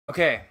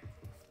Okay,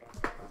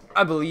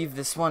 I believe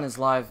this one is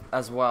live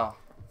as well.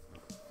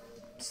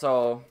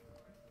 So,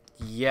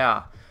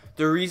 yeah.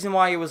 The reason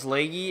why it was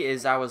laggy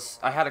is I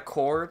had a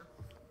cord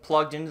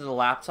plugged into the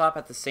laptop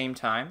at the same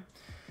time.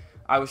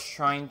 I was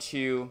trying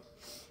to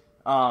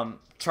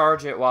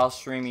charge it while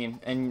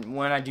streaming, and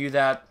when I do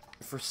that,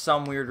 for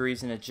some weird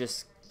reason, it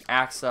just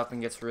acts up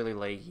and gets really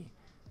laggy.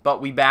 But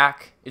we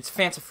back. It's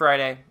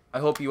FantaFriday. I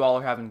hope you all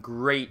are having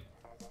great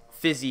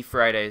fizzy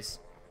Fridays.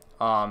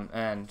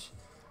 And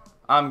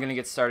I'm gonna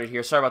get started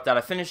here. Sorry about that.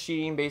 I finished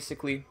eating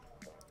basically.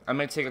 I'm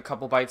gonna take a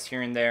couple bites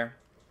here and there.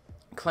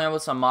 Clam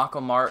with some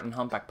Mako Mart and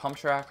Humpback Pump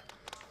Track.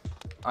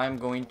 I'm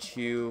going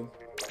to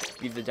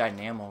be the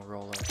Dynamo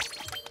Roller.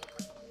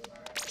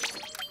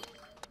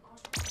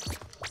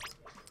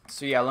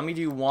 So yeah, let me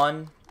do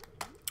one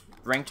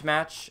ranked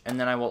match, and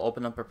then I will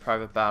open up a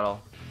private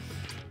battle,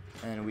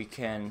 and we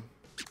can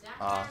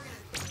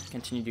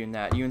continue doing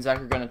that. You and Zach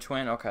are gonna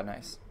twin? Okay,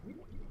 nice.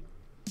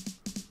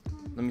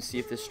 Let me see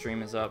if this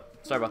stream is up.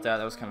 Sorry about that.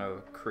 That was kind of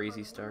a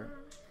crazy start.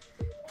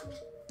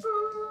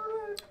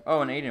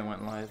 Oh, and Aiden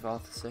went live. I'll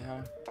have to say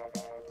hi.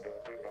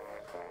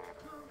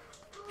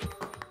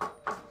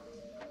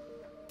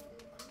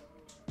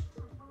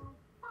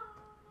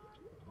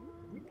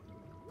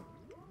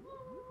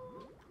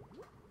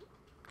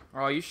 Oh,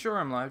 are you sure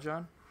I'm live,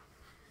 John?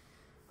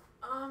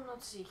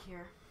 Let's see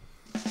here.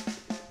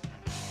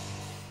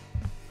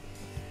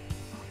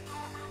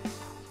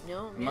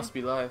 No, It must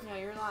be live. No,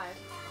 you're live.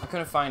 I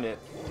couldn't find it.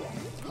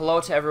 Hello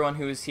to everyone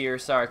who is here.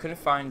 Sorry, I couldn't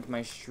find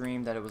my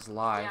stream that it was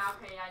live. Yeah,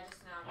 okay,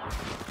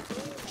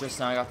 yeah, Just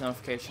now I got the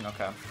notification.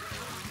 Okay.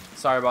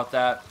 Sorry about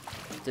that.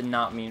 Did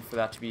not mean for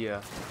that to be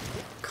a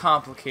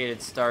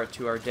complicated start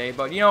to our day,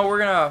 but you know, we're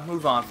gonna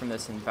move on from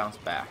this and bounce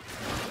back.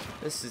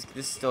 This is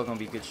still gonna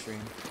be a good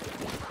stream.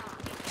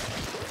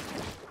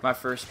 My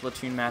first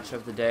Splatoon match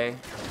of the day.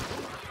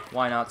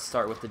 Why not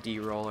start with the D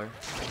roller?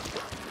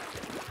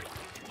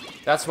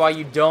 That's why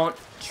you don't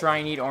try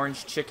and eat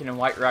orange chicken and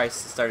white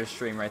rice to start a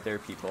stream right there,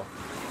 people.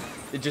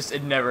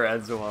 It never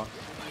ends well.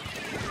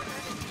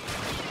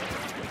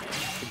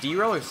 The D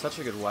roller is such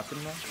a good weapon,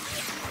 though.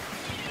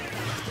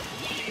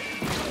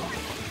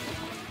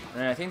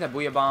 And I think that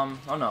Booyah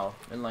Bomb. Oh no,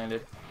 it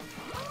landed.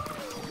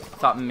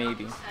 Thought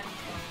maybe.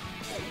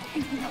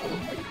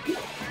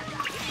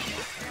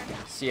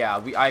 So yeah,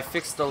 I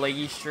fixed the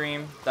laggy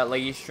stream. That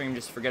laggy stream,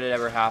 just forget it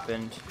ever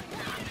happened.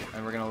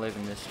 And we're gonna live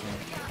in this stream.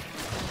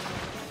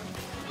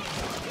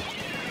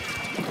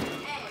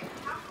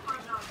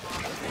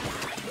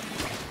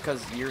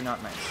 Because you're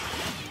not nice.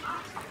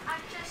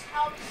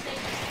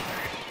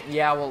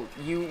 Yeah, well,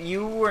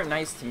 you were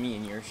nice to me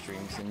in your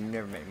streams, and you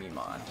never made me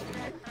mod.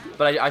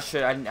 But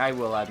I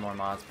will add more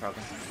mods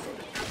probably.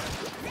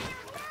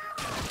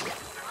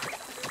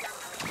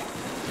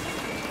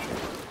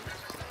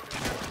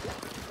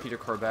 Peter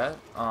Corbett,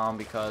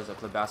 because I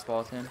played basketball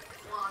with him.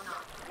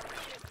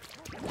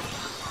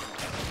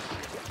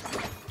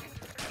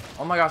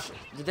 Oh my gosh,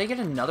 did they get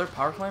another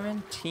power climb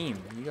in?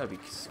 Team, you gotta be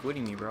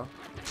squidding me, bro.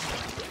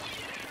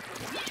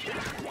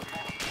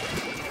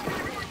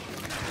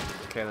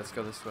 Okay, let's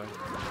go this way.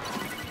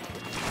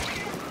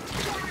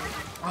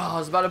 Oh, I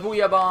was about a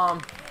Booyah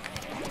Bomb.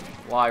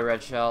 Why,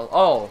 Red Shell?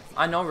 Oh,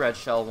 I know Red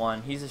Shell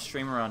 1. He's a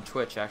streamer on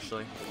Twitch,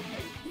 actually.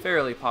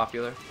 Fairly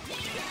popular.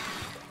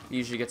 He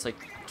usually gets like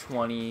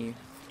 20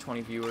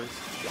 viewers.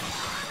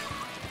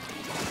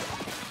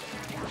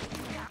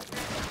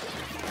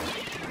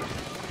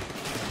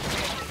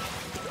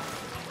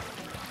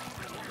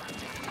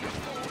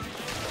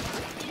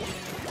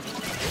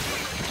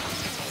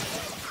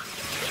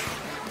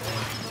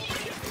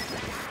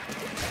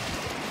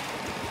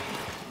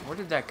 Where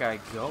did that guy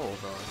go,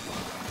 bro?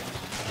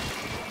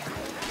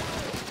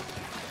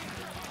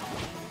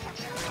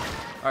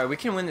 Alright, we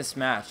can win this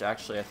match,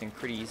 actually, I think,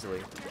 pretty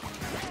easily.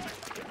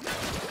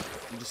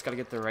 We just gotta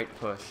get the right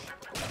push.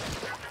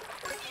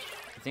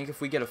 I think if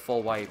we get a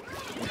full wipe,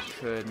 we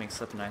could make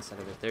something nice out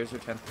of it. There's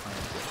your 10th plan.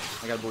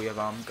 I got a Booyah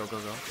Bomb. Go, go,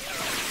 go.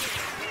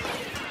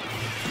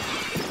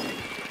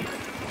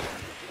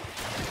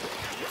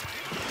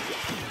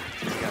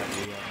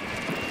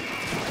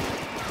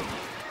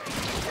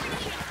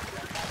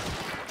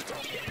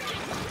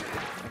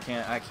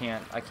 I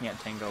can't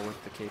tango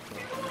with the cape.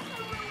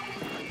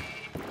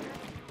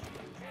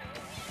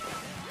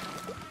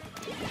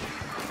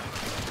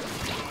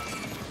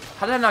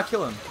 How did I not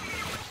kill him?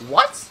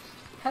 What?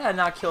 How did I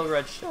not kill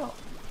Red Shell?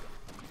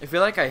 I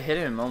feel like I hit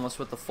him almost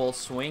with the full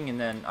swing, and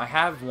then I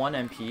have 1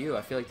 MPU.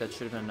 I feel like that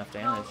should have been enough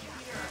damage.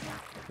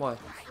 What?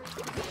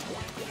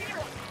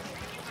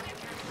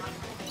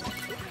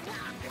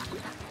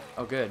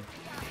 Oh, good.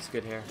 It's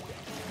good hair.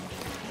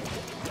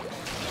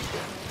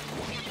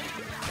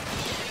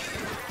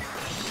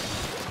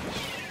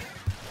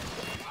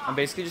 I'm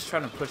basically just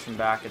trying to push him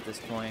back at this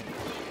point.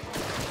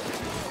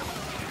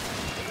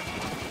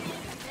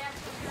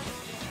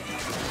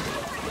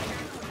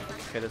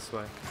 Okay, this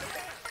way.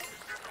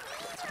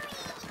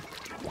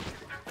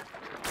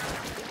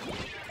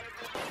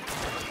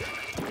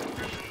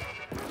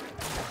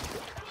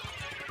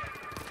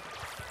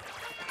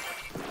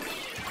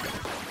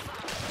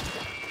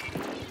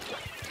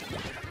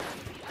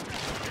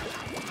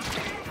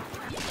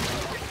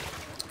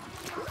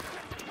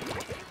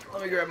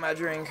 grab my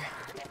drink.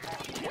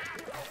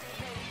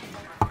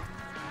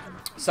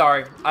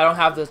 Sorry, I don't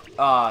have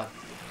the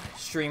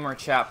stream or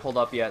chat pulled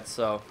up yet,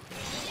 so.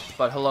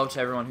 But hello to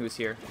everyone who's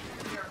here.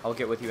 I'll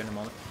get with you in a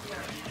moment.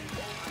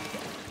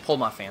 Hold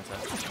my Fanta.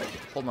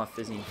 Hold my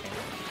fizzy Fanta.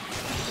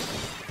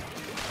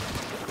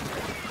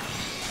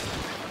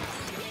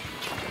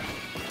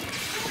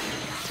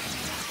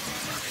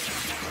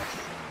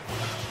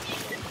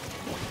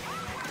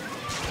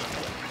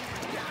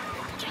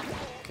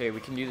 Okay,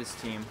 we can do this,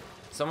 team.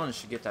 Someone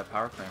should get that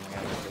power cram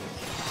together.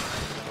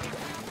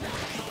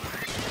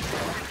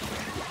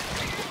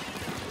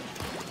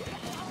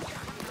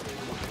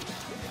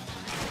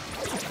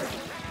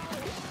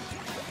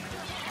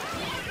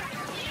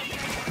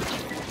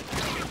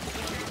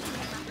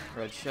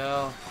 Red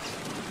shell.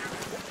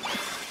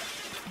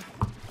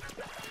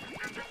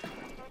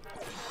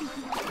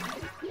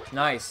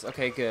 Nice.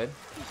 Okay, good.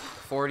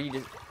 40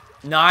 to...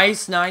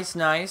 Nice, nice,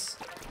 nice.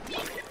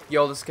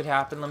 Yo, this could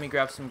happen. Let me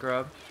grab some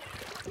grub.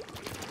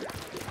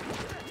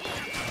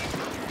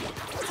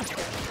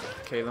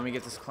 Okay, let me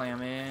get this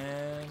clam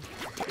in.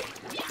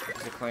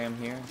 There's a clam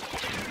here.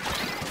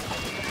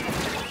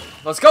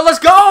 Let's go, let's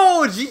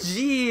go!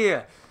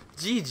 GG!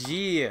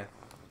 GG.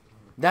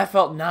 That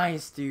felt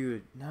nice,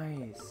 dude.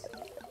 Nice.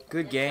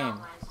 Good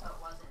game.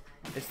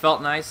 It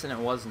felt nice and it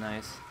was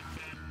nice.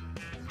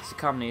 It's a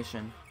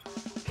combination.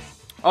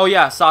 Oh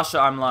yeah, Sasha,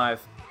 I'm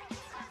live.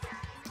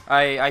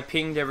 I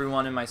pinged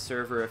everyone in my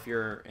server if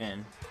you're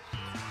in.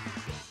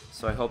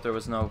 So I hope there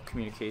was no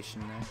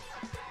communication there.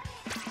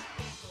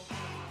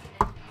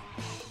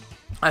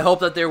 I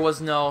hope that there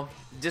was no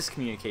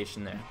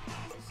discommunication there.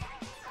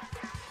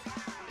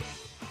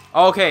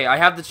 Okay, I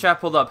have the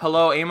chat pulled up.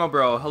 Hello, Amo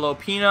Bro. Hello,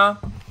 Pina.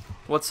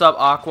 What's up,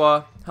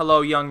 Aqua?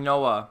 Hello, Young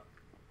Noah.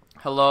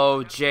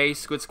 Hello, Jay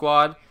Squid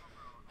Squad.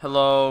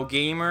 Hello,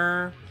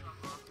 Gamer.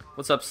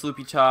 What's up,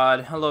 Sloopy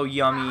Todd? Hello,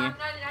 Yummy.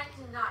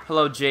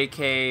 Hello,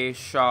 JK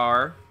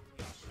Shar.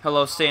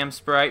 Hello, Sam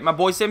Sprite. My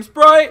boy Sam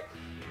Sprite.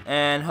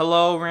 And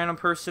hello, random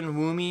person,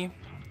 Woomy.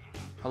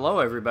 Hello,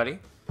 everybody.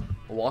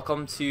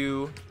 Welcome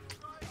to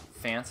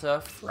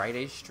Fanta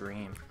Friday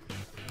stream.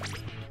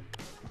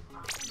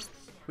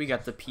 We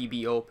got the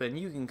PB open.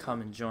 You can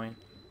come and join.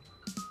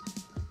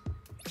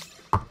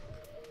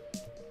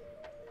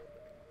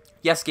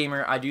 Yes,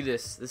 gamer, I do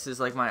this. This is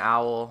like my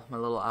owl, my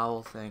little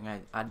owl thing.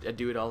 I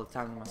do it all the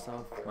time to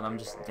myself when I'm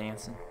just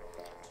dancing.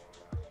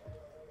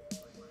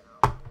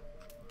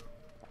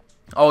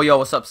 Oh, yo,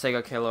 what's up,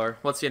 Sega Kaylor?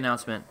 What's the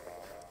announcement?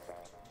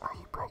 Are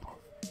you pregnant?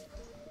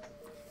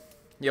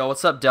 Yo,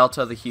 what's up,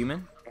 Delta the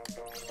Human?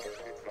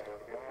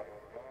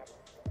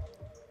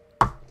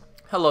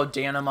 Hello,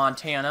 Dana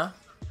Montana.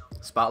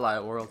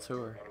 Spotlight World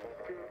Tour.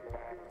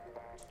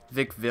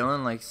 Vic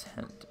Villain likes...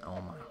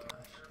 Oh my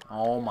gosh.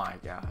 Oh my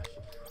gosh.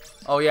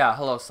 Oh yeah,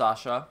 hello,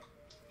 Sasha.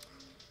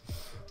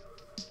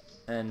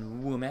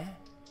 And Wume.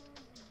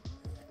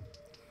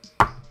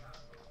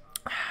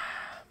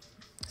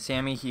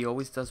 Sammy, he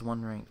always does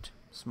one ranked.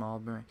 Small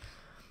brain.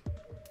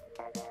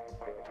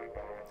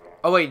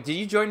 Oh wait, did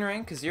you join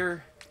ranked? Cause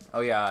you're...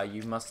 Oh yeah,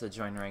 you must have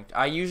joined ranked.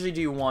 I usually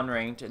do one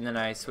ranked and then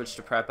I switch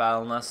to prep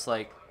battle unless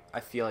like I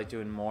feel like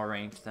doing more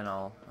ranked, then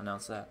I'll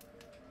announce that.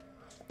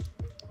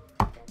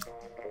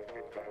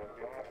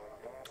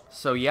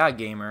 So yeah,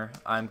 gamer,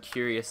 I'm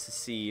curious to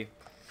see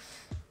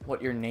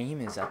what your name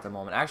is at the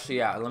moment. Actually,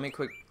 yeah, let me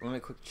quick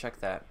check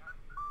that.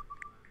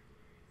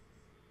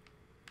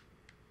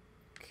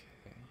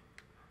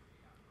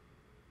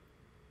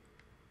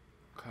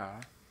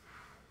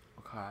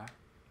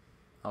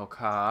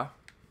 Okay.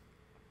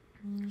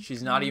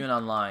 She's not even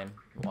online.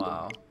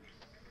 Wow.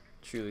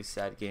 Truly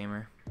sad,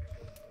 gamer.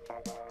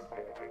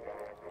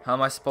 How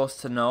am I supposed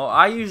to know?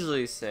 I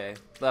usually say,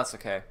 but that's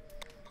okay.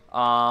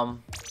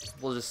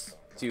 We'll just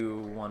do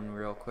one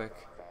real quick.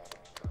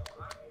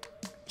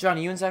 John,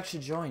 Ewan's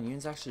actually joined. I don't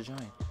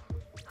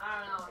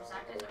know.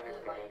 Zach doesn't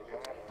really like.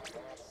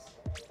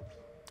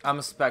 I'm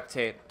a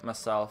spectate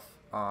myself.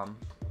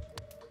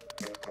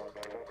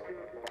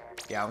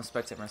 Yeah, I'm a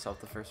spectate myself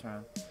the first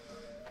round.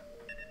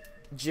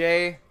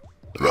 Jay.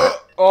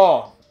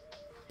 Oh,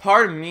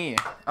 pardon me.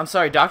 I'm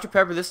sorry, Dr.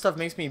 Pepper. This stuff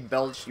makes me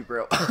belchy,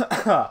 bro.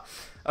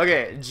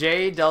 Okay,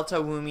 Jay, Delta,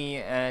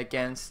 Woomy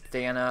against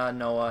Dana,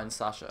 Noah, and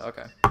Sasha.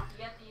 Okay.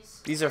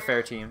 These are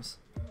fair teams.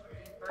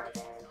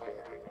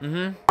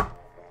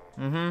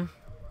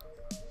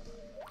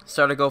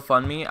 Start a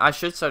GoFundMe. I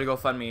should start a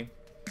GoFundMe.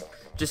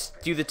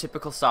 Just do the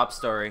typical sob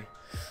story.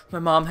 My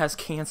mom has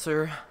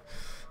cancer.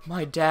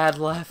 My dad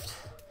left.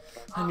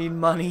 I need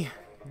money.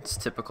 It's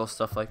typical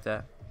stuff like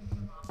that.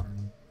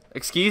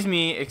 Excuse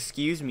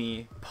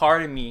me,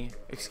 pardon me,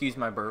 excuse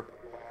my burp.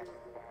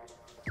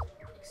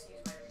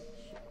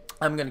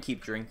 I'm gonna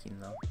keep drinking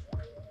though.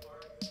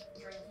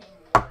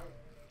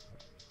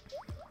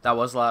 That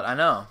was loud, I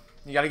know.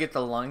 You gotta get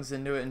the lungs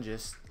into it and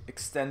just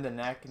extend the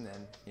neck and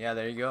then, yeah,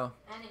 there you go.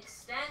 And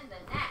extend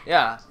the neck?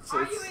 Yeah.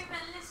 Are you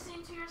even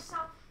listening to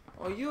yourself?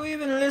 Are you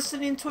even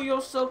listening to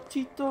yourself,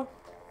 Tito?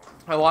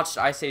 I watched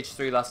Ice Age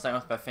 3 last night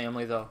with my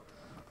family though.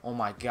 Oh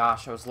my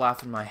gosh, I was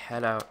laughing my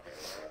head out.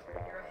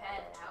 Your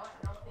head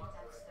out?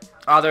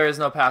 Oh, there is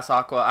no pass,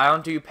 Aqua. I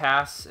don't do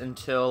pass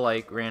until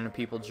like random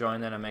people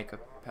join, then I make a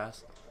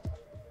pass.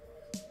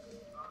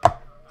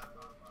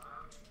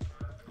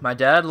 My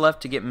dad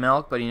left to get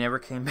milk, but he never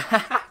came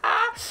back.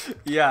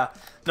 Yeah,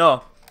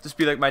 no, just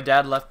be like, my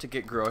dad left to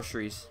get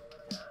groceries.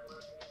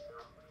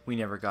 We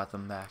never got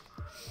them back.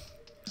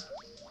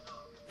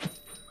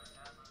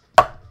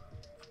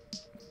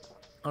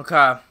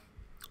 Okay.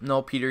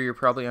 No, Peter, you're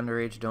probably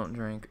underage. Don't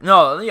drink.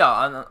 No,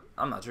 yeah,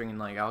 I'm not drinking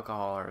like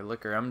alcohol or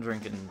liquor. I'm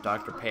drinking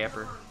Dr.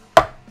 Pepper.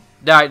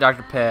 Diet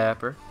Dr.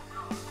 Pepper.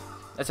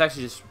 That's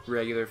actually just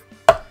regular.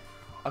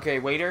 Okay,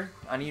 waiter,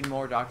 I need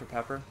more Dr.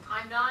 Pepper.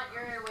 I'm not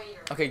your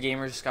waiter. Okay,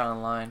 gamer just got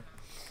online.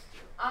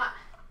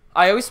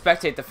 I always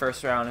spectate the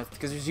first round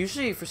because there's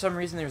usually, for some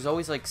reason, there's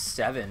always like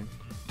 7.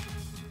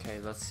 Okay,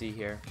 let's see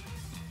here.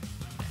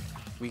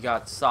 We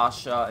got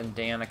Sasha and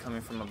Dana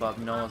coming from above.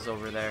 Noah's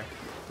over there.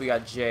 We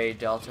got Jay,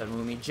 Delta, and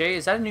Woomy. Jay,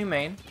 is that a new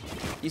main?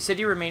 You said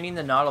you were maining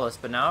the Nautilus,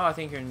 but now I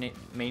think you're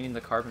maining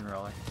the Carbon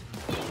Roller.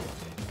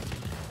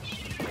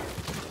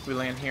 We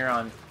land here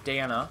on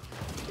Dana.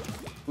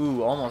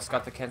 Ooh, almost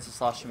got the Kensa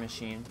Sloshy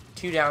Machine.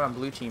 2 down on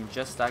blue team,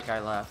 just that guy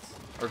left.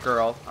 Or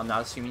girl, I'm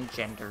not assuming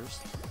genders.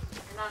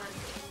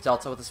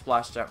 Delta with a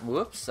splash down.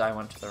 Whoops, I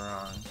went to the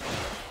wrong.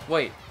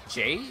 Wait,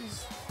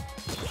 Jay's?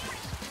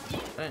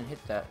 I didn't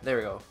hit that. There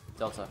we go,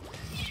 Delta.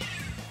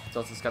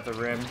 Delta's got the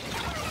rim.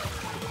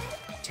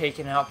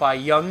 Taken out by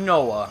young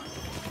Noah.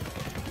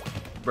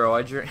 Bro,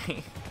 I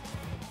drink.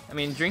 I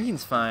mean,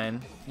 drinking's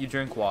fine. You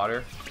drink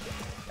water.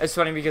 It's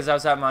funny because I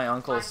was at my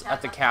uncle's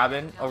at the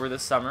cabin over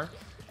this summer.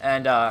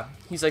 And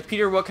he's like,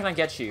 Peter, what can I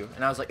get you?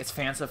 And I was like, it's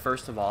Fanta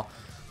first of all.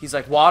 He's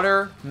like,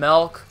 water,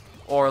 milk,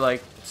 or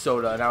like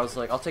soda. And I was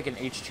like, I'll take an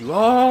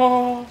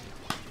H2O.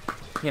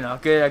 You know, a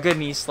good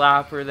knee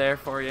slapper there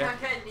for you. A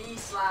good knee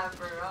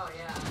slapper, oh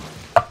yeah.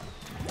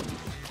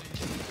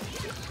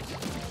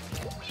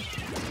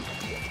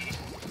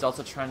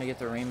 Delta trying to get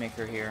the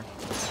Rainmaker here.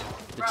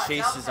 The Bro,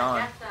 chase Delta, is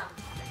on. get them.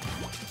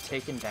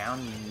 Taking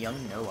down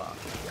young Noah.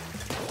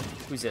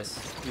 Who's this?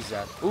 Who's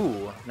that?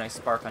 Ooh, nice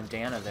spark on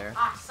Dana there.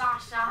 Ah,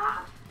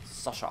 Sasha.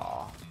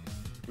 Sasha.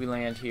 We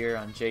land here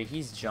on Jay.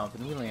 He's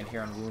jumping. We land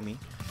here on Woomy.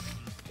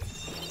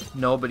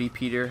 Nobody.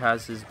 Peter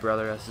has his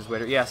brother as his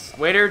waiter. Yes,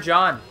 waiter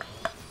John.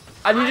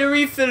 I need a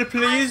refill,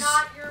 please.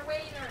 I'm not your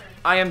waiter.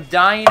 I am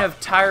dying of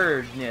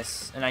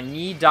tiredness, and I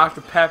need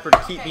Dr. Pepper to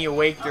keep me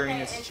awake during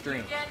this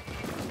stream. If you get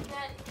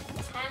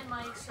 10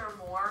 likes or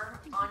more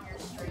on your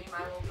stream,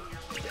 I will be your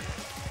waiter.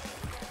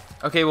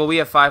 Okay, well, we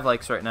have 5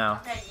 likes right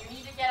now. Okay, you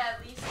need to get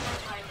at least 10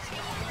 likes.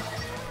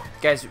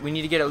 Guys, we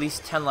need to get at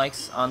least 10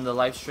 likes on the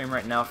live stream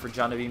right now for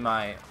John to be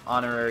my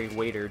honorary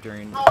waiter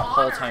during the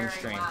whole time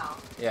stream. Wow.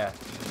 Yeah.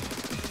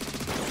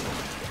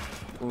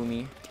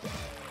 Umi.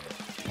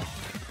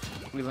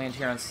 We land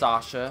here on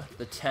Sasha,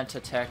 the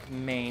Tentatech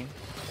main.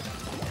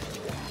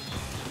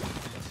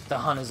 The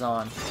hunt is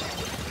on.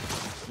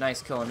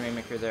 Nice kill on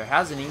Rainmaker there.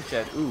 Has an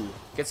Inkjet. Ooh,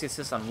 gets the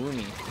assist on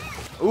Woomy.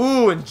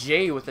 Ooh, and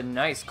Jay with a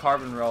nice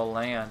carbon roll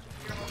land.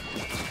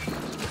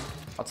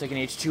 I'll take an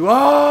H2.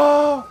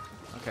 Oh!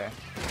 Okay.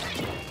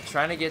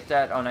 Trying to get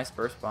that. Oh, nice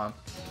burst bomb.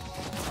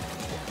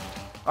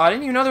 Oh, I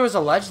didn't even know there was a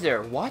ledge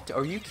there. What?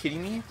 Are you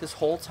kidding me? This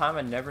whole time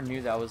I never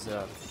knew that was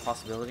a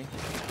possibility.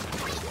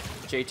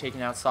 Jay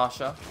taking out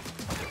Sasha.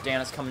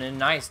 Dana's coming in.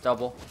 Nice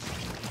double.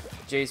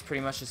 Jay's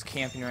pretty much just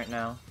camping right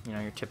now. You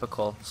know, your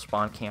typical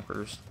spawn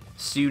campers.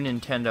 Sue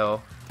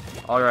Nintendo.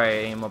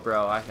 Alright, Amo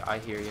bro. I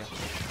hear you.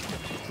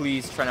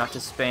 Please try not to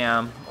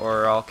spam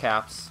or all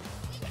caps.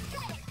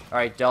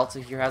 Alright,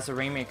 Delta here has a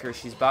Rainmaker.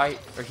 He's by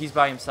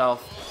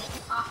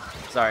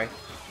himself. Sorry.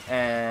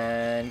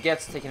 And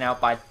gets taken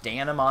out by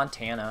Dana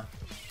Montana.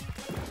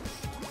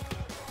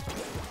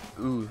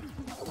 Ooh.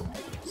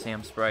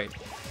 Sam Sprite.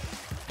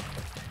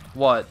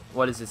 What?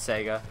 What is it,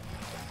 Sega?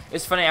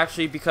 It's funny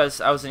actually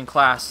because I was in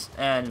class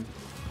and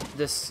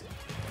this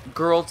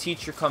girl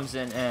teacher comes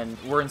in and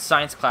we're in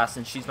science class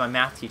and she's my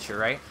math teacher,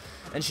 right?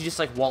 And she just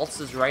like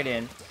waltzes right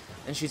in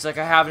and she's like,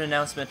 I have an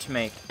announcement to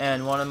make.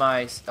 And one of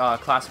my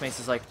classmates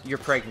is like, you're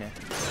pregnant.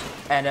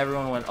 And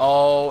everyone went,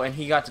 oh, and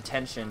he got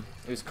detention.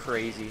 It was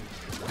crazy.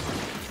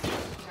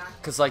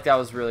 Cause like that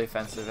was really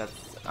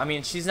offensive. I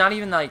mean, she's not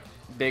even like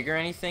big or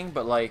anything,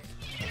 but like,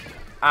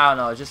 I don't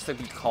know, just to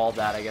be called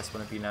that, I guess,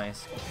 wouldn't be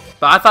nice.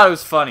 But I thought it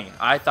was funny.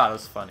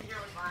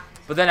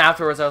 But then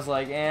afterwards, I was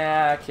like,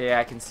 yeah, okay,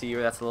 I can see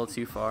where that's a little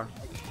too far.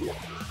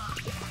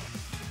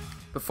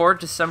 Before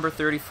December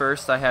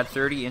 31st, I had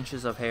 30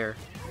 inches of hair.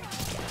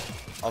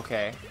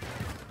 Okay.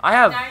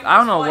 I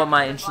don't know what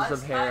my inches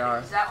of hair are.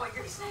 Is that what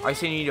you're saying? Are you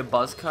saying you need a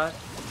buzz cut?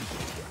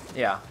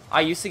 Yeah.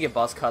 I used to get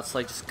buzz cuts,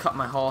 like just cut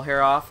my whole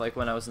hair off, like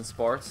when I was in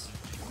sports.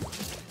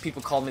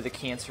 People called me the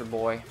cancer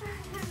boy.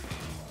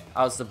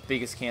 I was the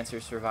biggest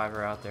cancer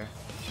survivor out there.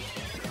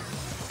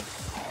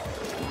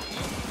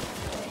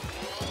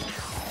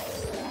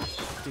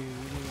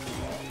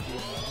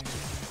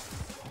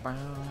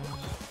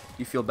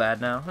 You feel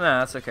bad now? Nah,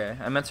 that's okay.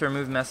 I meant to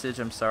remove message.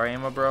 I'm sorry,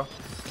 Amo Bro.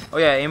 Oh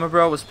yeah, Amo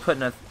Bro was put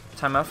in a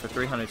timeout for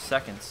 300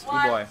 seconds.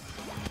 Oh boy.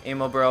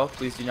 Amo Bro,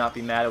 please do not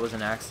be mad. It was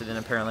an accident.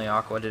 Apparently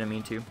Aqua didn't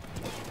mean to.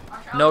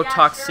 No yeah,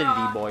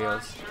 toxicity, sure,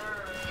 boyos. sure.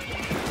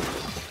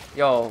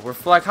 Yo,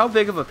 Reflect, how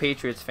big of a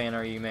Patriots fan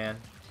are you, man?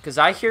 Because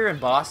I hear in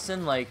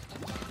Boston, like,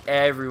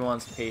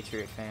 everyone's a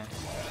Patriot fan.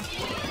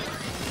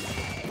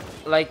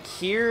 Like,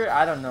 here,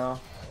 I don't know.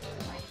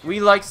 We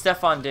like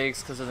Stephon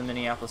Diggs because of the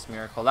Minneapolis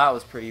Miracle. That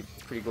was pretty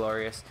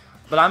glorious.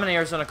 But I'm an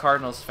Arizona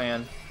Cardinals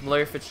fan.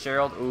 Larry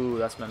Fitzgerald, ooh,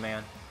 that's my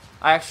man.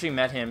 I actually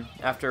met him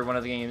after one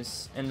of the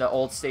games in the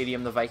old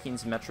stadium, the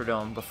Vikings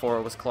Metrodome, before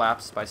it was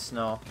collapsed by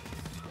snow.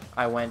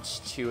 I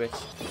went to it,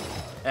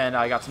 and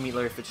I got to meet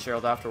Larry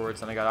Fitzgerald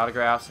afterwards, and I got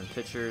autographs and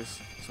pictures.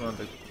 It's one of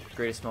the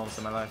greatest moments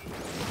of my life.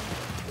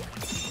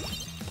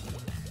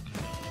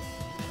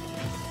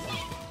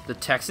 The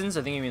Texans?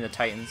 I think you mean the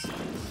Titans.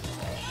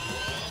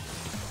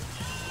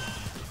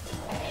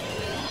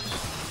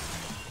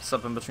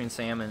 Something between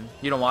Sam and...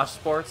 You don't watch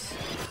sports?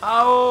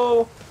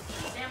 Oh!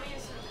 Sammy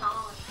is in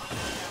college.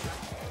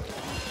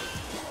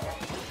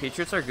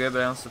 Patriots are good,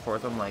 but I don't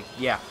support them. Like,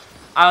 yeah.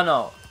 I don't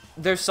know.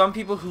 There's some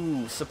people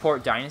who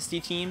support dynasty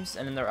teams,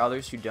 and then there are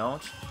others who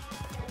don't.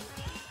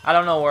 I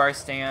don't know where I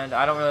stand.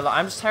 I don't really...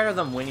 I'm just tired of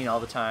them winning all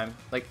the time.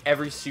 Like,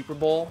 every Super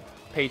Bowl,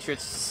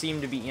 Patriots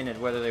seem to be in it,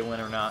 whether they win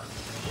or not.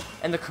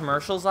 And the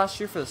commercials last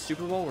year for the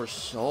Super Bowl were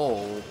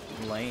so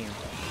lame.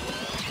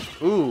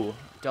 Ooh.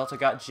 Delta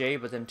got Jay,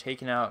 but then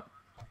taken out.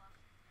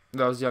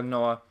 That was young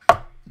Noah.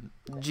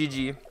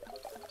 GG.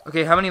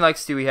 Okay, how many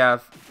likes do we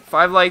have?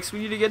 5 likes. We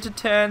need to get to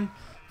 10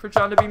 for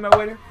John to be my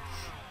waiter.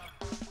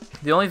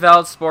 The only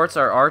valid sports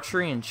are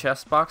archery and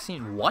chess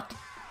boxing. What?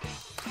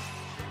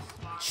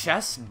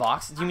 Chess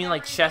boxing? Do you mean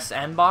like chess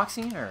and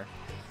boxing, or?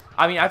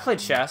 I mean, I played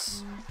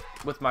chess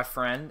with my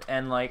friend,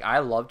 and like I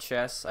love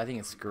chess. I think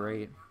it's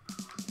great.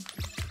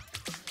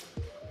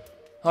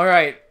 All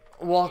right,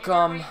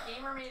 welcome.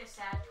 Gamer made a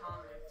sad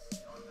comment.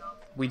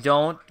 We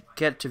don't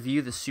get to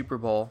view the Super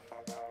Bowl.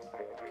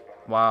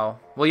 Wow.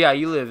 Well, yeah,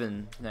 you live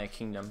in the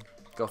kingdom.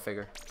 Go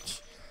figure.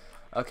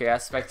 Okay, I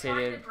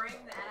spectated.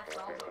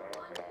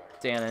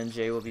 Dana and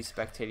Jay will be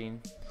spectating.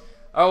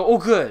 Oh,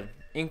 good.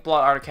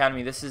 Inkblot Art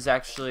Academy. This is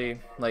actually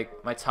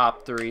like my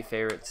top 3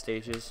 favorite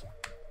stages.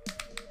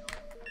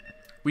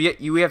 We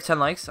have 10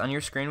 likes on your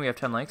screen. We have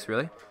 10 likes,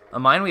 really?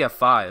 On mine, we have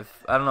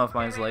 5. I don't know if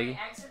mine's laggy.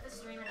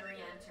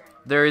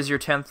 There is your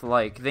 10th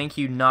like. Thank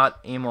you, not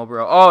emo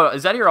bro. Oh,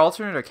 is that your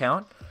alternate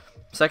account?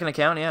 Second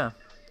account, yeah.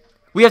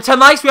 We have 10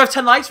 likes. We have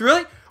 10 likes,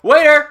 really?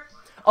 Waiter,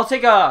 I'll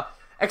take a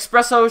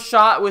espresso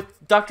shot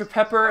with Dr.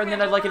 Pepper, and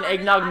then I'd like an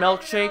eggnog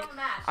milkshake.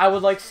 I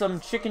would like some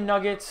chicken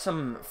nuggets,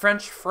 some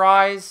French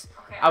fries.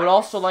 I would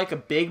also like a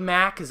Big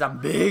Mac, because I'm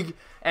big.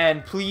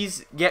 And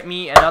please get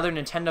me another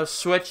Nintendo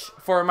Switch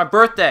for my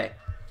birthday.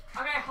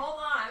 Okay, hold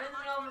on. I'm in the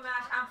middle of a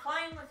match. I'm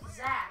playing with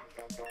Zach.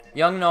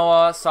 Young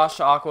Noah,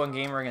 Sasha, Aqua, and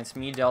Gamer against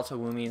me, Delta,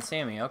 Woomy, and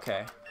Sammy.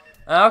 Okay.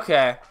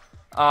 Okay.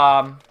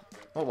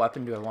 What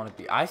weapon do I want to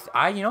be?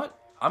 You know what?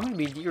 I'm going to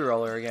be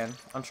D-Roller again.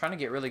 I'm trying to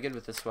get really good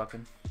with this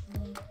weapon.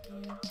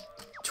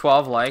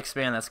 12 likes?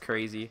 Man, that's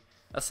crazy.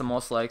 That's the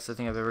most likes I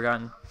think I've ever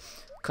gotten.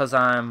 Because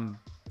I'm...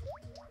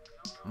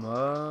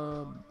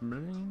 No,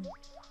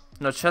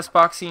 chess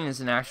boxing is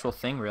an actual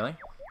thing, really?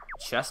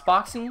 Chess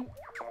boxing?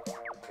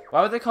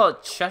 Why would they call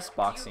it chess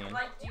boxing? Do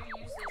you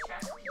use the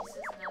chess pieces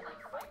and then,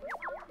 like, fight with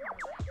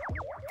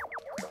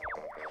them?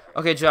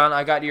 Okay, John,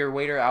 I got your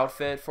waiter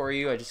outfit for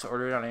you. I just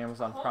ordered it on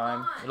Amazon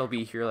Prime. It'll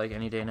be here, like,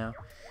 any day now.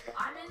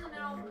 I'm in the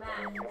middle of a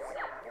match with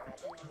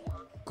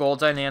Zach. Gold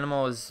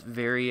Dynamo is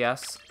very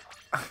yes.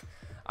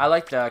 I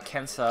like the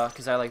Kensa,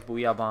 because I like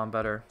Booyah Bomb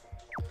better.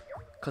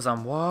 Because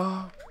I'm,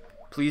 whoa.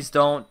 Please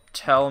don't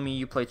tell me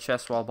you play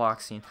chess while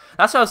boxing.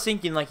 That's what I was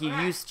thinking, like you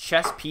use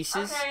chess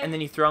pieces and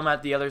then you throw them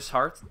at the other's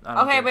heart.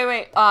 Okay,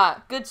 wait.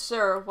 Good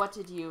sir, what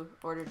did you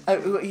order?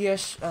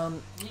 Yes,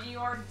 Did you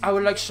order? I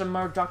would like some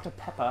more Dr.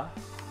 Pepper.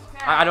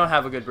 I don't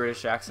have a good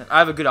British accent. I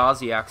have a good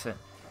Aussie accent.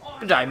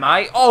 Good day,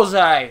 mate.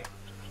 Aussie!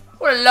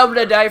 What a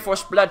lovely day for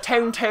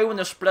Splatoon 2 and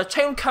the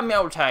Splatoon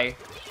community.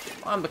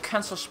 I'm the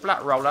Cancer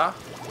Splat Roller.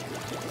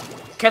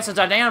 Cancer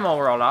Dynamo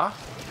Roller.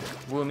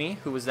 Woomy,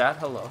 who was that?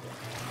 Hello.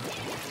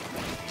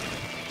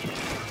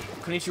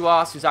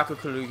 Konnichiwa, Suzaku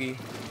Kalugi.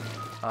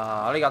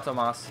 Arigato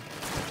mas.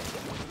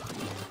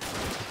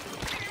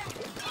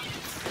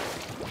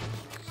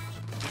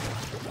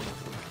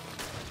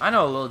 I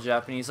know a little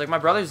Japanese. Like, my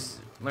brother's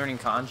learning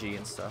kanji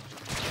and stuff.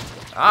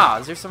 Ah,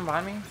 is there some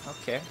behind me?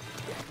 Okay.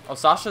 Oh,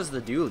 Sasha's the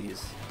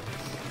dualies.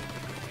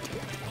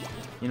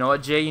 You know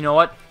what, Jay? You know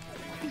what?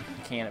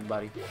 Can it,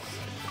 buddy.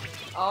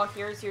 Oh,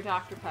 here's your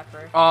Dr.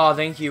 Pepper. Oh,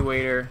 thank you,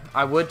 waiter.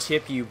 I would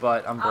tip you,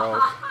 but I'm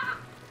broke.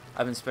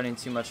 I've been spending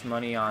too much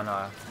money on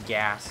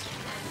gas.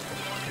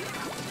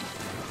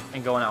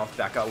 And going out with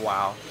Becca.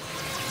 Wow.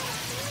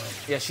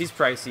 Yeah, she's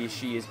pricey.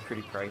 She is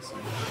pretty pricey.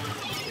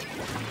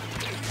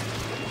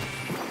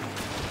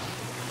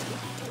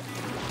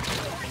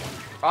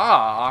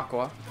 Ah,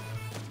 Aqua.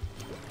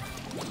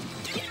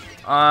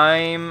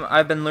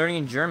 I've been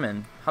learning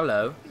German.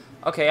 Hello.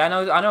 Okay, I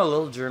know a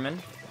little German.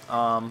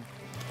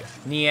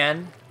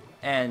 Nien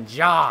and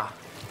Ja.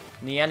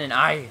 Nien and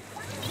I.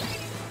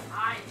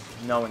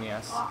 No and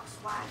yes.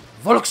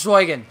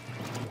 Volkswagen.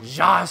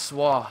 Ja,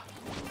 war.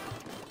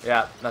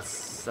 Yeah,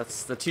 that's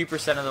the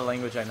 2% of the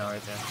language I know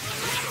right there.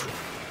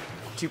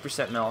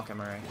 2% milk,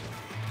 am I right?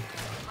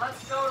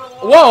 Let's go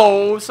to war.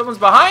 Whoa! Someone's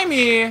behind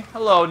me!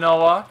 Hello,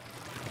 Noah.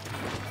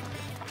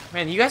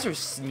 Man, you guys are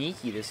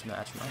sneaky this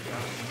match, my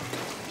god.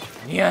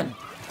 Nien!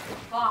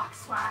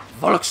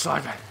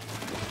 Volkswagen!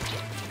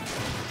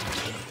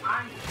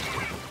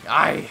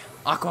 Aye!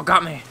 Aqua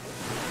got me!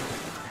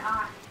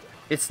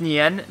 It's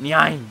Nien?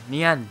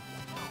 Nien.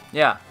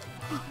 Yeah.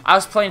 I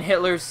was playing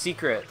Hitler's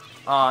Secret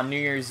on New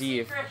Year's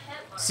Eve.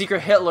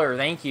 Secret Hitler,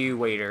 thank you,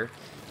 waiter.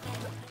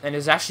 And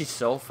it's actually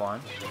so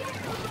fun.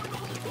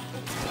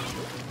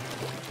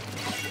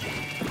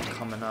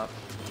 Coming up.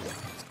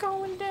 It's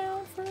going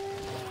down for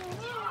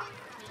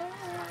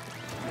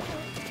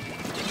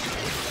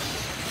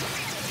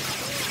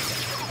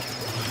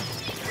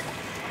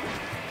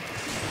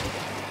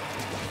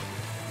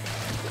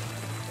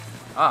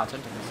Ah,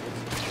 tentacles.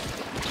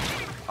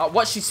 Oh,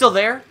 what? She's still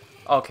there?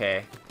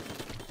 Okay.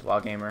 Wow,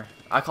 gamer.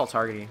 I call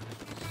targeting.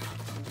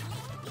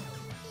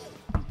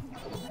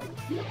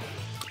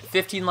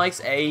 15 likes.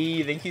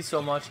 Hey, thank you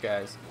so much,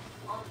 guys.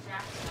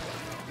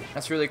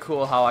 That's really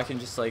cool how I can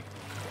just like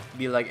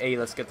be like, hey,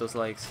 let's get those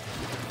likes.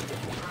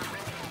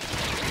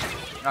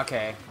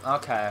 Okay,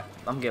 okay.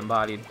 I'm getting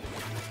bodied.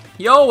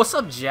 Yo, what's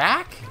up,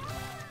 Jack?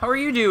 How are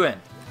you doing?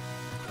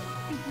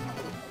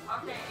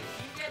 Okay,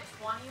 if you get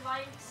 20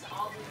 likes,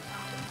 I'll do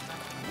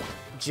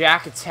something.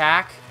 Jack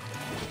attack.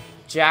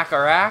 Jack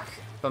Arak.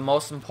 But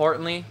most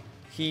importantly,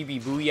 he be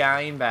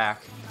booyahing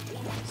back.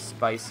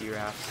 Spicy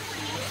raps.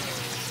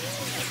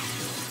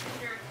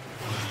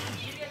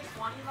 You get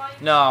 20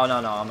 likes? No,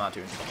 I'm not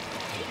doing it.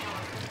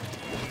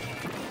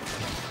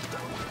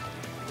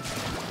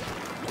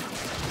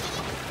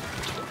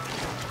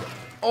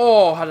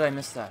 Oh, how did I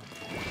miss that?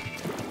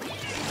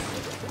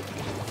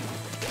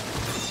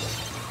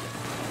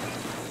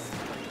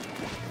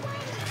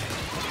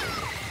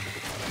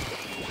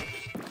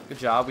 Good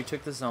job, we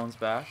took the zones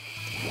back.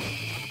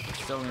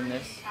 Still in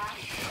this.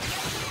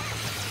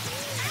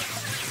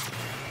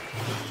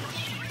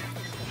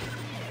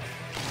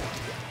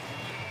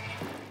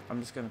 I'm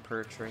just gonna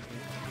perch right here.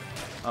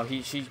 Oh,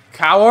 she,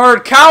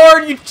 coward,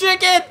 you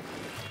chicken!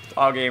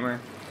 Oh,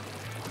 gamer.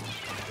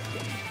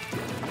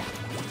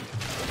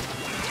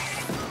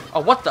 Oh,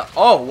 what the?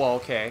 Oh, whoa,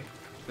 okay.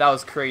 That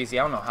was crazy.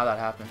 I don't know how that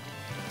happened.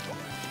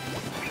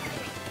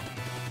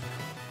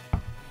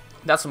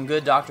 That's some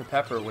good Dr.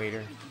 Pepper,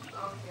 waiter.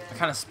 I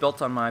kind of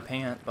spilt on my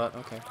pant, but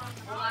okay.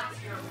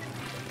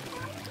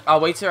 Oh,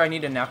 wait, sir, I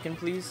need a napkin,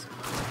 please.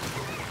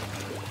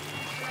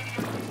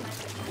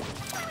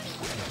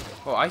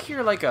 Oh, I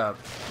hear like a...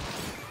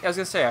 Yeah, I was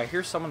gonna say, I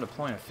hear someone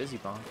deploying a fizzy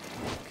bomb.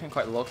 Couldn't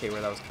quite locate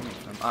where that was coming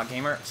from. Ah,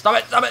 gamer, stop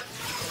it, stop it!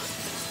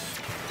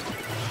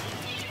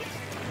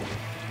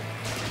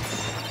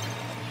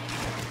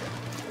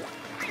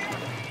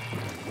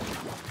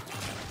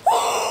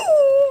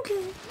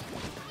 Okay.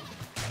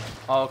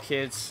 Oh,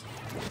 kids,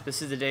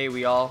 this is the day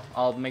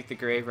I'll make the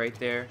grave right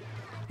there.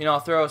 You know, I'll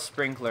throw a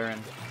sprinkler in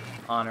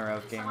honor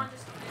of gamer.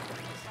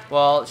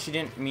 Well, she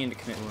didn't mean to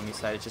commit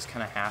woomicide, it just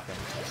kind of happened.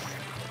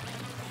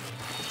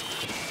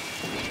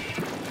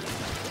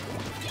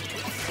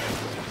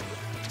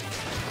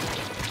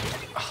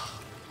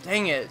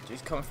 Dang it,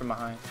 he's coming from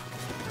behind.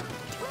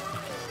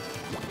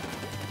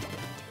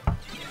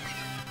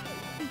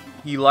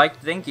 You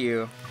liked? Thank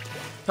you.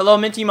 Hello,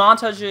 Minty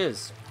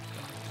Montages.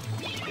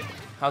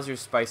 How's your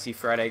spicy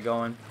Friday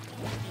going?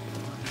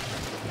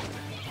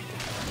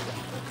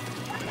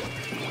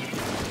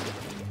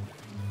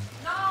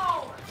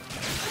 No!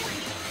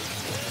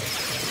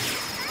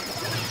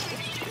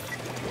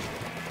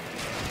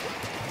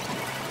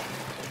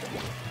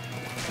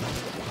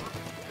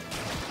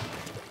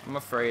 I'm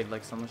afraid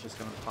like someone's just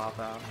gonna pop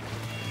out.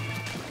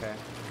 Okay.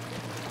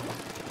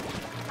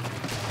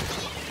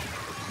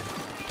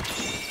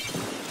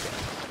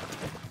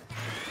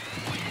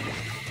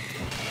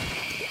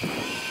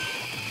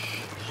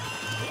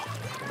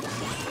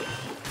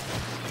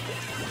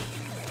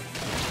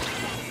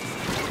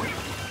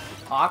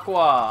 Aqua!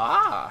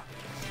 Ah!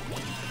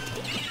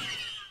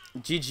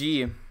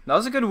 GG. That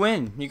was a good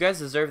win. You guys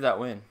deserve that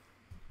win.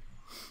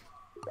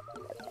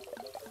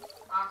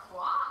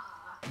 Aqua.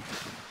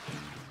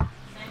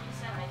 Sam, you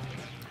said I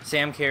did.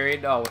 Sam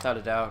carried. Oh, without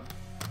a doubt.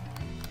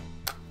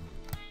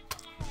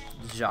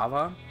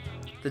 Java?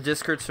 The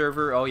Discord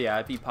server? Oh yeah,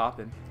 I'd be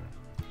popping.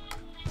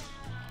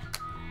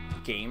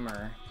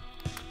 Gamer.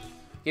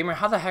 Gamer,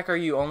 how the heck are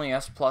you only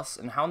S+,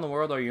 and how in the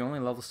world are you only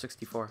level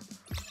 64?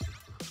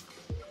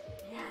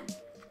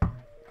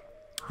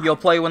 You'll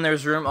play when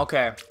there's room?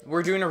 Okay.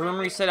 We're doing a room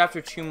reset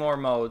after 2 more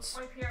modes.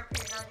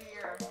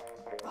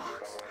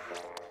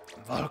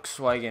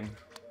 Volkswagen.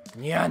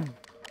 Nyan.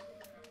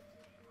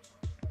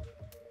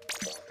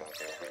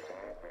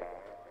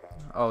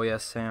 Oh,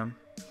 yes, Sam.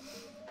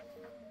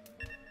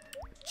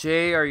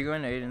 Jay, are you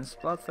going to Aiden's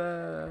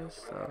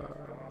Bloodfest?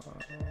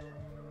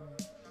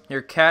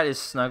 Your cat is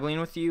snuggling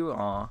with you?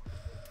 Aw.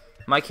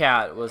 My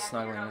cat was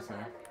snuggling with me.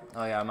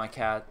 Oh, yeah, my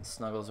cat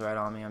snuggles right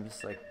on me. I'm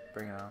just like,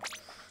 bring it on.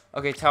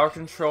 Okay, tower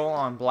control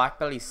on Black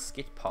Belly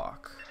Skate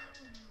Park.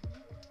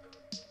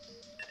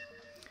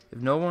 If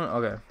no one,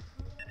 okay.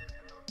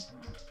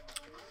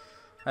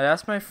 I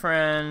asked my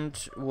friend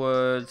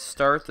would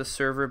start the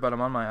server, but I'm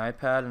on my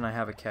iPad and I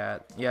have a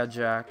cat. Yeah,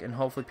 Jack, and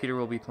hopefully Peter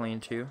will be playing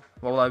too.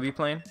 What will I be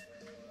playing?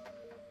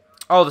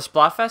 Oh, the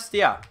Splatfest?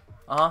 Yeah.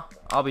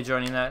 I'll be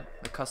joining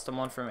that. The custom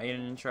one from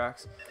Aiden and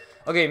Tracks.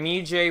 Okay,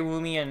 me, Jay,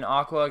 Woomy, and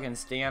Aqua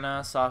against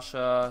Dana,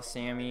 Sasha,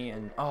 Sammy,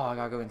 and oh, I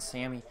gotta go against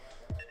Sammy.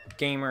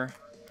 Gamer.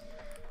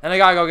 And I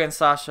gotta go against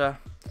Sasha.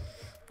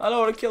 I don't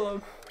want to kill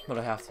him, but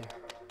I have to.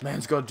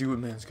 Man's gotta do what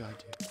man's gotta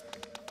do.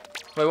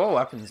 Wait, what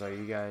weapons are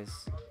you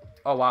guys?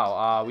 Oh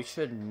wow, we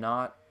should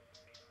not.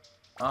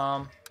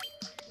 Yeah,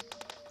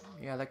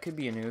 that could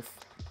be a noof.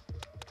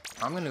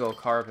 I'm gonna go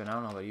carbon. I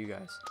don't know about you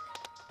guys.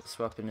 This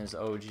weapon is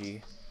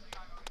OG.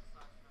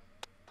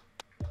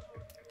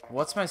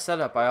 What's my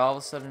setup? I all of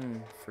a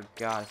sudden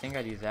forgot. I think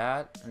I do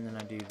that, and then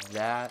I do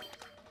that,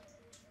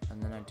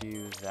 and then I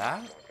do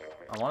that.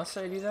 I want to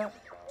say I do that.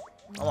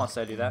 I want to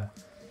say I do that.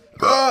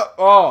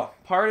 Oh,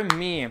 pardon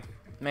me,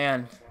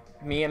 man.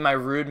 Me and my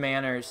rude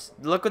manners.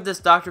 Look what this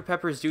Dr.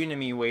 Pepper is doing to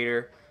me,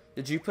 waiter.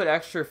 Did you put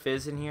extra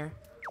fizz in here?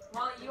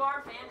 Well, you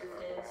are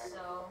FantaFriday,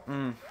 so.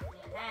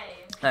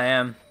 Hey. I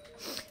am.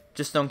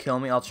 Just don't kill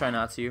me. I'll try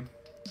not to.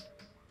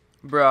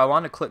 Bro, I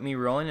want to clip me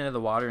rolling into the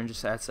water and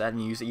just add that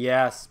music.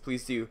 Yes,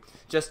 please do.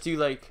 Just do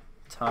like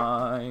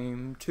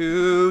time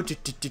to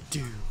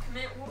do.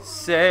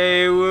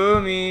 Say woo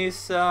me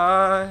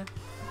side.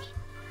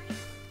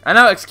 I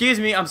know. Excuse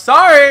me. I'm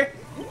sorry.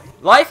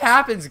 Life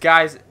happens,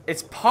 guys.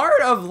 It's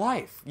part of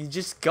life. You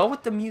just go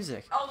with the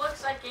music. Oh,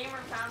 looks like Gamer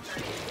found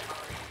her.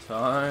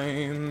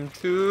 Time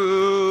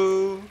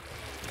to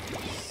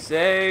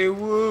say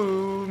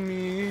woo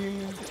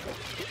me.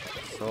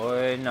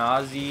 Soy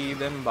Nazi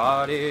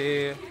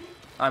Bembody.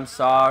 I'm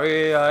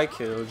sorry I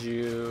killed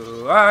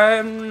you.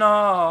 I'm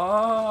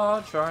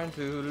not trying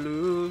to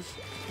lose.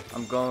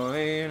 I'm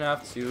going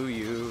after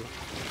you.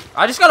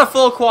 I just got a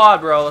full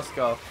quad, bro. Let's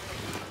go.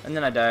 And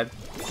then I died.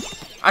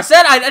 I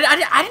said I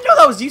didn't know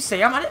that was you,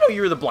 Sam. I didn't know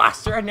you were the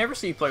Blaster. I never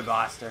see you play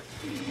Blaster.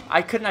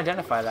 I couldn't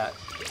identify that.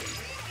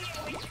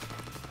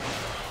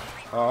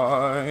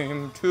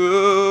 Time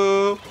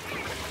to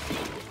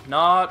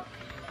not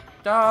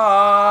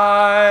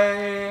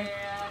die.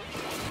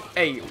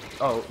 Hey,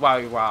 oh,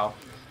 wow.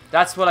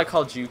 That's what I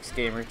call jukes,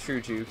 gamer. True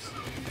jukes.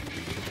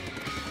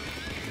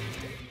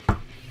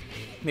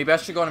 Maybe I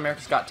should go on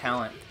America's Got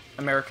Talent.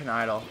 American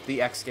Idol.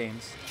 The X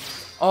Games.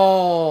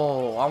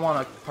 Oh, I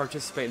want to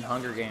participate in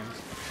Hunger Games.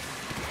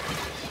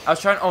 I was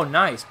trying, oh,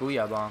 nice.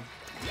 Booyah bomb.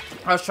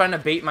 I was trying to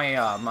bait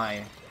my,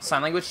 my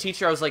sign language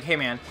teacher. I was like, hey,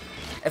 man,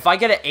 if I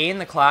get an A in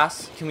the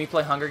class, can we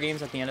play Hunger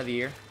Games at the end of the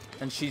year?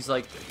 And she's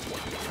like,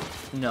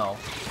 no.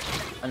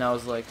 And I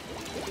was like,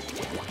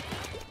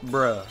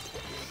 bruh.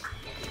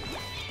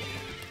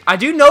 I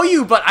do know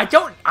you, but I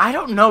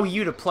don't know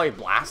you to play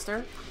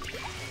Blaster.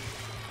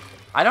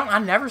 I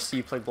never see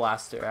you play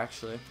Blaster,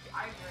 actually.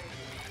 I agree.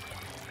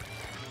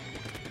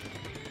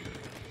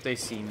 They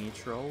see me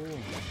troll.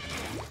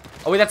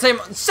 Oh wait, that's Sam!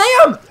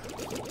 Sam!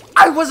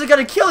 I wasn't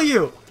gonna kill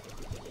you!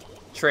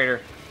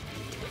 Traitor.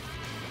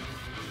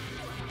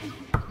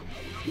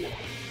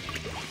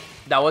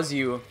 That was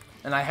you.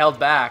 And I held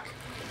back.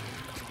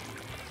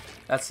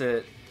 That's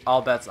it.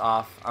 All bets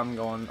off. I'm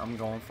going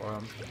for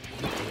him.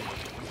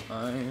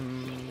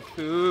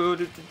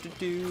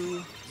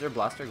 Is there a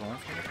blaster going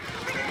for me?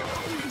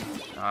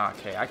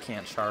 Okay, I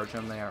can't charge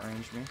them. They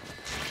outrange me.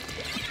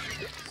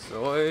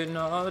 Soy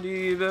not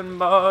even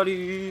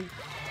body.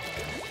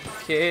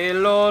 Que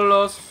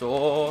lo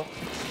so.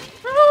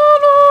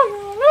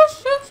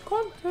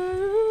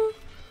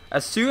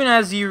 As soon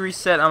as you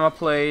reset, I'm gonna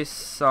play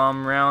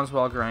some rounds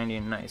while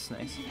grinding. Nice,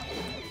 nice.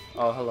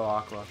 Oh, hello,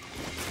 Aqua.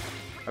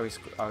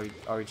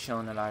 Are we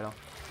chilling at Idle?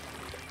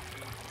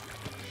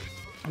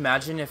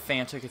 Imagine if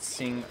Fanta could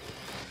sing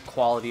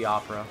quality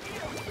opera.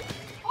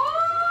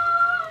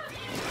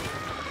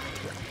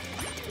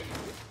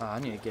 Oh, I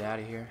need to get out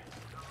of here.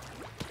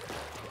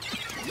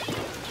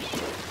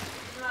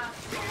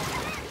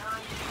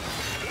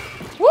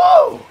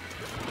 Woo!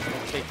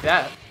 Take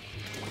that.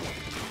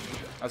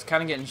 I was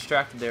kind of getting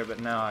distracted there, but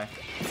now I'm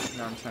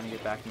trying to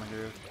get back in my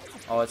groove.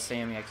 Oh, it's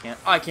Sammy.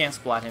 I can't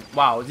splat him.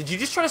 Wow, did you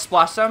just try to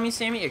splash down me,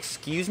 Sammy?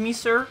 Excuse me,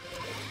 sir?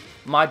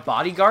 My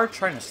bodyguard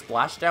trying to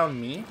splash down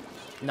me?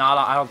 No,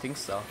 I don't think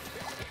so.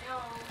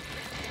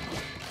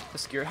 I'm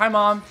scared. Hi,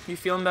 Mom. You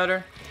feeling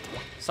better?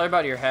 Sorry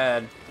about your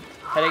head.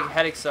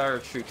 Headaches are a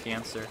true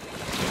cancer.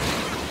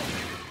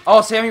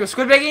 Oh, Sammy was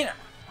squid begging?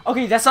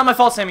 Okay, that's not my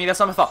fault, Sammy. That's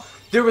not my fault.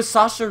 There was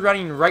Sasha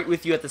running right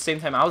with you at the same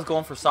time. I was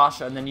going for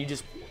Sasha, and then you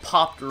just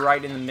popped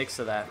right in the mix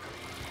of that.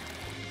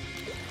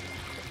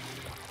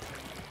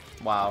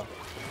 Wow.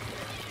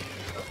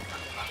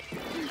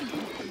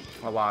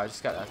 Oh, wow. I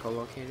just got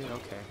echolocated?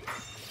 Okay.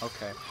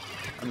 Okay.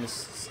 I'm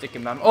just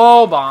sticking bomb.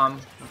 Oh, bomb.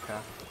 Okay.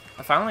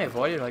 I finally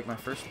avoided, like, my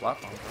first splat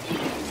bomb.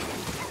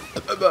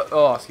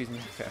 Oh, excuse me.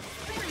 Okay.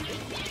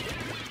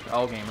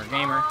 Oh, gamer.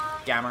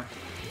 Gamer.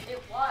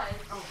 It was.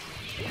 Oh.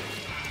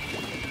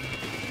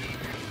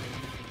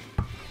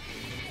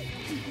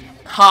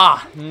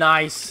 Ha!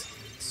 Nice.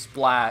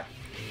 Splat.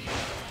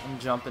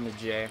 jump into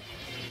J.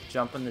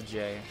 Jump into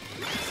J.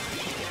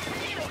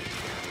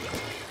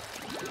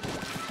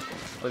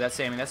 Oh, that's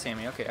Sammy. That's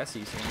Sammy. Okay, I see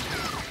you, Sammy.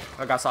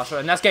 I got Sasha.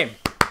 And that's game.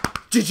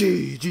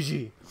 GG.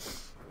 GG.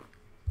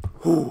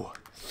 Whew.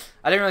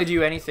 I didn't really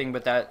do anything,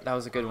 but that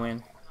was a good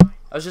win.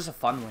 That was just a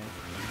fun win.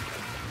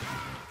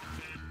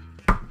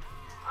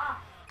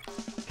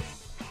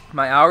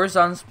 My hours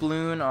on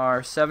Sploon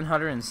are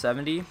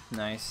 770.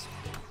 Nice.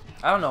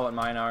 I don't know what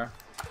mine are.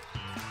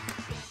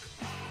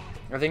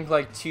 I think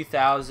like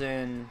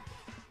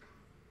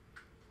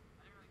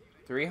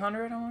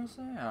 2,300, I want to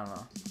say? I don't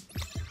know.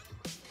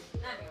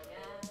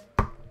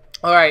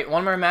 Alright,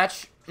 one more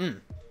match.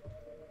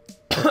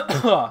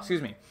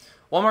 Excuse me.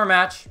 One more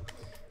match,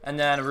 and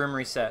then a room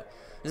reset.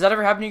 Does that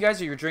ever happen to you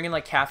guys where you're drinking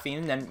like caffeine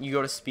and then you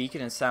go to speak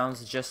and it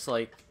sounds just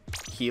like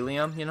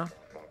helium, you know?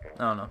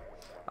 I don't know.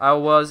 I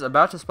was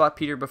about to spot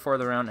Peter before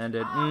the round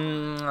ended. I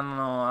don't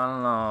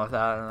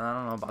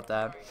know about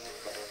that.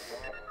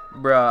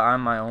 Bruh,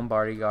 I'm my own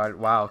bodyguard.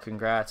 Wow,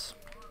 congrats.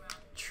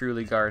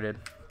 Truly guarded.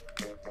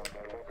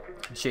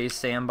 Jay's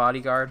Sam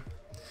bodyguard.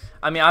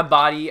 I mean, I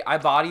body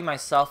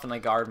myself and I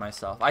guard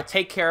myself. I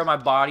take care of my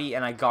body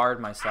and I guard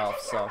myself.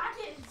 So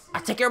I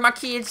take care of my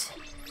kids.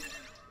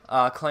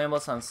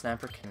 Claimless on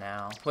Snapper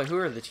Canal. Wait, who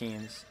are the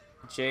teams?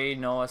 Jay,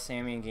 Noah,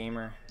 Sammy, and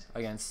Gamer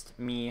against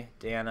me,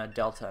 Dana,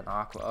 Delta, and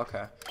Aqua.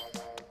 Okay.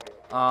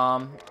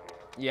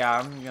 Yeah,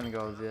 I'm gonna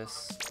go with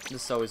this.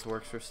 This always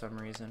works for some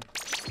reason.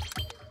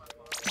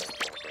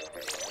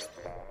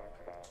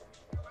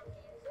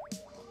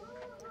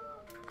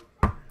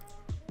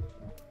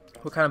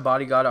 What kind of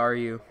bodyguard are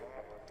you?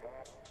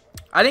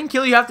 I didn't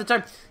kill you half the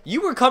time.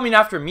 You were coming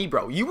after me,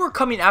 bro. You were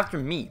coming after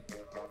me.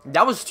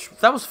 That was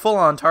full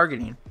on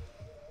targeting.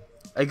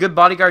 A good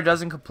bodyguard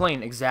doesn't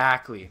complain.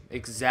 Exactly.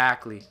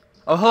 Exactly.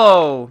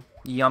 Oh,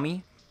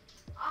 yummy.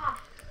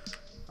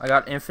 I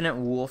got infinite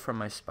wool from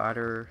my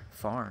spider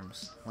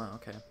farms. Wow,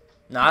 okay.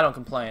 No, I don't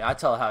complain. I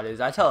tell it how it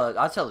is. I tell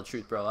the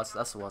truth, bro.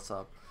 That's what's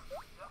up.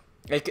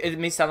 It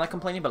may sound like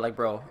complaining, but like,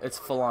 bro, it's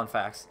full on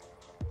facts.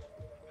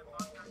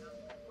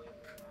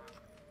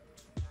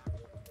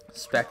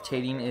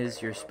 Spectating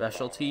is your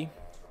specialty.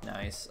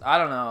 Nice. I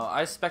don't know.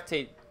 I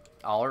spectate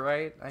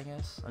alright, I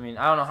guess. I mean,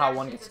 I don't know how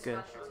one gets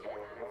good.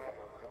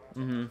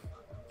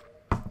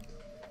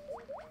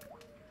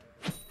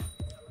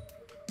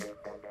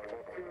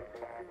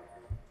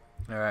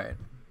 Alright.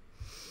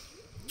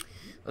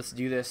 Let's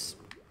do this.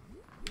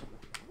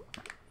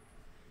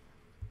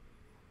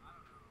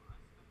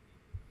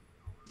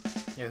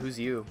 Yeah, who's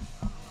you?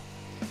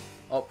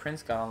 Oh,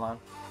 Prince got online.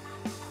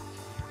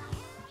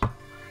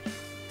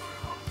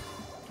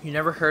 You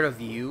never heard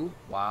of you?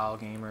 Wow,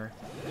 gamer.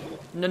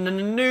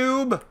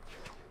 Noob.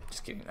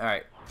 Just kidding. All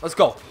right, let's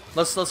go.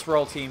 Let's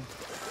roll, team.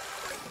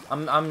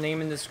 I'm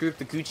naming this group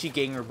the Gucci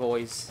Ganger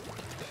Boys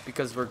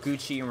because we're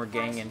Gucci and we're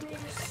ganging.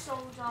 So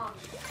dumb.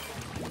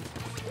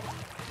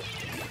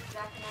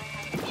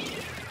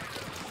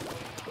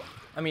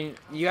 I mean,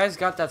 you guys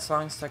got that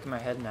song stuck in my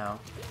head now.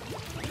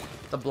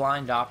 The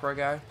blind opera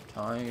guy.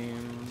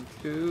 Time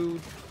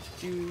to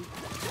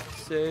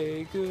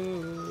say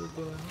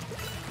goodbye.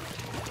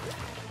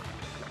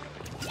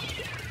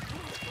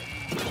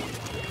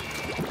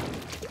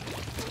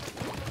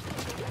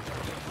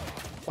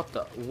 What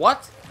the?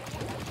 What?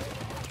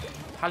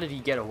 How did he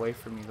get away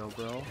from me though,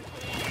 bro?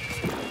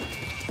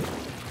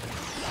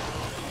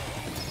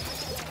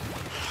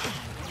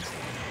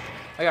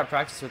 I got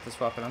practice with this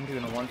weapon. I'm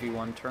doing a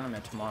 1v1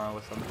 tournament tomorrow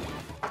with him.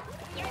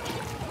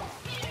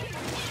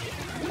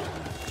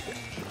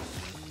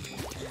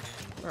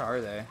 Where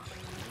are they?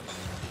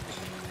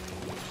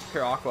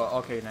 Here, Aqua.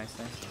 Okay, nice,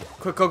 nice.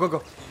 Quick, go, go,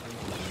 go.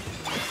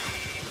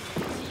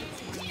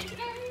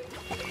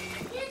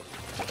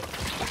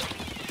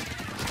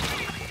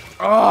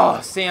 Oh,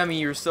 Sammy,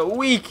 you're so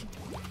weak.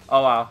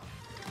 Oh, wow.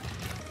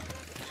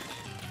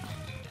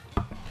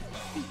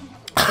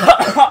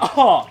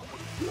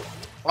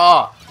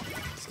 Oh,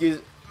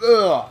 excuse.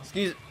 Ugh,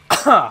 excuse.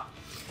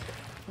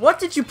 What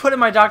did you put in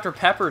my Dr.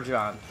 Pepper,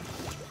 John?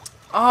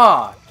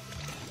 Ah,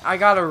 I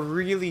got a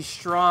really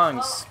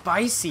strong,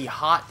 spicy,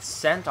 hot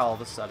scent all of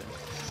a sudden.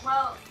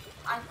 Well,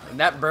 And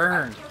that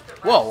burned.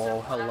 Whoa,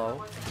 whoa, hello. The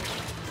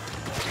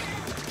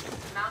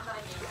amount that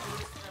I gave you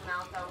is the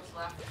amount that was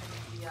left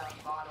in the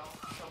bottle.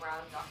 So we're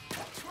out of Dr.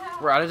 Pepper.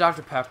 We're out of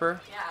Dr.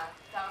 Pepper? Yeah,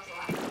 that was the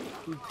last one.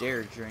 Who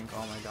dare drink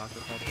all my Dr.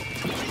 Pepper?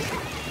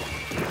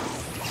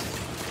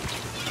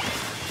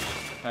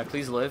 Can I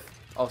please live?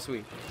 Oh,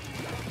 sweet.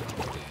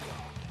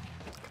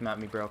 Come at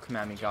me, bro. Come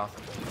at me, Goth.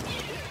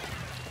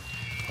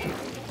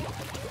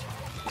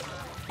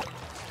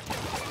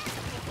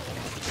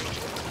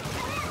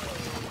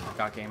 I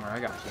got gamer. I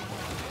got gamer.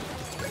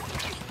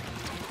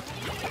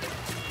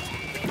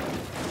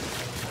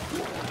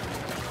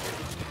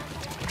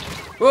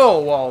 Whoa,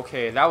 whoa,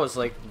 okay. That was,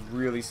 like,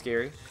 really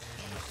scary.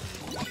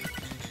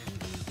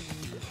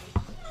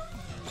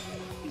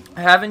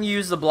 I haven't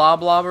used the Blah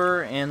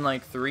Blobber in,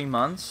 like, 3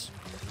 months.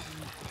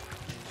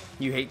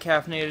 You hate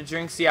caffeinated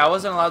drinks? Yeah, I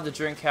wasn't allowed to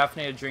drink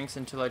caffeinated drinks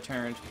until I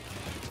turned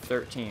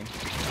 13.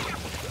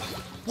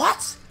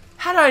 What?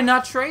 How How did I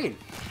not trade?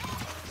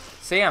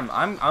 Sam,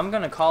 I'm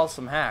gonna call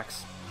some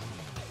hacks.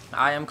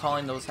 I am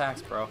calling those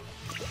hacks, bro.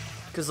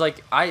 Cause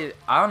like I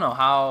don't know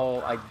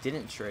how I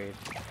didn't trade.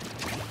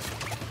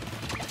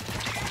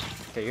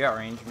 Okay, you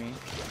outranged me.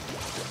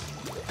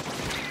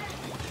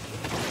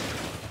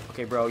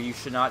 Okay, bro, you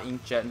should not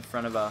inkjet in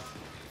front of a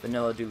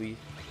vanilla doobie.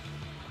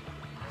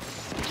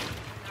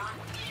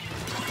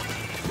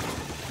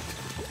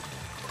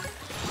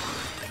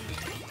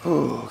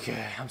 Ooh,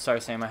 okay, I'm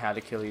sorry, Sam. I had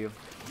to kill you.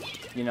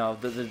 You know,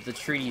 the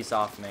treaty's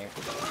off, mate.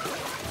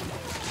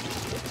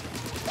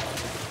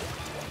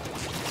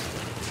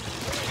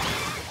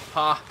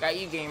 Ha, got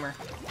you, gamer.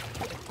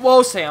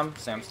 Whoa, Sam.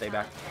 Sam, stay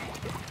back.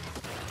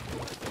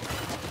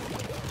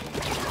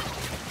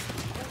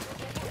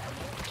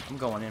 I'm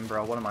going in,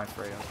 bro. What am I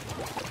afraid of?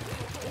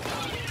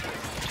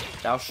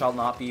 Thou shalt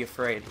not be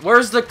afraid.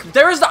 Where's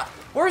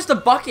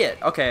the bucket?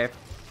 Okay.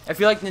 I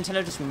feel like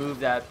Nintendo just moved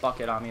that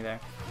bucket on me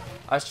there.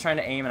 I was trying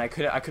to aim and I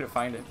couldn't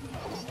find it.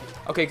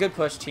 Okay, good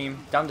push,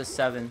 team. Down to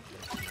 7.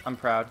 I'm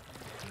proud.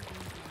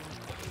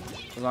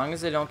 As long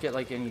as they don't get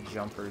like any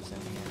jumpers in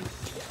here.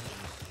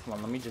 Come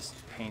on, let me just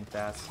paint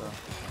that so.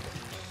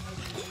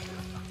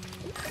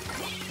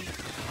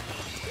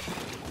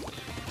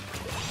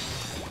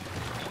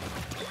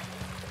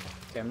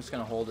 Okay, I'm just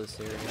gonna hold this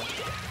area.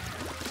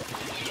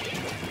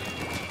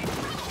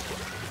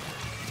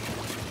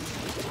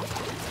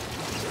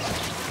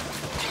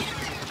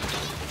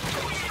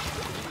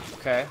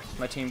 Okay,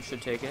 my team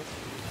should take it.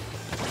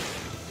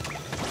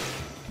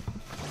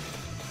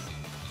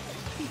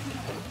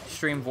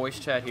 Stream voice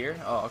chat here.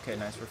 Oh, okay,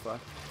 nice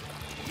reflect.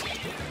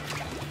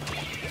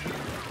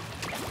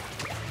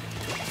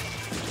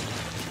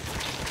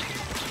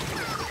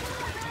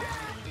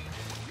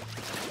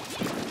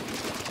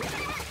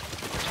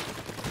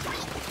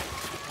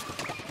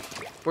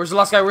 Where's the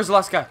last guy? Where's the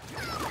last guy?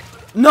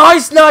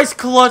 Nice, nice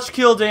clutch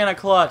kill, Dana,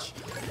 clutch.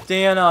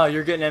 Dana,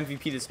 you're getting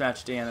MVP this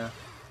match, Dana.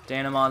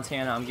 Dana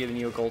Montana, I'm giving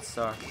you a gold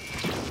star.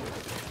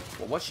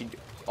 Well, what'd she do?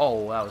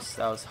 Oh,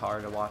 that was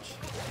hard to watch.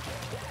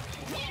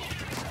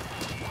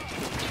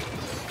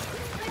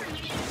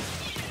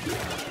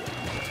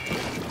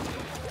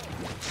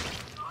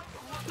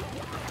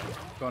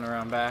 Going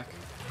around back.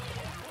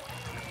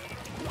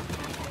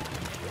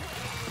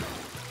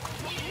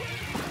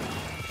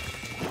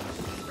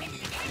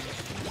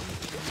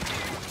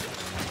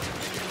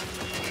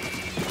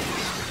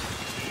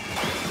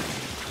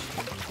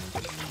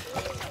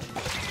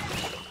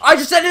 I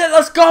just ended it.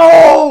 Let's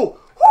go!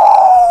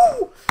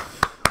 Woo!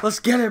 Let's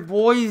get it,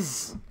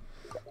 boys.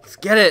 Let's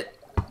get it.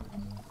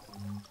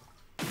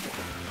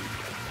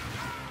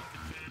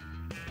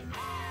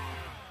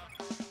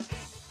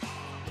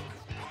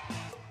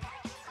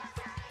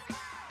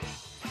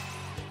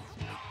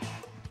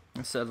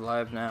 I said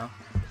live now.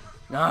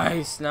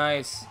 Nice,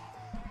 nice.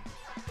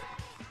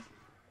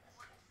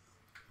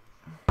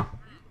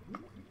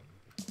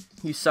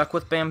 You suck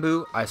with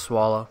bamboo, I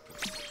swallow.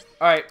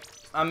 Alright,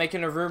 I'm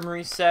making a room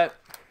reset.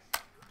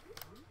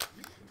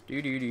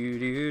 Do do do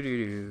do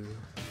do do.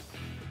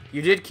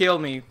 You did kill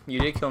me. You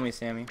did kill me,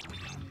 Sammy.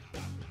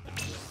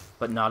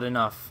 But not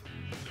enough.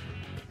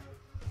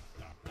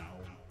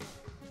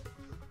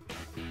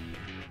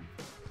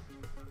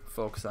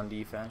 Focus on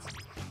defense.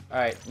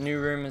 Alright, new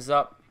room is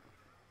up.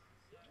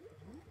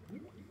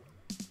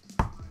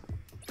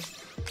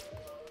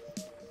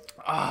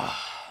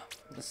 Ah,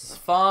 this is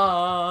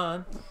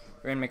fun.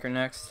 Rainmaker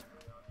next.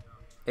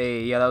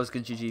 Hey, yeah, that was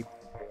good, GG.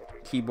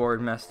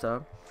 Keyboard messed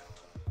up.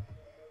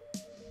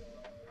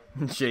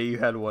 Jay, you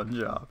had one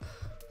job.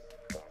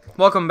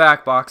 Welcome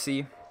back,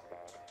 Boxy.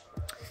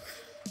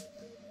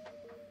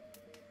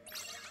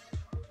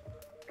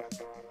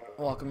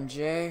 Welcome,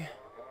 Jay.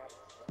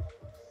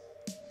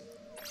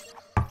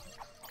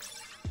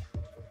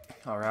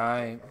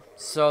 Alright.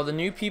 So, the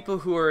new people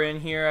who are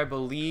in here, I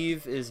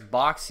believe, is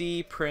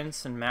Boxy,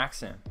 Prince, and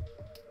Maxim.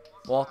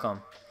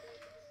 Welcome.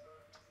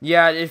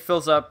 Yeah, it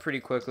fills up pretty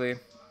quickly.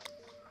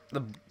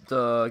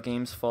 The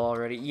game's full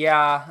already.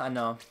 Yeah, I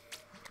know.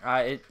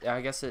 I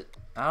guess it.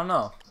 I don't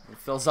know. It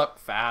fills up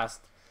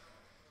fast.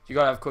 You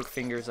gotta have quick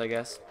fingers, I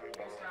guess.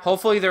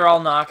 Hopefully they're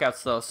all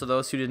knockouts though, so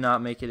those who did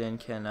not make it in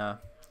can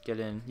get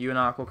in. You and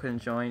Aqua couldn't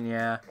join,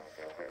 yeah.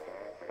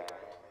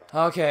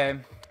 Okay.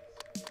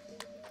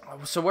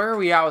 So where are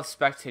we at with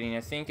spectating?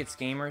 I think it's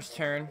Gamer's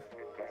turn.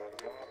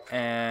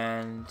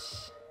 And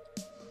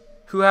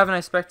who haven't I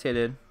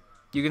spectated?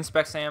 You can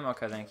spec Sam?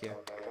 Okay, thank you.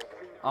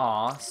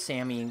 Aw,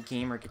 Sammy and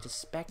Gamer get to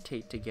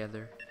spectate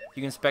together.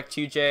 You can spec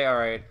 2J?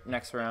 Alright,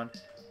 next round.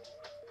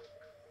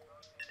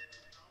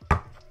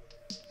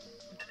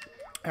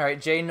 Alright,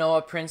 Jay,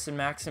 Noah, Prince, and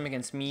Maxim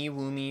against me,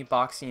 Woomy,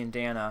 Boxy, and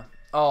Dana.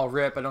 Oh,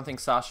 rip. I don't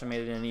think Sasha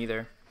made it in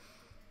either.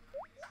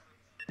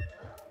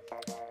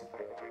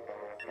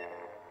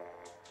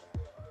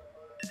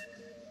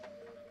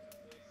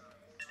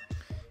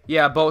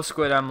 Yeah, Boat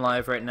Squid, I'm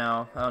live right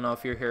now. I don't know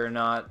if you're here or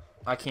not.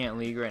 I can't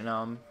league right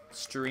now. I'm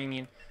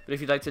streaming. But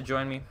if you'd like to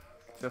join me,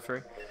 feel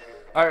free.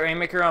 Alright,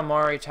 Rainmaker on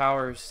Moray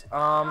Towers.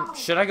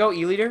 Should I go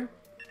E-Leader?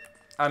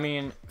 I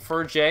mean,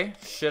 for Jay,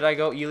 should I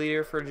go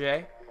E-Leader for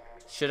Jay?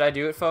 Should I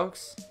do it,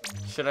 folks?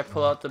 Should I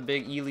pull out the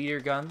big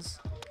E-Leader guns?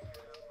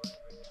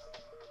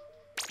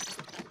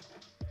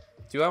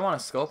 Do I want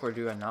to scope or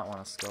do I not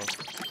want to scope?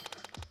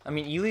 I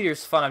mean,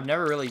 E-Leader's fun. I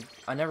never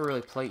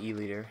really played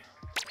E-Leader.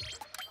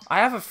 I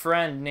have a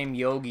friend named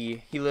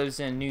Yogi. He lives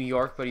in New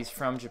York, but he's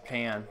from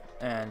Japan,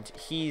 and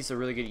he's a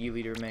really good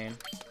E-Leader main.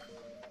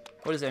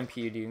 What does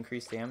MPU do?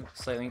 Increase damage?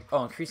 Slightly.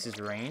 Oh, increases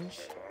range.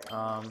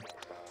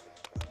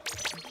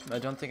 I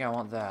don't think I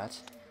want that.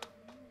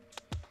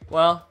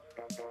 Well,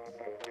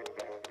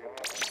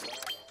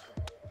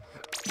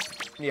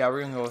 yeah,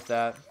 we're gonna go with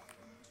that.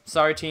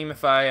 Sorry, team,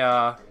 if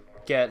I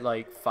get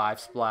like 5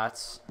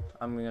 splats.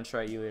 I'm gonna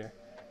try E-Leader.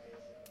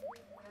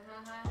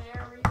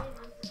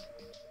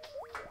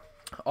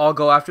 I'll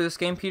go after this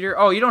game, Peter.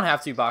 Oh, you don't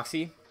have to,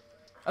 Boxy.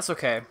 That's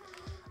okay.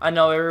 I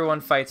know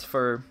everyone fights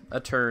for a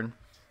turn.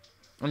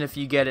 And if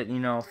you get it, you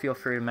know, feel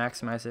free to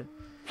maximize it.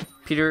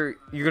 Peter,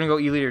 you're going to go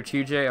E-Leader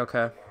too, Jay?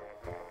 Okay.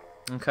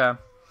 Okay.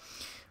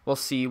 We'll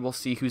see. We'll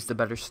see who's the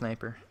better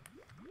sniper.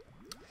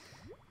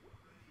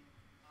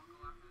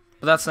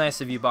 But that's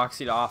nice of you,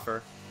 Boxy, to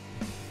offer.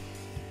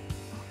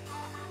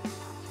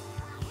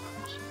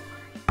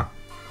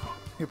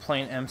 You're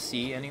playing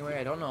MC anyway?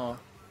 I don't know.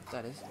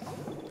 That is.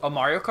 Oh,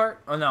 Mario Kart?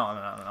 Oh, no.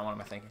 What am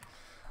I thinking?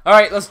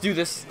 Alright, let's do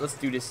this. Let's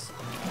do this.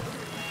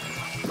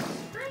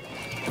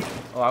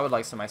 Oh, I would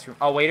like some ice cream.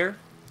 Oh, waiter.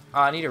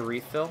 I need a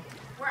refill.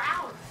 We're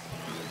out.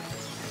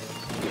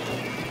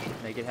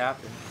 Make it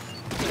happen.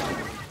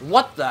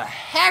 What the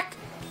heck?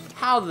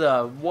 How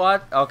the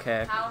what?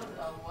 Okay. How the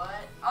what?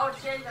 Oh,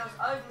 Jay, that was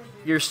ugly.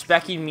 You're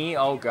specking me?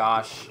 Oh,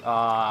 gosh.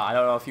 I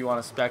don't know if you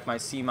want to spec my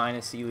C-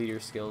 E-Leader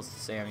skills,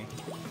 Sammy.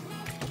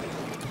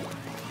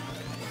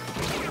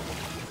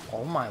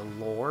 Oh my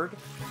lord,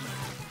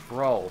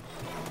 bro!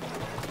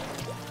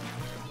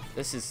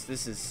 This is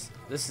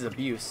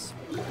abuse.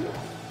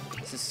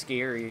 This is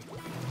scary.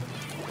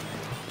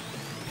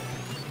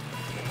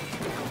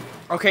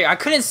 Okay, I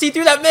couldn't see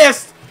through that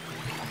mist.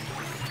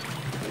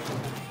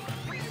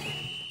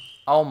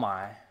 Oh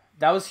my,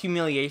 that was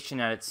humiliation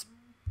at its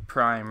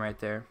prime right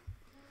there.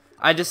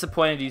 I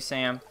disappointed you,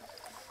 Sam.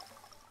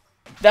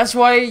 That's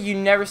why you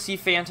never see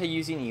Fanta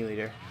using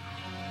E-Leader.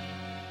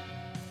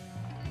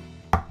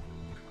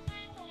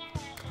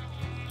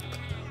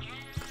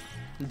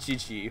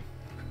 GG.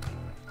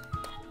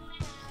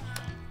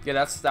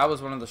 Yeah, that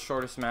was one of the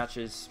shortest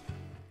matches.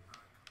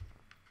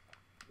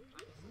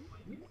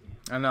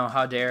 I know,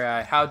 how dare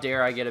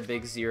I get a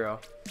big 0.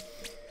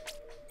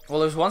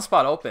 Well, there's one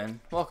spot open.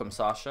 Welcome,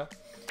 Sasha.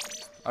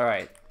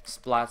 Alright,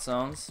 splat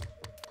zones.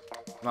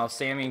 Well,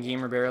 Sammy and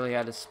Gamer barely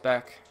had to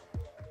spec.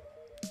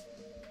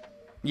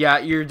 Yeah,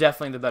 you're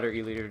definitely the better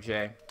E-Leader,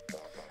 Jay.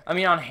 I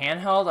mean, on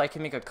handheld, I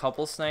can make a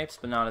couple snipes,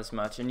 but not as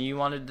much. And you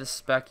wanted to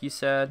spec, you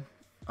said?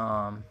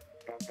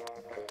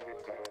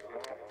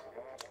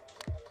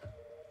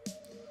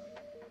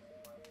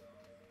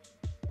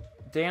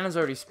 Dana's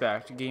already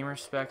spec'd. Gamer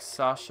specs.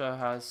 Sasha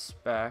has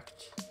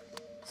spec'd.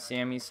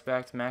 Sammy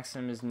spec'd.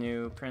 Maxim is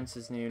new. Prince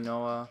is new.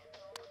 Noah.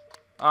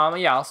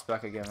 Yeah, I'll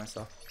spec again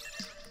myself.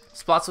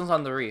 Splotson's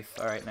on the reef.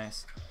 Alright,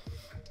 nice.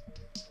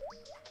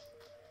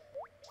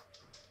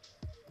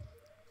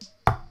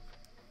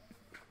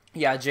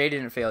 Yeah, Jay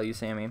didn't fail you,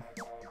 Sammy.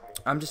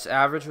 I'm just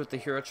average with the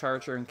Hero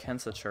Charger and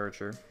Kensa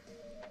Charger.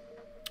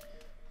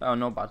 I don't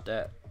know about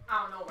that.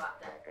 I don't know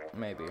about that.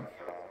 Maybe.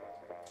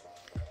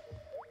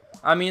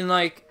 I mean,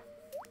 like,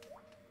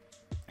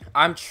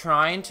 I'm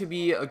trying to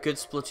be a good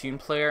Splatoon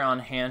player on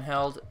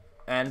handheld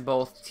and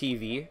both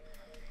TV,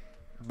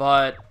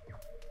 but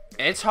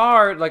it's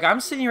hard. Like, I'm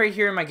sitting right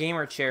here in my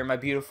gamer chair, my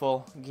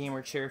beautiful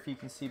gamer chair, if you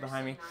can see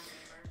behind me,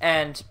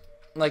 and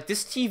like,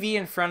 this TV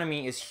in front of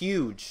me is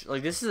huge.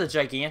 Like, this is a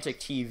gigantic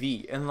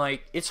TV, and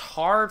like, it's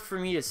hard for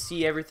me to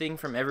see everything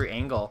from every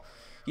angle.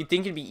 You'd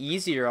think it'd be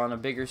easier on a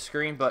bigger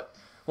screen, but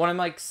when I'm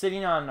like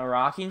sitting on a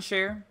rocking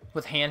chair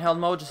with handheld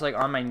mode, just like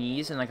on my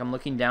knees, and like I'm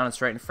looking down,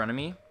 it's right in front of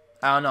me,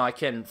 I don't know, I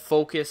can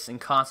focus and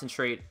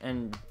concentrate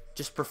and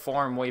just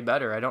perform way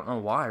better. I don't know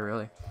why,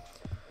 really.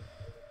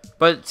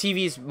 But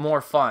TV's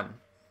more fun.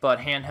 But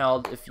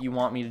handheld, if you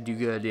want me to do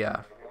good,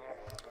 yeah.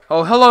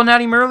 Oh, hello,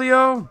 Natty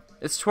Merlio!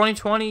 It's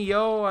 2020,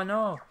 yo, I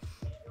know.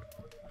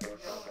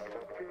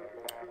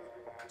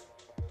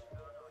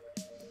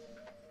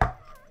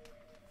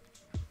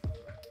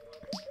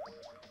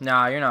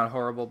 Nah, you're not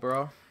horrible,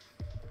 bro.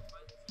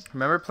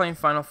 Remember playing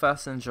Final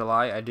Fest in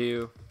July? I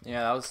do.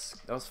 Yeah,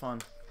 that was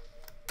fun.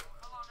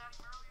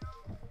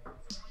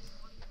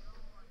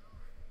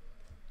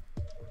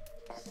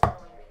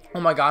 Oh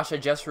my gosh, I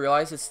just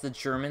realized it's the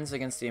Germans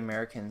against the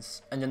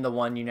Americans, and then the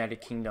one United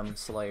Kingdom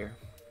Slayer.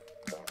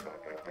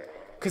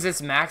 Because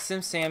it's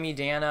Maxim, Sammy,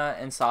 Dana,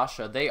 and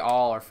Sasha. They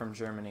all are from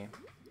Germany.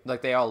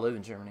 Like, they all live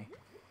in Germany.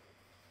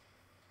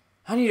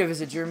 I need to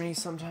visit Germany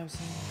sometime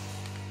soon.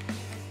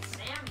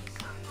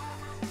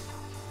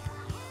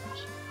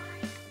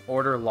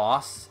 Order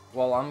lost?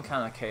 Well, I'm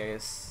kind of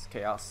chaos,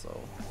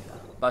 so...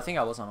 But I think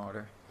I was on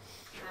order.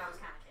 That was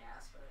kind of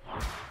chaos,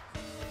 but...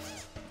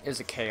 It was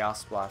a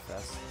chaos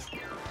Splatfest.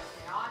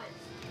 Chaos?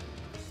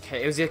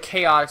 Okay, it was a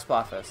chaotic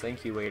Splatfest.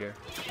 Thank you, waiter.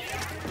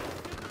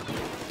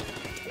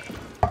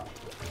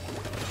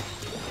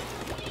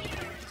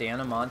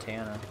 Dana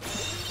Montana.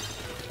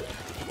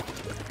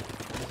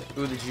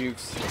 Ooh, the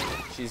jukes.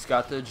 She's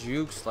got the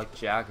jukes like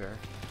Jagger.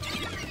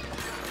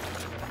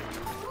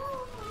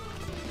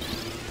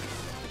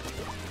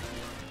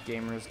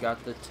 Gamer's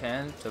got the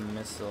tent of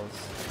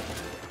missiles.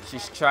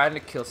 She's trying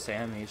to kill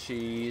Sammy.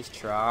 She's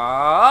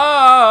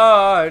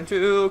trying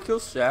to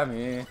kill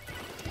Sammy.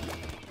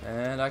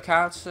 And I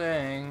can't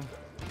sing.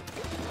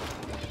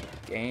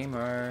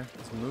 Gamer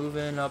is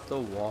moving up the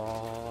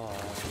wall.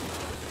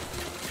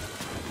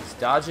 He's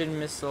dodging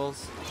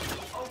missiles.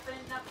 Open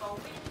up a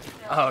window.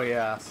 Oh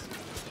yes.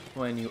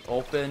 When you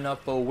open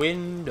up a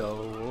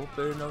window,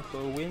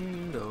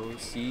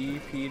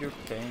 see Peter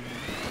Pan.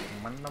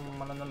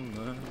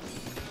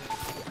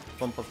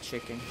 Bump of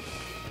chicken.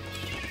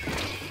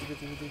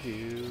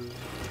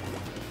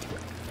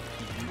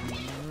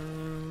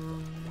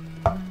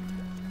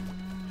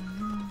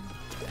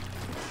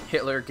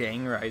 Hitler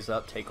gang rise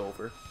up, take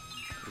over.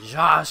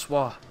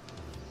 Joshua.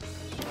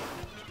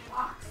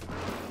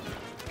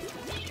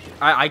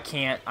 I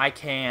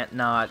can't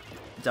not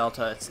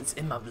Delta. It's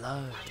in my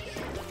blood.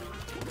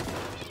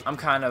 I'm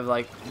kind of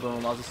like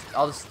boom.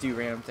 I'll just do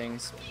random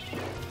things.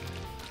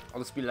 I'll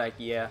just be like,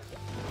 yeah.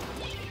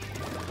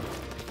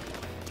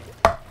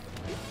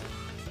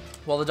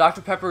 Well, the Dr.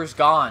 Pepper is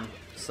gone,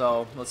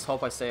 so let's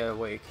hope I stay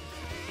awake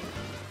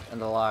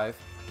and alive.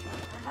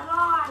 And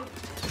alive.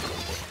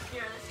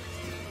 Here, this is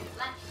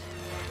reflection.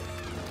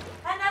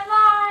 And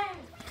alive.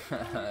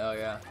 Oh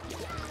yeah.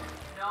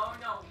 No,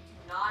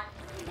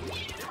 we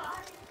do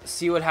not.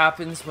 See what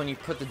happens when you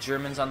put the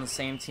Germans on the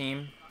same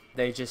team?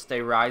 They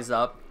rise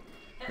up.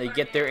 They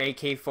get their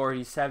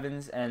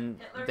AK-47s and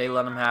they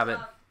let them have it.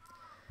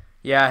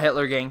 Yeah,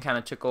 Hitler gang kind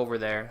of took over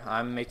there.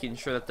 I'm making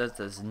sure that this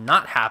does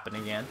not happen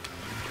again.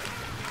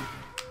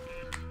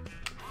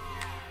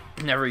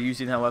 Never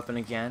using that weapon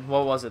again.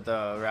 What was it,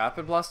 the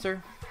Rapid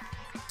Blaster?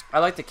 I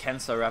like the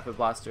Kensa Rapid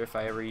Blaster if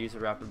I ever use a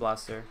Rapid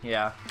Blaster.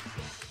 Yeah.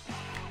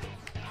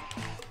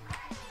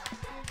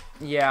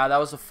 Yeah, that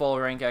was a full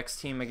rank X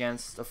team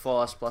against a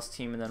full S plus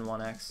team and then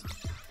 1X.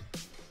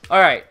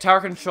 Alright,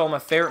 Tower Control, my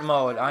favorite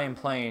mode. I am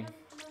playing.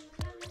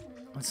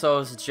 And so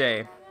is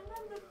Jay.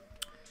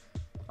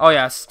 Oh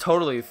yeah, it's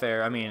totally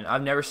fair. I mean,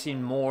 I've never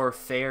seen more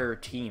fair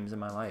teams in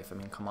my life. I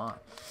mean, come on.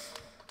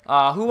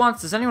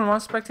 Does anyone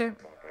want to spectate?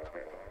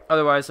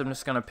 Otherwise, I'm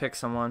just gonna pick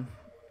someone.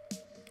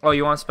 Oh,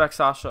 you want spec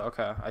Sasha?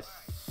 Okay, I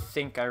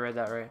think I read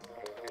that right.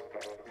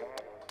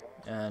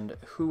 And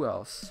who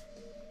else?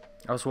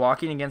 I was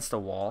walking against a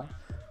wall.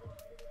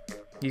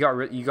 You got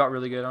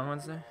really good on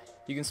Wednesday?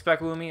 You can spec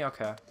Woomy?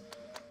 Okay. Are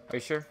you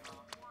sure?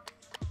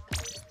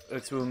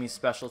 It's Woomy's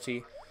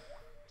specialty.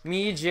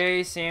 Me,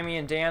 Jay, Sammy,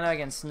 and Dana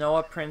against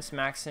Noah, Prince,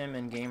 Maxim,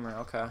 and Gamer.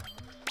 Okay.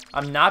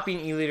 I'm not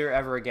being E-Leader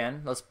ever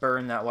again. Let's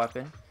burn that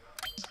weapon.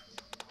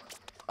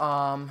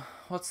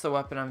 What's the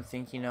weapon I'm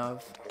thinking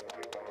of?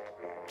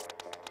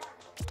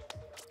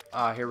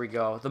 Here we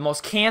go. The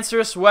most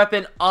cancerous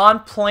weapon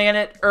on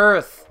planet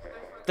Earth.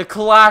 The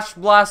Clash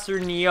Blaster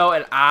Neo,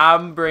 and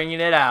I'm bringing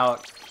it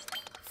out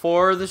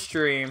for the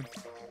stream.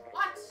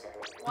 What?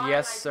 Why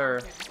Yes, am I sir.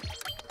 broken?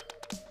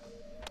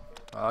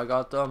 I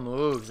got the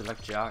moves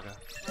like Jaga.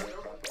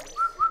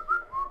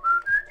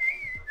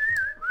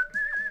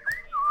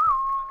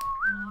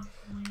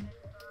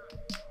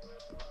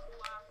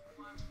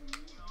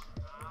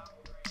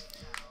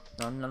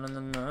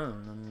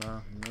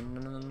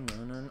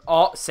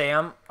 Oh,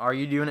 Sam, are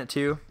you doing it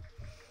too?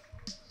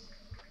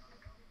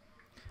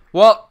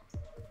 Well,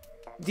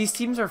 these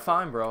teams are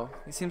fine, bro.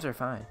 These teams are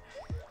fine.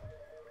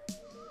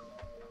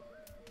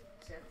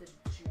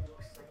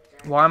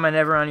 Why am I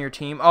never on your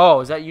team? Oh,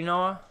 is that you,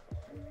 Noah?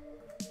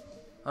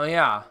 Oh,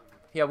 yeah.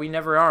 Yeah, we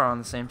never are on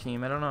the same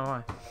team. I don't know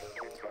why.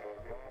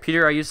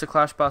 Peter, I use the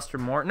Clash Blaster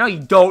more. No, you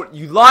don't.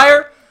 You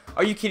liar!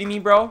 Are you kidding me,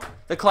 bro?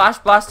 The Clash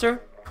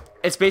Blaster,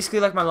 it's basically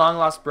like my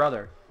long-lost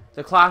brother.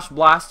 The Clash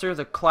Blaster,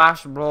 the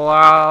Clash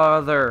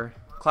Brother.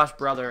 Clash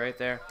Brother right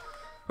there.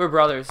 We're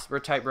brothers. We're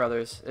tight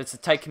brothers. It's a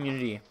tight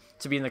community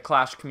to be in the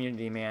Clash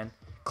community, man.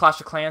 Clash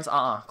of Clans?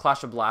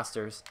 Clash of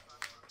Blasters.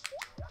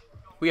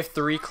 We have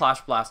 3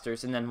 Clash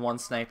Blasters and then 1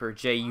 sniper.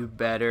 Jay, you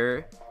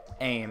better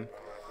aim.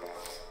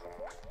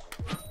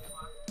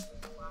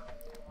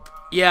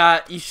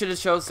 Yeah, you should have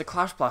chose the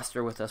Clash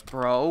Blaster with us,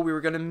 bro. We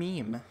were gonna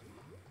meme.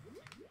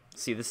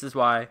 See, this is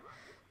why.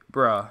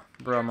 Bro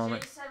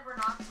moment. Jay said we're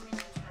not doing the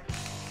tournament.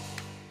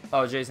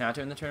 Oh, Jay's not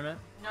doing the tournament?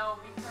 No,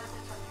 because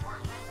it's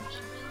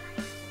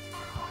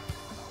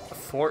a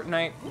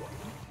Fortnite?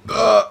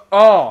 Fortnite.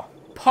 Oh,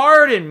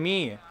 pardon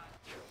me.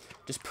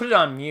 Just put it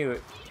on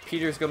mute.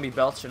 Peter's gonna be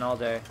belching all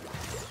day.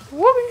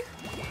 Whoopee.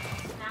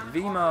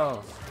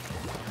 Vimo.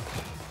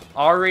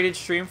 R-rated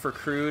stream for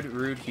crude,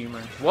 rude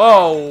humor.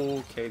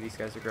 Whoa. Okay, these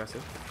guys are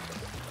aggressive.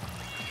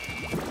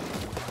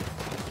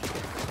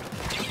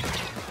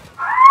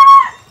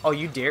 Oh,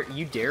 you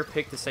dare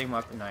pick the same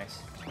weapon? Nice.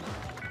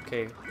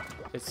 Okay,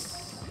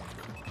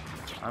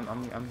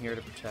 I'm here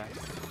to protect.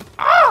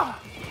 Ah!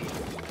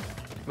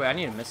 Wait, I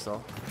need a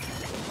missile.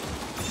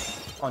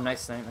 Oh,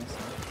 nice snipe, nice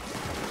snipe.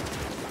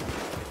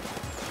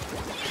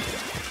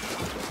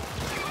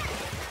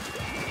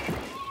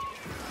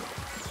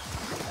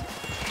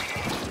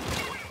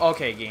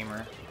 Okay,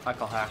 gamer. I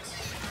call hacks.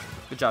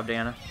 Good job,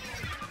 Dana.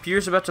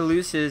 Pierre's about to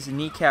lose his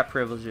kneecap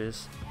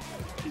privileges.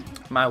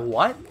 My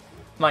what?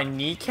 My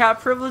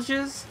kneecap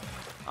privileges?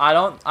 I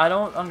don't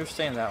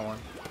understand that one.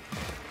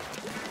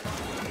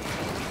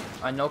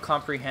 I no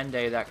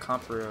comprehende that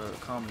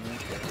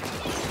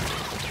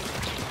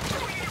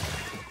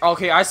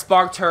Okay, I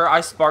sparked her.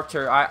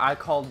 I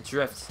called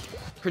drift.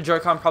 Her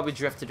Joy-Con probably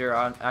drifted her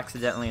on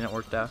accidentally and it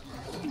worked out.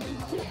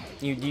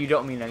 You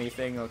don't mean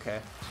anything?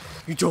 Okay.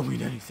 You don't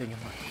mean anything.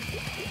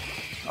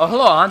 Oh,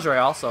 hello, Andre,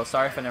 also.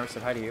 Sorry if I never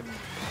said hi to you.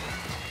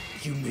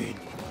 You mean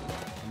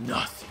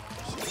nothing.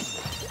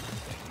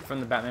 From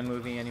the Batman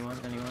movie, anyone?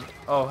 Anyone?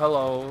 Oh,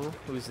 hello.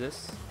 Who's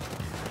this?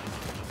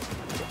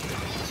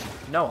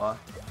 Noah.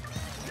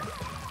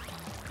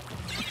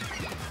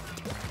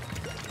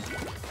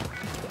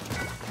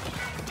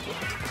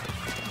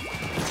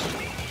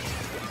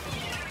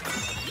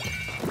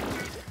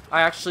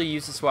 I actually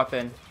used this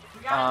weapon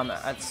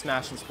at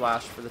Smash and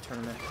Splash for the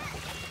tournament.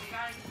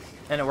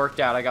 And it worked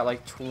out. I got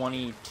like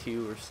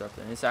 22 or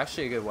something. It's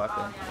actually a good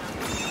weapon.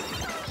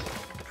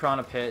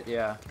 Piranha Pit,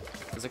 yeah.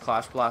 It's a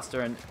Clash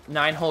Blaster. And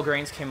 9 Whole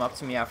Grains came up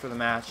to me after the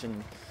match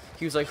and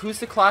he was like, "Who's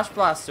the Clash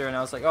Blaster?" And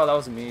I was like, "Oh, that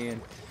was me."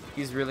 And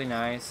he's really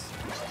nice.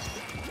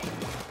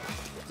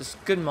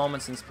 Just good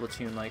moments in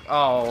Splatoon. Like,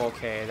 oh,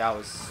 okay, that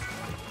was...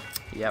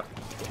 Yep.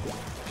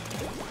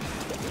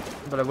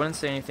 But I wouldn't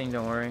say anything,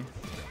 don't worry.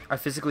 I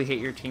physically hate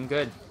your team.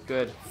 Good,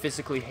 good.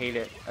 Physically hate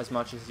it as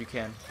much as you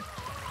can.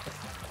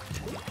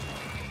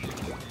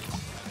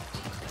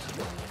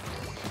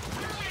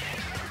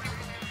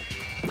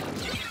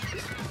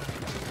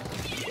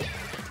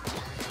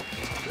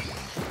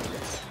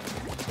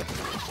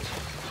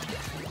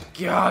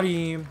 Got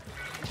him.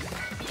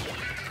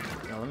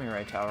 No, let me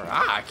right tower.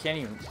 Ah, I can't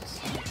even.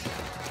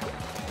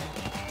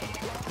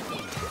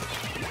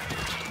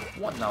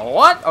 What? No,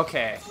 what?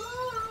 Okay.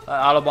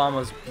 Autobomb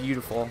was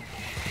beautiful.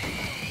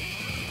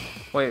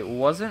 Wait,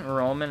 wasn't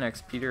Roman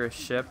X Peter a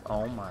ship?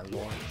 Oh my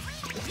lord.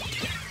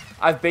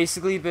 I've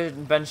basically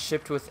been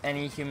shipped with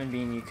any human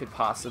being you could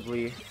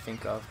possibly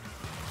think of.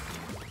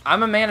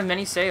 I'm a man of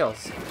many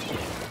sails.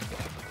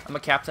 I'm a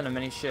captain of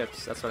many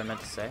ships. That's what I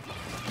meant to say.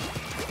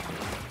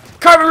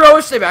 Carbon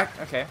Rower, stay back.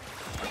 Okay.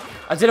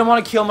 I didn't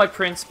want to kill my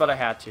prince, but I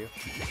had to.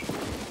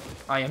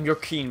 I am your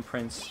king,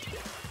 prince.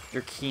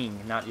 Your king,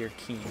 not your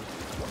king.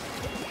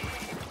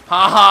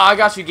 Haha, I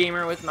got you,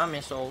 gamer, with my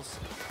missiles.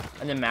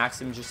 And then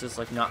Maxim just is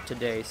like, "Not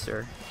today,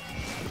 sir."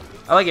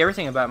 I like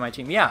everything about my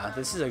team. Yeah,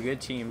 this is a good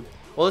team.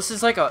 Well, this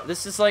is like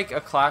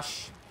a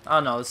clash. I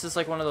don't know. This is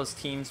like one of those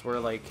teams where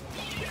like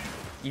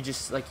you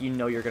just like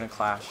you're gonna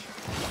clash.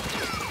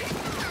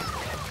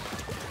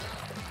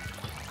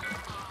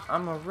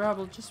 I'm a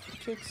rebel just for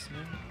kicks,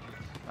 man.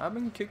 I've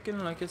been kicking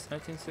like it's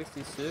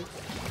 1966.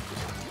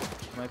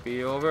 Might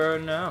be over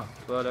now,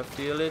 but I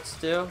feel it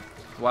still.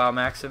 Wow,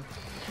 Maxim.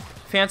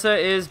 Fanta,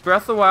 is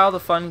Breath of the Wild a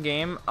fun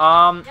game?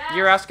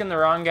 You're asking the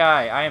wrong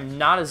guy. I am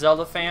not a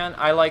Zelda fan.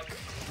 I like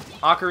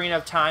Ocarina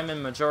of Time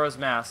and Majora's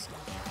Mask.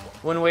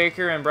 Wind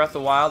Waker and Breath of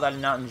the Wild I did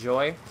not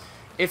enjoy.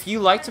 If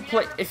you like to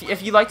play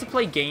if you like to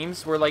play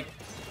games where like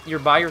you're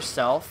by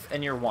yourself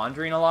and you're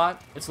wandering a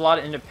lot, it's a lot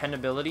of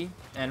independability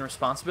and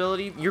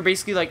responsibility. You're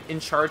basically like in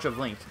charge of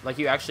Link. Like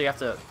you actually have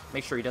to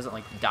make sure he doesn't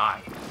like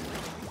die.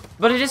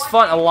 But it is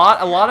fun. A lot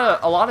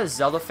of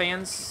Zelda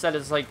fans said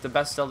it's like the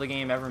best Zelda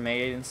game ever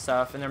made and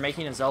stuff, and they're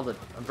making a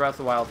Breath of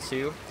the Wild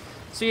 2.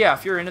 So yeah,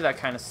 if you're into that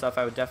kind of stuff,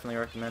 I would definitely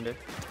recommend it.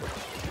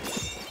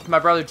 My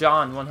brother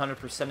John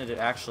 100%ed it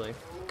actually.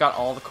 Got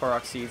all the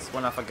Korok seeds,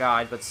 went off a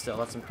guide, but still,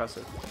 that's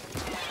impressive.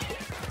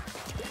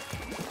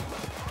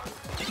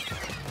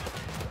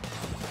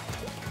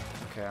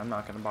 Okay, I'm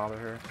not gonna bother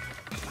her.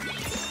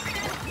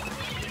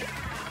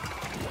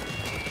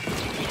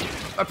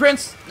 A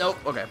prince! Nope,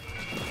 okay.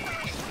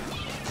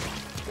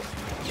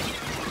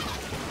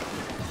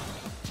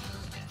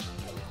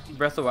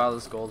 Breath of the Wild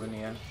is golden,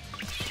 yeah.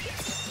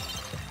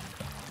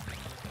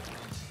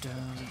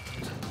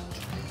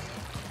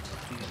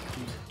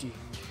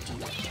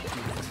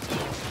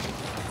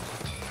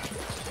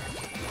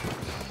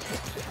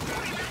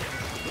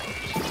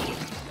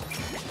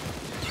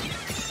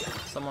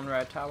 Someone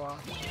ride tower.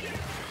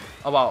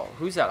 Oh wow,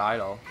 who's that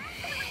idol?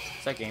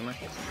 Is that gamer?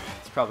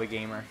 It's probably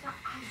gamer.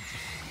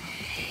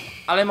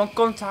 Alemon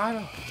con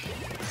title.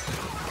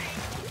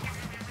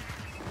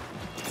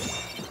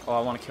 Oh,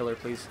 I want to kill her,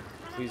 please.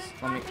 Please,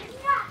 let me.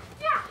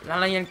 Can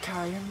I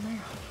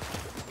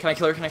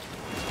kill her? Can I?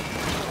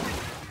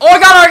 Oh, I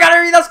got her! I got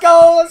her! Let's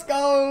go! Let's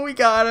go! We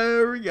got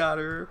her! We got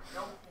her!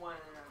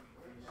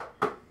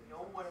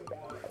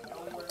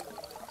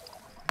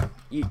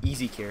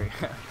 Easy carry.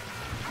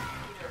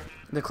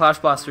 The Clash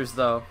Blasters,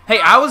 though.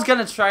 Hey, I was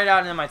gonna try it out,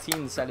 and then my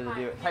team decided to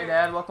do it. Hey,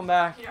 Dad, welcome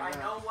back.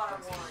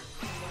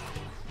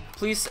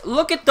 Please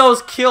look at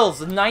those kills: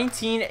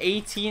 19,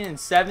 18, and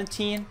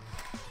 17.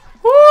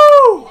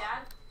 Woo!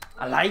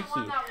 I like The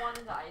one it. that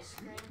wanted the ice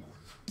cream.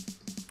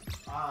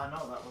 No,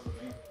 that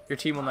wasn't me. Your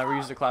team will never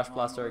use the Clash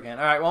Blaster again.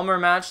 Alright, one more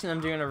match, and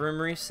I'm doing a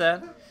room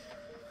reset.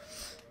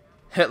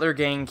 Hitler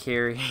gang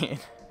carry.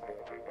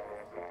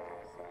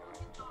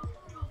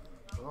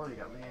 Oh, you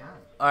got Leanne.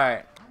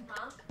 Alright,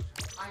 Huh?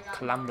 I got.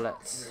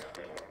 Clamblets.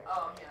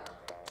 Oh yeah.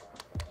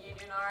 You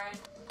doing alright?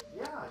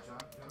 Yeah,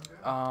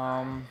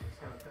 John.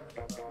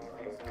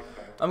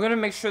 I'm gonna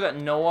make sure that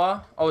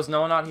Noah. Oh, is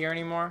Noah not here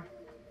anymore?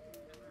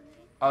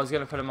 I was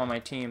gonna put him on my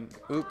team.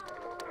 Oop.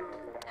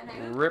 And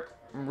then Rip.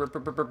 Rip,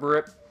 rip, rip, rip,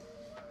 rip.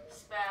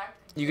 spec.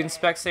 You can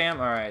spec Sam?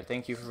 Alright,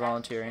 thank you for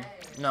volunteering.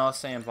 No,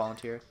 Sam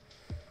volunteered.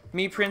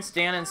 Me, Prince,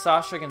 Dan, and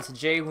Sasha against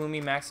Jay,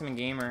 Woomy, Maxim, and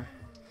Gamer.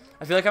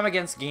 I feel like I'm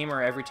against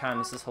Gamer every time.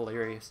 This is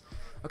hilarious.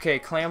 Okay,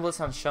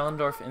 Clamblitz on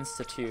Schellendorf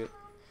Institute.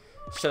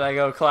 Should I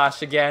go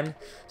Clash again?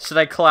 Should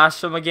I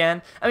Clash them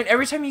again? I mean,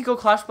 every time you go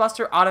Clash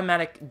Blaster,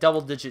 automatic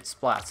double-digit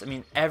splats. I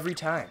mean, every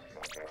time.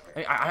 I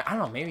mean, I don't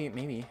know.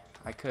 Maybe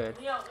I could.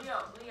 Leo.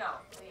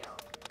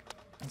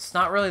 It's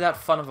not really that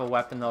fun of a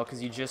weapon, though,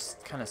 because you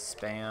just kind of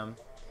spam.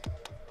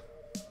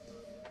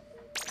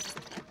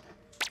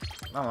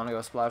 I want to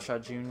go Splash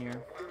Shot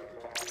Junior.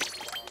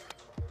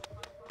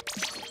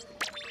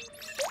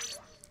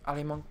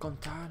 Ali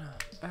Moncontana.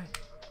 Hey.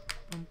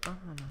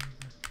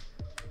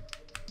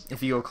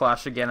 If you go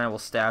Clash again, I will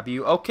stab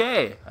you.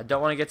 Okay. I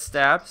don't want to get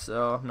stabbed,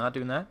 so I'm not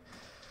doing that.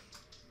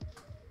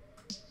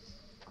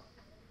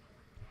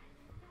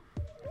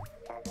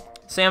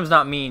 Sam's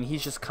not mean.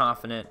 He's just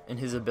confident in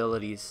his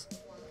abilities.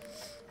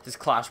 His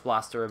Clash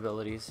Blaster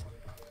abilities.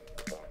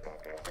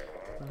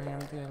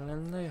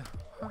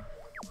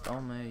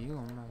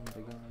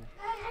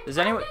 Does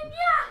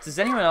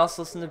anyone else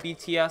listen to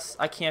BTS?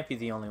 I can't be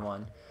the only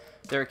one.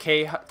 They're a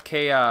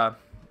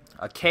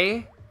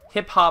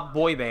K-hip-hop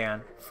boy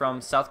band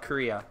from South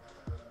Korea.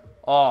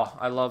 Oh,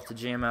 I love to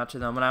jam out to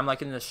them. When I'm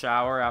like in the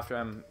shower after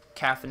I'm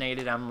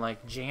caffeinated, I'm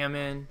like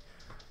jamming.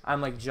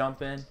 I'm like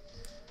jumping.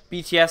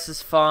 BTS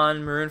is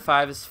fun. Maroon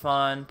 5 is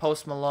fun.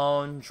 Post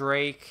Malone,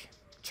 Drake,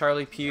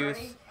 Charlie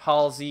Puth,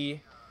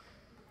 Halsey,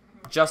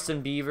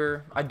 Justin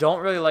Bieber. I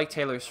don't really like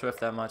Taylor Swift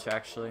that much,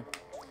 actually.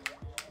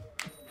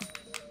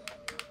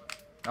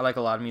 I like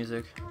a lot of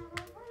music.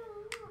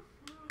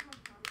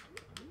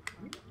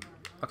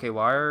 Okay,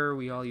 why are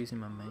we all using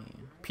my main?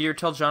 Peter,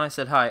 tell John I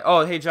said hi.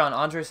 Oh, hey John.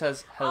 Andre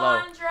says hello.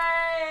 Andre,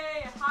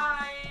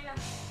 hi.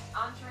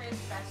 Andre is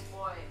best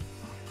boy.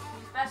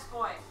 He's best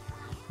boy.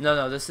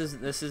 No, this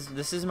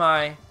is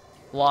my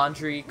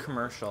laundry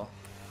commercial.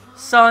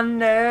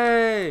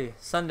 Sunday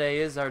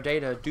is our day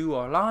to do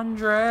our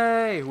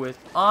laundry with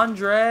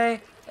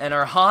Andre and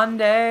our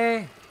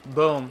Hyundai.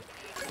 Boom.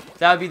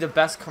 That would be the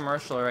best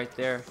commercial right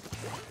there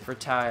for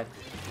Tide.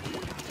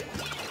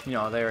 You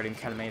know, they already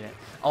kind of made it.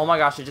 Oh my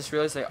gosh, I just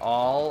realized they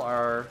all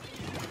are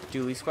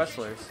dually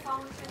squelchlers.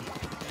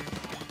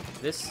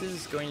 This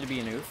is going to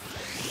be an oof.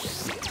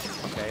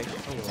 Okay,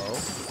 hello.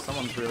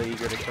 Someone's really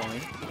eager to kill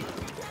me.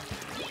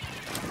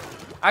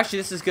 Actually,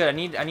 this is good. I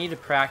need to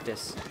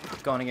practice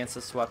going against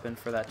this weapon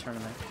for that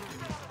tournament.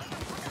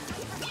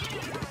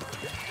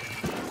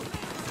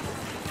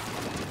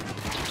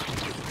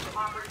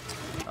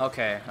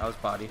 Okay, I was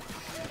bodied.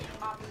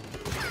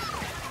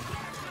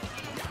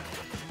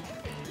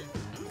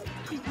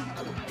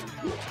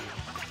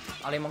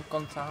 Ali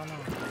Moncontano.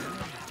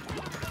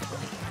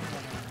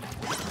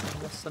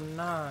 What's the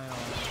Nile?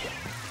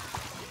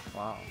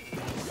 Wow.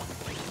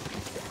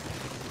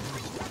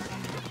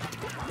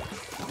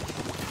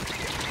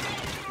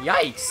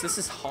 Yikes, this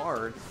is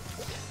hard.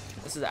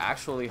 This is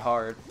actually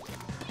hard.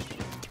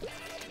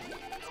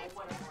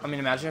 I mean,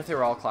 imagine if they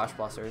were all Clash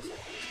Blasters.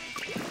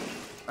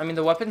 I mean,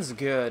 the weapon's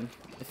good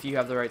if you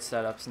have the right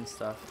setups and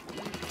stuff.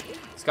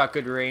 It's got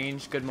good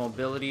range, good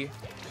mobility.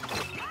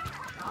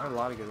 There are a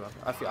lot of good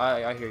weapons.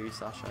 I hear you,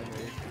 Sasha. I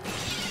hear you.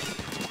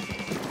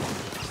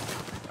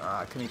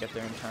 I couldn't get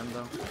there in time,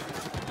 though.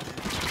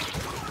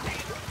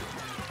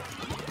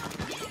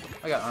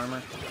 I got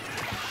armor.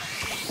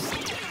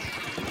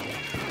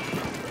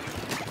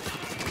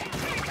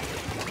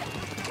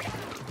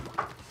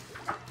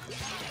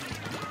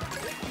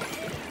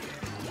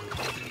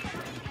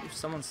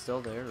 Someone's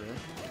still there, really?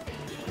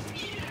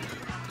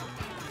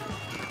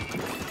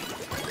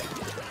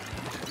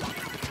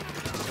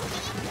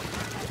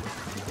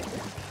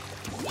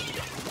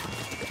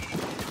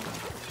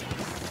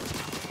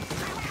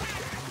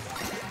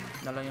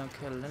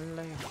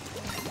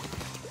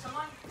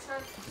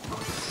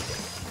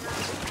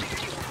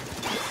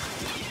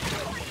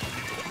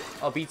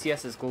 Oh,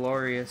 BTS is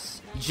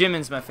glorious.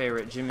 Jimin's my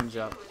favorite. Jimin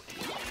jump.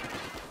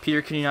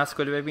 Peter, can you not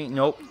squid baby?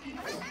 Nope.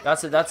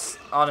 That's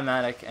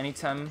automatic.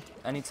 Anytime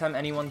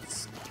anyone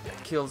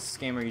kills this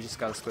gamer, you just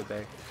gotta squid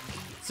bag.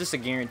 It's just a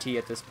guarantee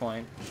at this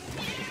point.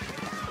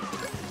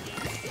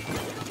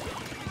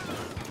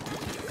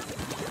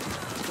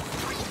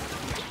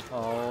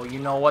 Oh, you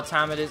know what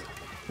time it is?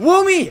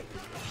 Woomy!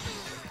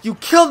 You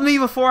killed me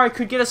before I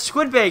could get a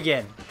squid bag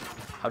in!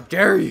 How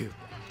dare you!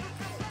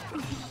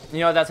 You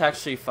know, that's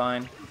actually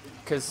fine.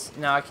 Because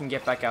now I can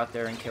get back out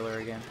there and kill her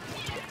again.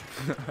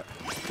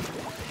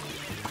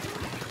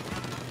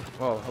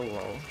 Whoa,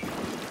 hello.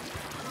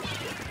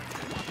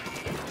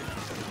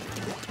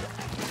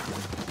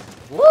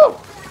 Woo!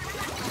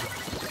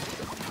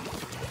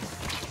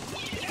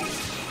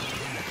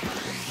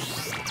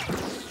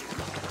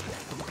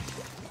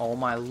 Oh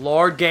my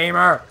lord,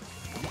 gamer!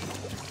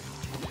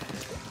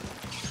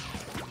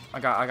 I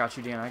got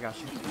you, Dan. I got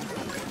you.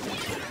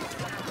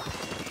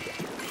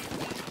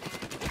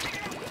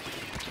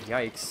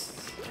 Yikes.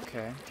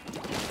 Okay.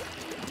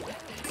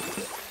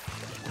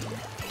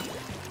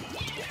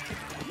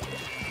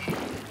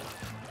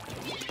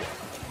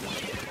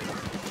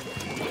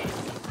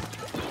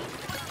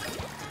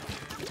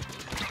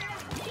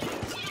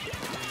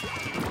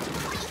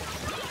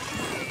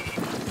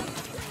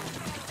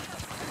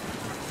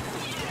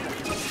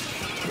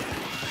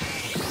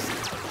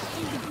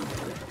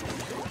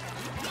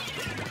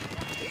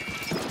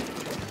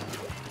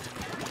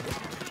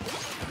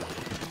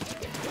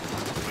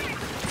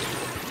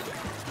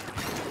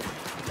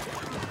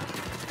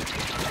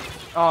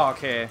 Oh,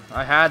 okay.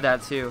 I had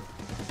that too.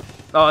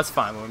 Oh, it's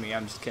fine with me.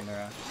 I'm just kidding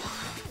around.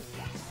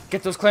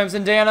 Get those clams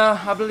in,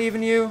 Dana. I believe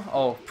in you.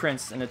 Oh,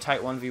 Prince in a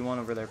tight 1v1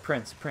 over there.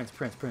 Prince.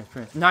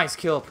 Nice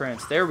kill,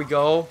 Prince. There we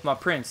go. My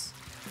Prince.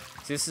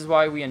 See, this is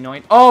why we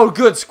anoint. Oh,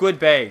 good. Squid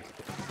bag.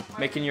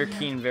 Making your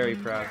Keen very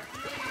proud.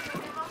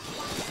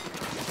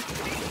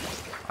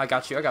 I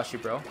got you,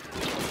 bro.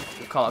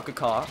 Good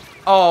call out.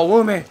 Oh,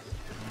 Woomy.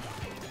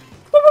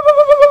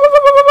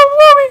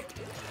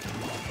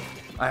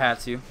 I had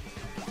to.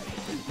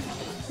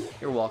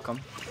 You're welcome.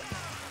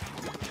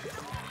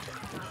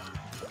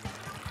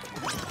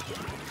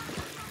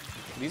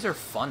 These are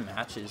fun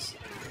matches.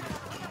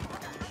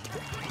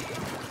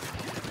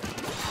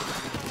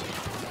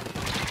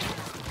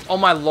 Oh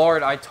my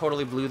lord, I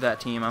totally blew that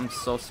team. I'm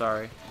so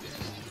sorry.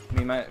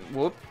 My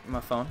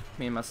phone.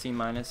 Me and my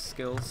C-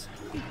 skills.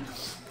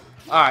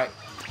 Alright.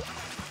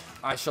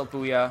 I shall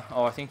booyah.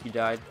 Oh, I think you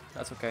died.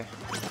 That's okay.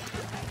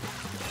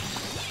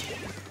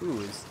 Who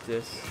is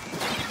this?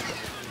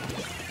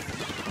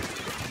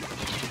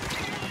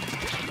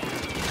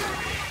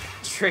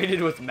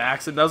 Traded with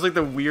Maxim. That was like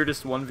the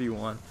weirdest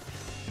 1v1.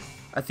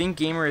 I think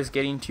Gamer is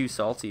getting too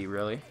salty,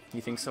 really.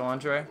 You think so,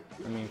 Andre?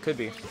 I mean, it could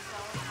be.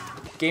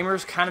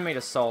 Gamer's kind of made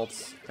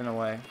assaults in a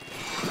way.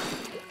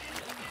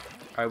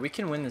 Alright, we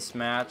can win this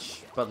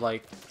match, but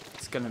like,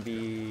 it's gonna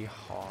be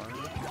hard.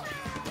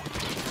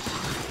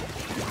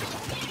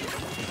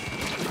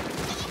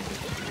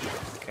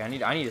 Okay,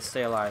 I need to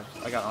stay alive.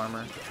 I got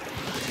armor.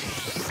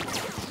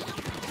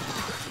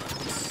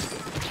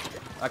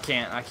 I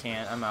can't.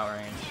 I'm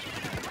outrange.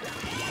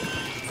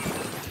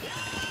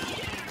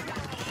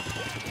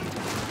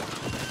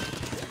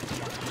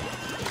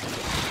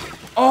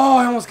 Oh,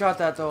 I almost got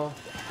that though.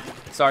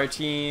 Sorry,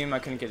 team. I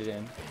couldn't get it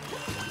in.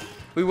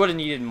 We would have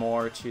needed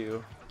more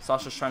too.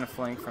 Sasha's trying to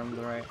flank from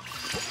the right.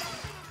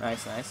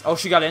 Nice. Oh,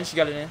 she got in.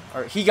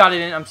 Or he got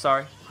it in. I'm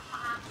sorry.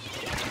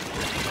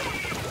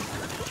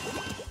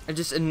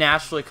 It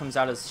naturally comes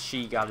out as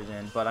she got it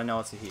in, but I know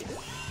it's a he.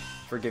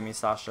 Forgive me,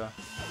 Sasha.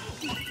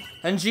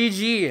 And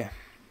GG.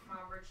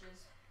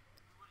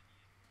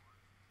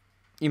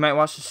 You might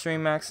watch the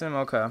stream, Maxim?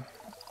 Okay.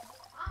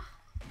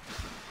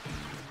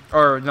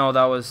 Or, no,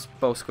 that was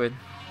Bo Squid.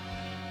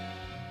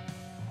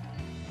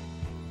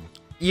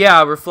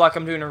 Yeah, Reflect,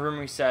 I'm doing a room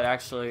reset,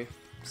 actually.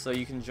 So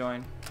you can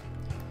join.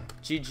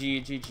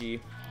 GG.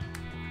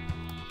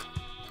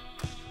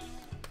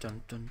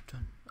 Dun, dun,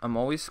 dun. I'm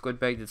always squid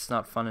bagged. It's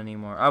not fun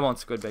anymore. I won't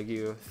squid bag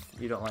you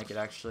if you don't like it,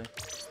 actually.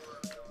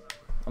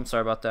 I'm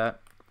sorry about that.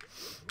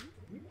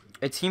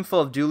 A team full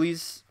of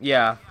doolies?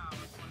 Yeah.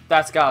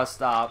 That's gotta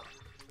stop.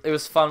 It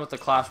was fun with the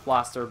Clash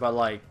Blaster, but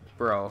like,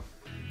 bro.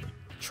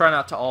 Try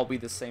not to all be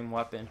the same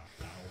weapon.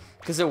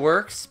 Because it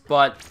works,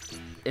 but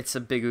it's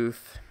a big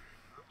oof.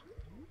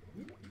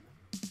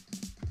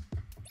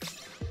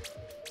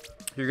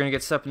 You're gonna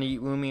get something to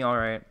eat, Woomy?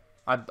 Alright.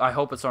 I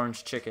hope it's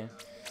orange chicken.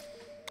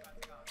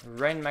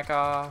 Rain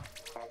Mecha.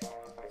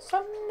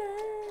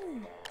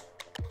 Sunday.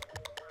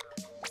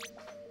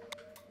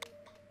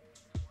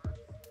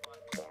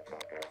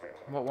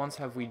 What ones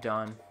have we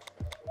done?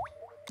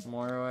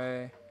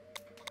 Morway.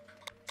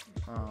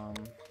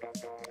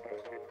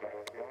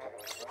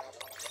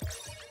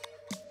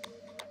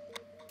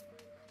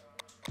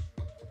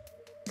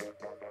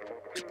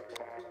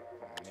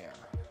 Yeah.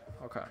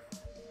 Okay.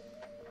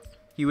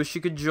 You wish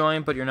you could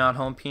join, but you're not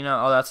home, Peanut.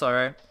 Oh, that's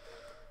alright.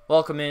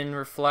 Welcome in,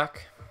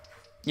 Reflect.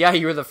 Yeah,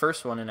 you were the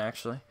first one in,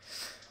 actually.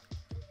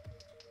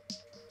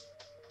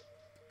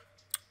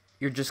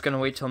 You're just gonna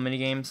wait till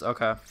minigames?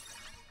 Okay.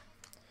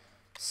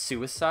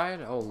 Suicide?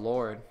 Oh,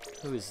 Lord.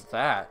 Who is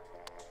that?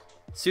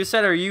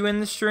 Suicide, are you in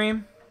the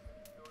stream?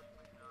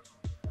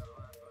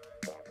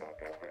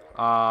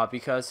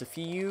 Because if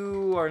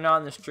you are not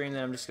in the stream,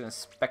 then I'm just gonna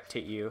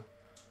spectate you.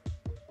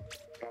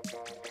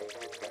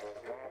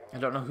 I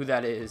don't know who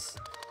that is.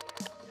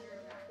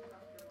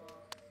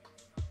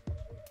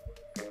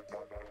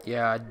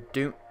 Yeah, I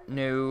don't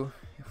know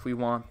if we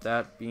want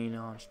that being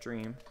on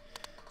stream.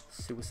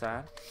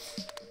 Suicide.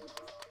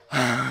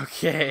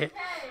 Okay.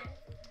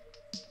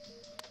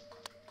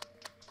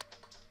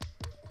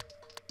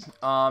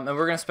 And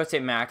we're gonna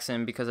spectate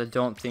Maxim because I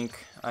don't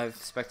think I've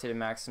spectated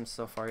Maxim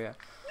so far yet.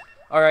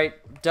 All right,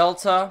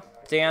 Delta,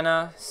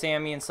 Dana,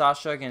 Sammy, and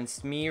Sasha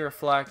against me,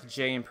 Reflect,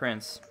 Jay, and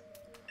Prince.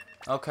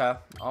 Okay,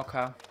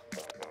 okay.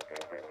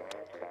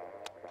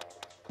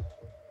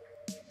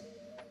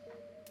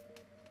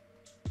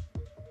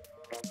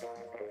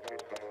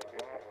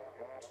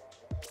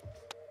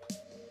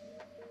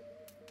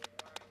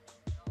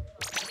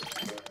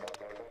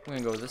 I'm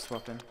gonna go with this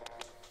weapon.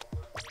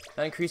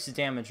 That increases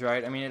damage,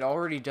 right? I mean, it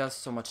already does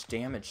so much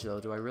damage,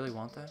 though. Do I really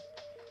want that?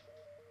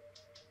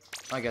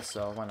 I guess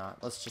so. Why not?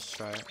 Let's just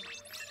try it.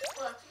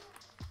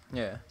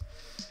 Yeah.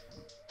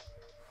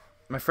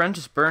 My friend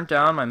just burnt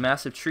down my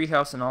massive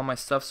treehouse and all my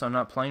stuff, so I'm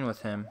not playing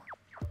with him.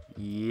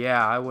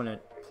 Yeah, I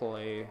wouldn't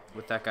play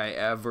with that guy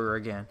ever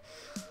again.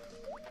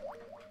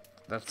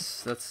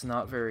 That's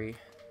not very.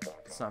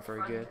 It's not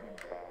very good.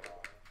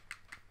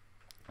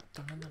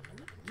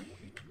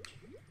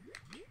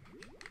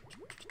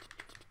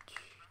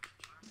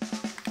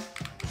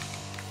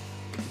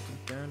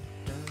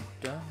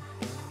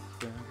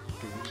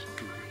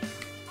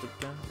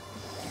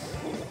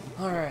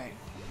 Alright.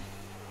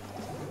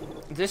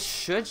 This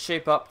should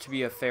shape up to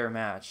be a fair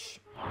match.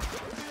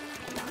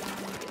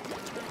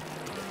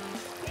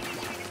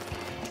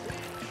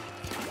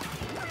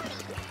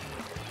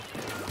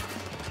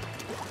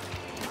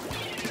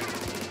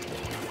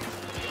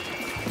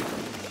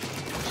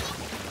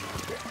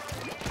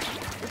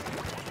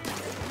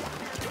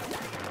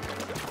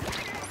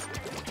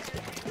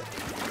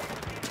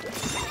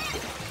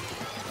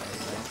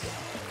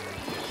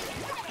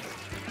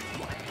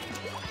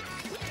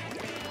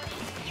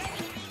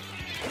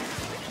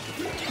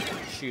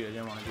 Shoot, I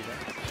didn't want to do that.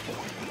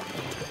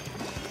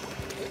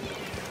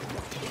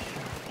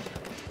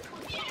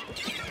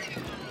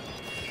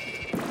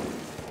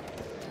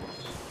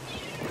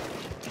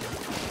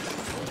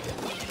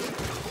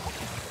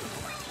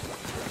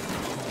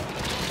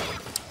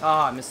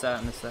 Ah, I missed that,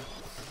 I missed that.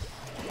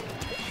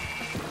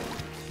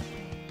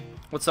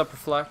 What's up,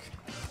 Reflect?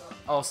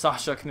 Oh,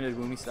 Sasha committed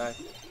Woomy side.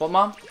 What,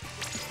 Mom?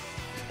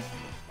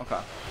 Okay.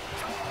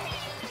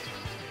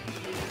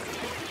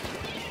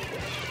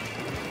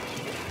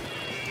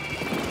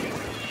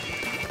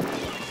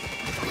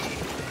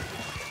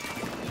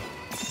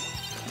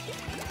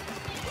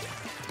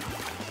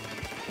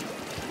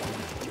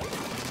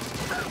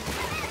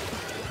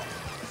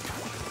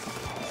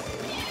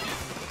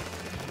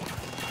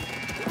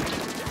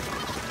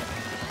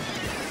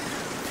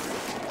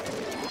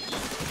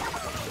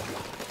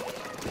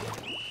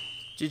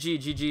 GG,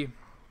 GG.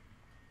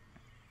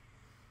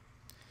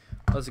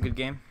 That was a good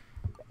game.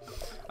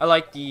 I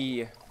like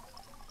the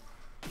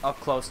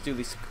up-close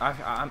doolies.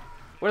 What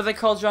are they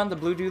called, John? The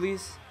blue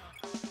doolies?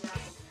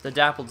 The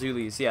dapple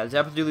doolies. Yeah,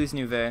 dapple doolies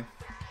Nouveau.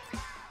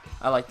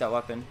 I like that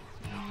weapon.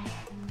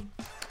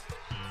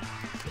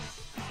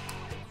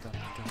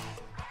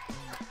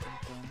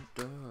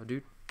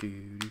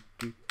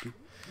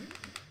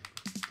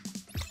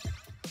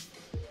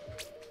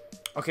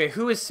 Okay,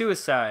 who is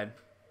Suicide?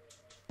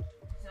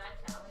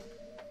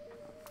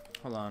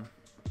 Hold on.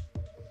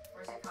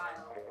 Where's it,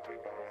 Kyle?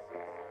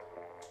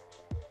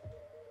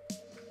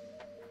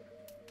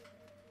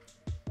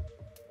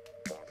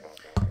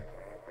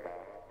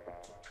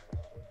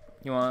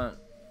 You want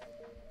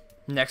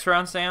next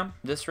round, Sam?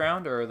 This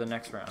round or the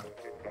next round?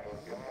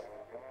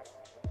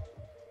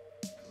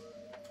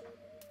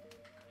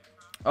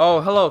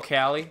 Oh, hello,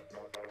 Callie.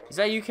 Is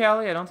that you,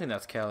 Callie? I don't think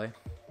that's Callie.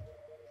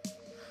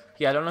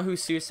 Yeah, I don't know who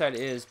Suicide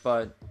is,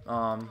 but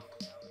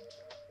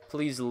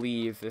please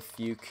leave if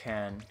you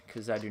can,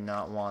 because I do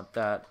not want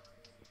that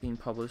being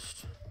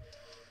published.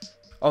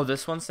 Oh,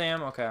 this one,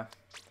 Sam? Okay.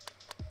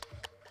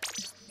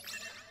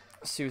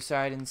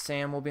 Suicide and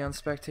Sam will be on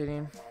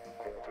spectating.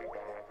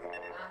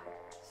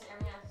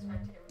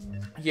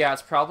 Yeah,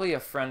 it's probably a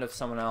friend of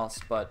someone else,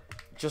 but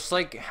just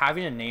like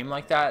having a name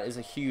like that is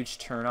a huge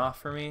turnoff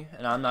for me,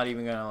 and I'm not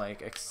even gonna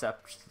like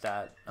accept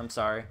that. I'm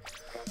sorry.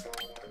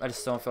 I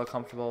just don't feel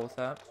comfortable with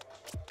that.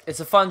 It's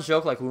a fun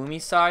joke like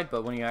Woomy side,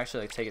 but when you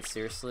actually like take it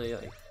seriously,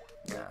 like,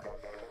 yeah.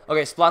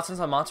 Okay, Splatsons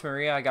on Monte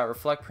Maria. I got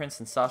Reflect, Prince,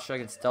 and Sasha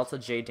against Delta,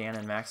 Jay, Dan,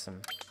 and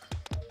Maxim.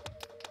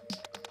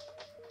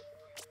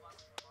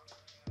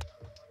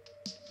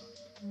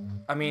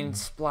 I mean,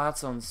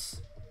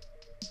 Splatsons.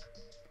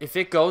 If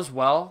it goes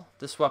well,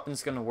 this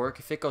weapon's gonna work.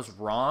 If it goes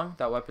wrong,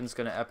 that weapon's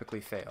gonna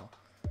epically fail.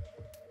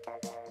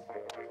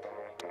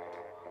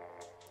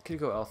 Could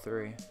go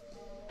L3.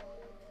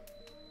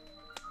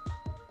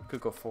 Could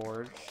go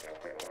Forge.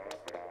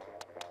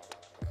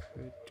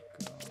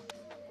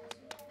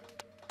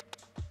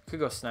 Could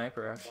go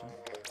Sniper, actually.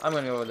 I'm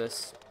gonna go with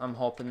this. I'm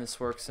hoping this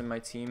works and my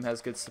team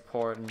has good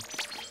support and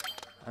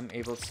I'm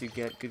able to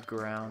get good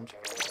ground.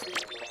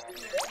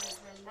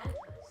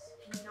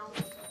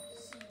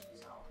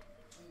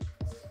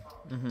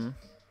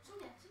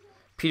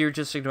 Peter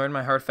just ignored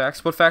my hard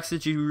facts. What facts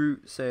did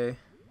you say?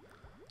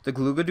 The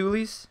Gluga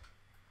Doolies?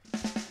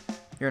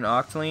 You're an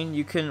Octoling?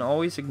 You can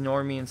always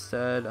ignore me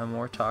instead. I'm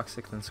more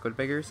toxic than squid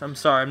beggars. I'm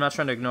sorry, I'm not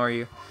trying to ignore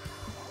you.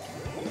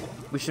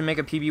 We should make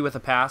a PB with a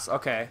pass.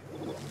 Okay.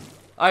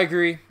 I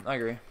agree. I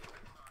agree.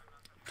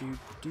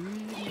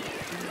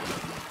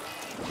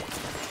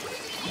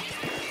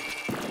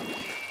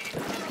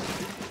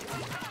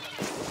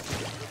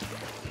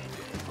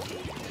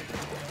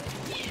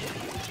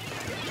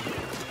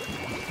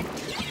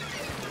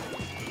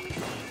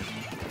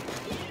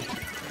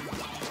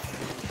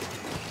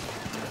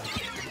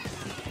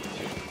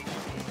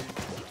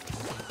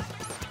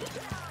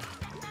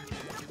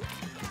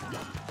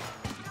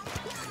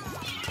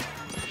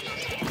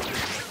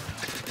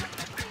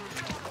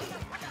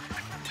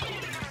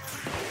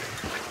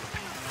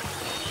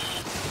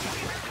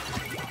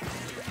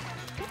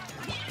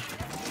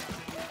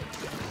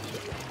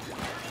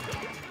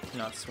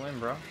 Not swim,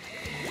 bro.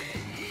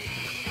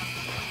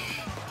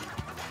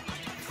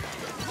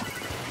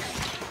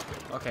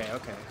 Okay,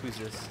 okay. Who's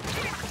this?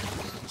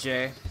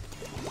 Jay.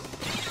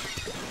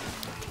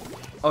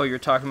 Oh, you're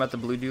talking about the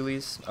blue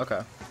doolies?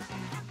 Okay.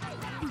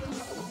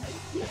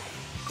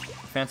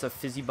 Fanta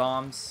fizzy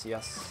bombs,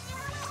 yes.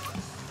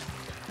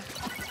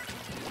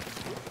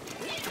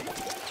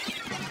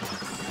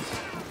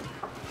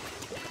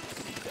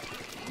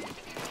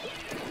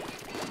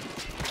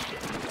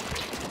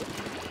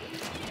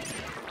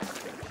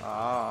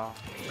 Ah.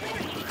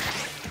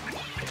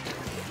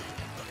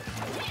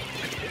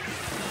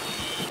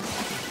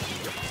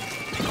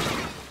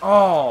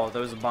 Oh,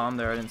 there was a bomb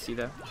there. I didn't see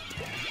that.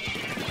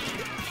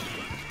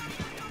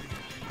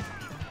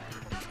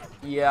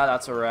 Yeah,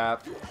 that's a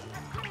wrap.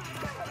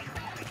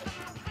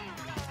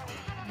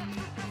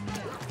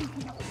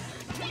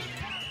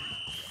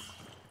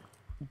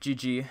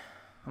 GG.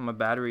 My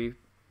battery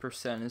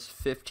percent is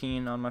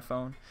 15 on my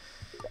phone.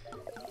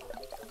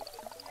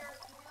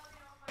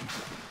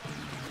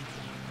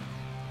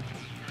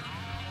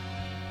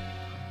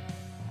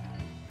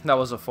 That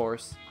was a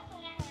force.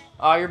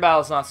 Oh, your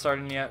battle's not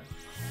starting yet.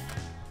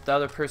 The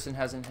other person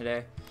hasn't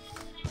today.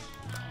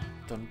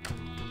 Dun, dun,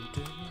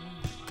 dun, dun.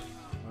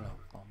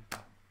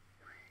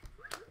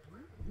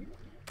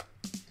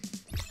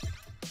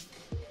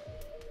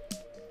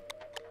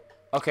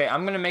 Okay,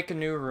 I'm gonna make a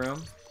new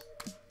room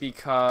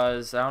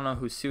because I don't know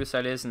who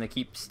Suicide is and they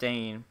keep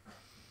staying.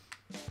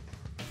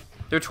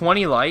 They're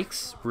 20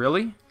 likes?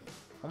 Really?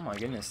 Oh my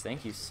goodness,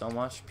 thank you so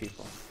much,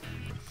 people.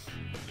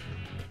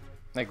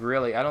 Like,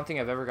 really, I don't think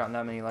I've ever gotten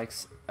that many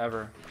likes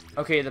ever.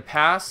 Okay, the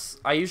pass,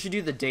 I usually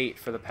do the date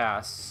for the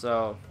pass,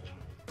 so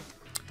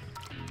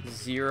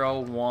 0,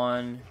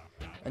 1,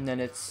 and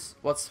then it's,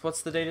 what's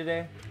the day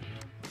today?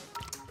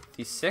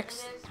 The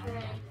 6th?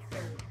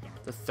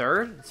 The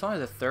 3rd? It's only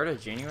the 3rd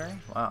of January?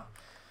 Wow.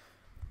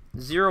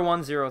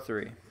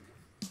 0103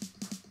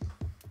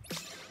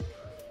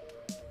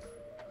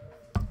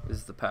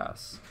 is the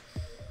pass.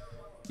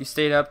 You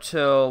stayed up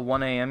till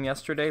 1 a.m.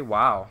 yesterday?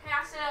 Wow. Hey,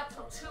 I stayed up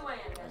till 2 a.m.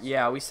 yesterday.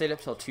 Yeah, we stayed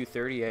up till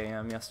 2:30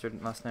 a.m.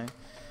 last night.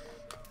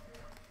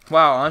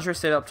 Wow, Andre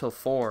stayed up till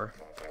 4.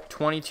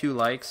 22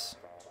 likes.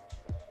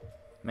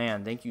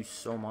 Man, thank you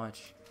so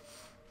much.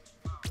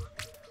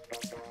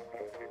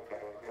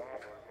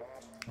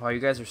 Wow, you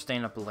guys are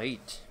staying up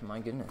late. My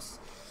goodness.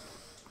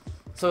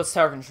 So it's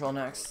Tower Control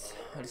next.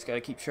 I just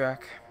gotta keep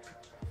track.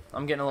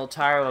 I'm getting a little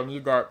tired. I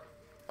need that.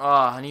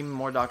 I need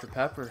more Dr.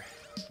 Pepper.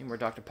 I need more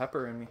Dr.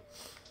 Pepper in me.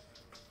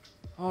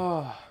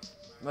 Oh,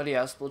 but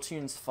yeah,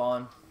 Splatoon's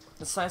fun.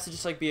 It's nice to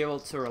just like be able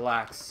to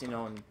relax, you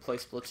know, and play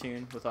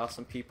Splatoon with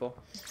awesome people.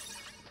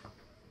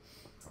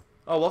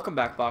 Oh, welcome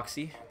back,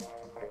 Boxy.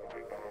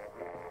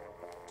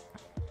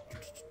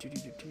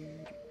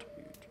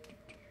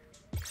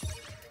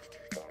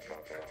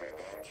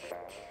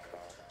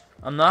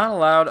 I'm not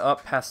allowed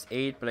up past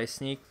 8, but I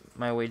sneak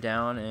my way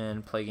down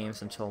and play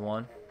games until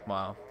 1.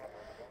 Wow.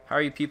 How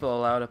are you people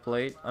allowed up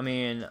late? I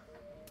mean,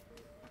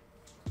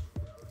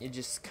 you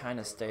just kind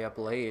of stay up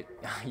late.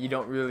 You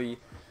don't really...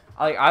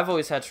 I've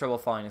always had trouble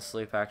falling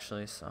asleep,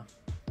 actually, so...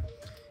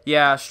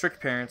 Yeah, strict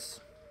parents.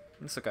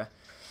 It's okay.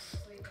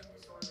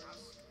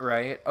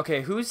 Right.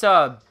 Okay, who's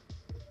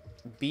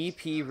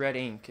BP Red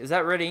Ink? Is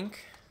that Red Ink?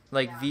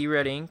 Like Yeah. V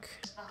Red Ink?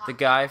 The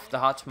guy, the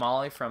hot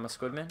tamale from a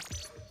Squidman?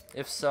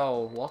 If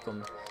so,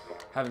 welcome.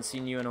 Haven't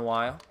seen you in a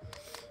while.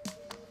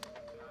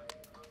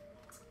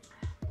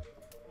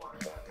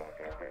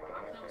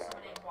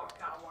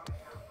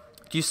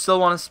 Do you still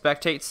want to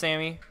spectate,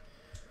 Sammy?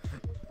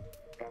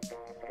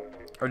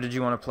 Or did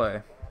you want to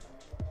play?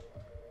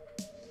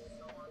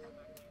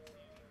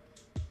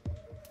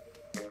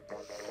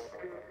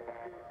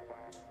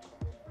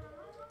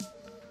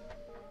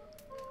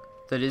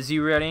 That is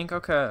you, Red Ink?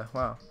 Okay,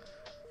 wow.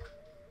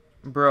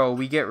 Bro,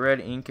 we get red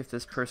ink if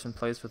this person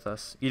plays with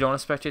us. You don't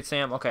want to spectate,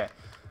 Sam? Okay.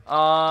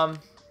 I'm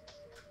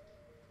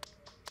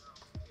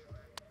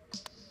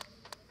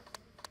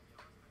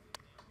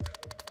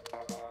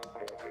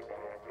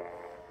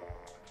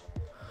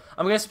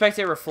gonna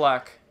spectate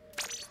Reflect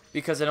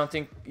because I don't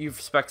think you've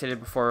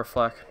spectated before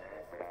Reflect.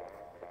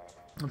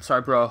 I'm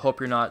sorry, bro. I hope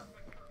you're not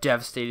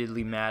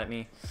devastatedly mad at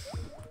me.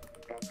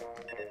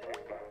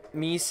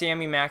 Me,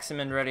 Sammy, Maxim,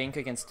 and Red Ink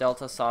against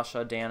Delta,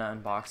 Sasha, Dana,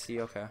 and Boxy.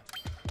 Okay.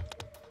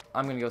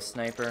 I'm gonna go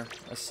sniper,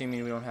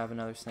 assuming we don't have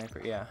another sniper.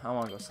 Yeah, I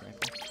wanna go sniper.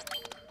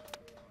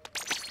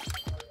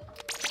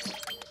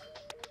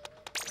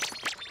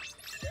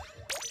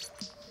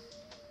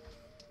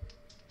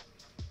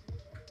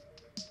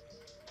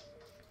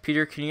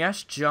 Peter, can you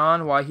ask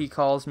John why he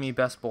calls me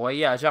best boy?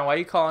 Yeah, John, why do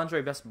you call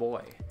Andre best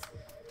boy?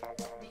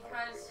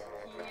 Because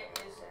he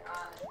is,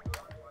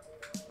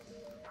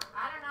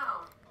 I don't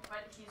know,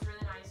 but he's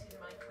really nice. He's in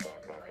my clan.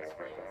 He likes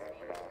playing with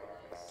me. That's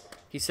really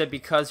nice. He said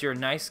because you're a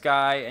nice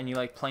guy and you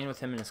like playing with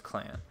him and his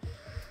clan.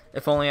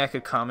 If only I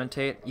could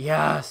commentate.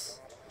 Yes!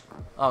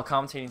 Oh,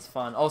 commentating's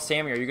fun. Oh,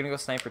 Sammy, are you gonna go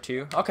sniper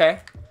too? Okay.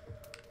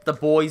 The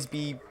boys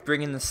be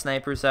bringing the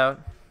snipers out.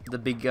 The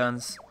big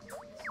guns.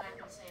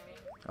 Sniping Sammy.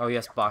 Oh,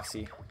 yes,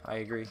 Boxy. I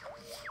agree.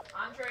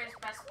 Andre is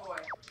best boy.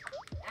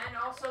 And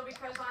also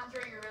because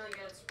Andre, you're really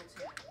good at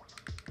Splatoon.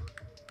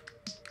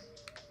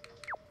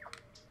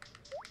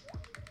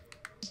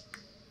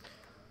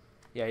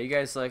 Yeah, you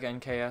guys like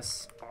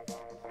NKS?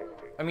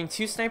 I mean,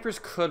 2 snipers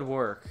could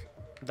work.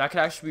 That could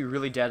actually be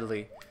really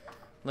deadly.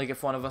 Like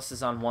if one of us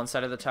is on one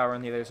side of the tower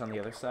and the other's on the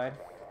other side.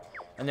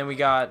 And then we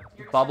got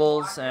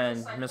bubbles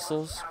and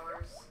missiles.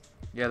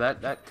 Yeah,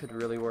 that could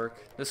really work.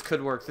 This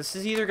could work. This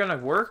is either gonna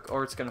work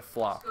or it's gonna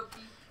flop.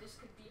 This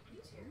could be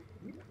easier.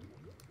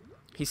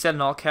 He said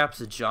in all caps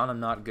that John, I'm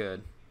not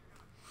good.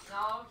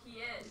 No, he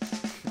is.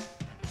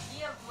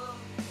 He a little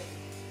bit.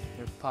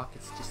 Your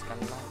pockets just got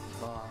a light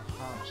bar.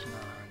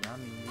 I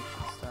mean, you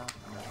should stop.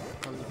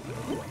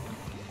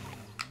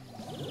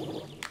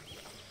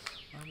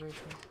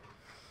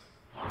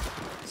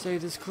 Say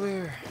this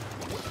clear.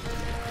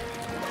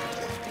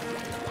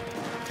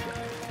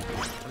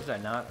 Was I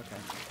not? Okay.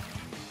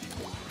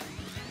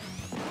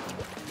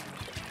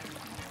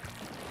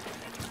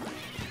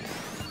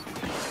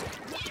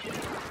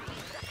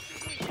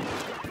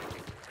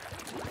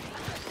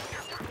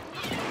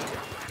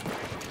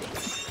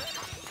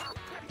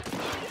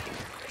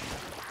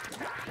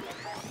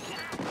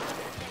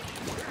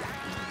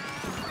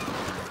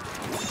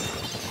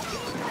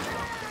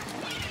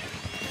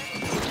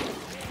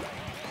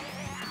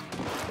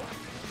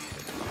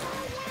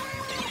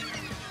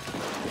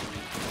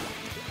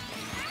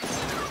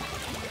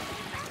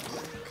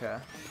 Okay.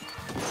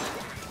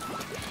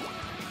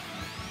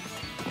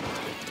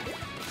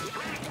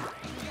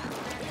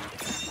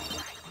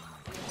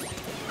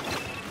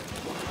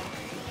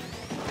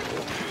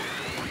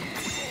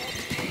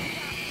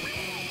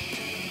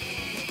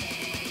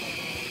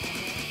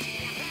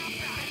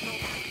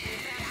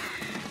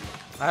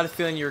 I had a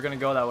feeling you were gonna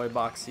go that way,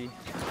 Boxy.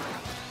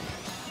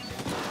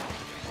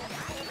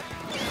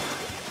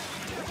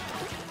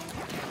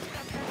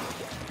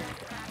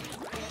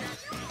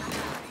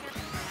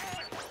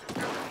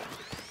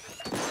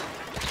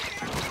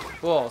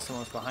 Whoa,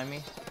 someone's behind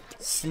me.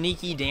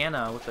 Sneaky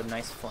Dana with a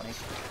nice flank.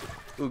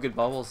 Ooh, good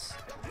bubbles.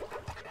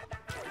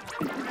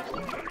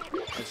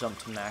 I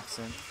jumped to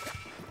Maxon.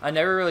 I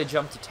never really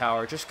jumped to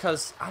tower just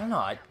cause I don't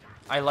know,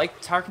 I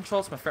like tower control,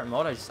 it's my favorite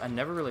mode, I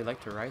never really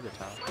like to ride the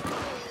tower.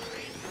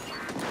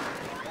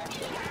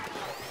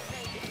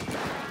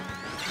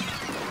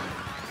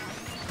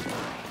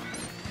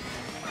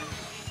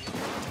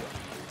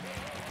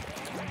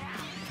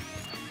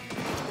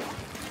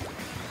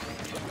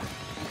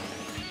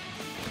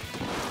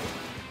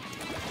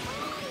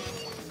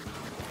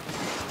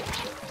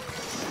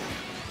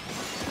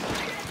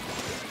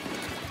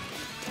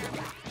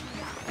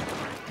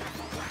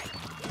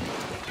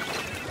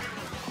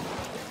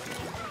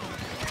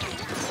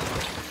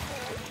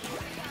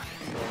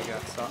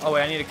 Oh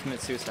wait, I need to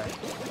commit suicide.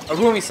 Or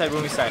Woomy side,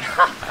 Woomy side.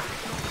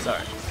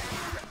 Sorry.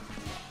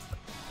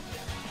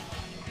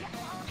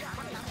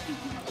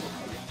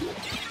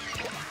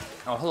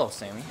 Oh, hello,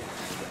 Sammy.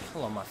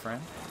 Hello, my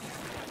friend.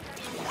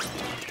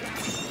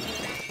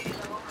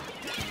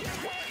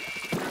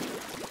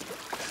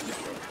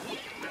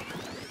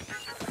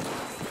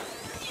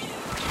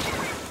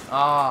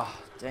 Ah,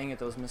 dang it,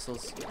 those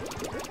missiles.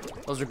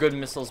 Those are good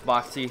missiles,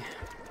 Boxy.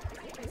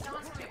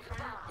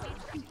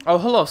 Oh,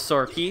 hello,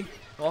 Sorky.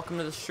 Welcome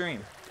to the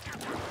stream.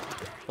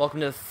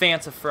 Welcome to the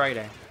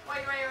FantaFriday.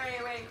 Wait.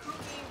 Who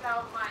gave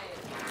out my...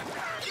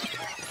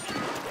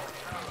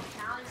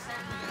 Callie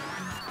sent me.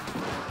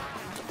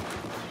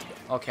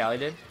 Oh, Callie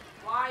did?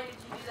 Why did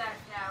you do that,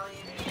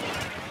 Callie?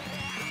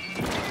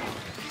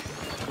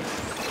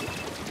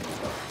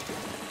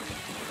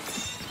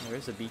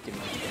 There's a beacon.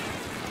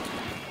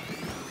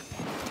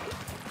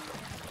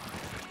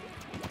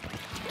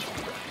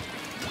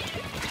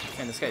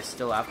 Man, this guy's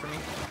still after me?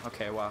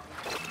 Okay, wow.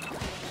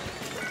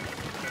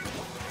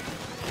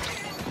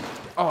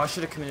 Oh, I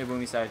should have committed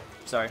Boomy side.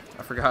 Sorry,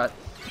 I forgot.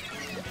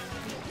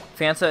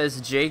 Fanta,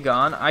 is Jay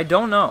gone? I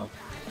don't know.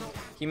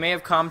 He may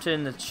have commented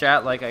in the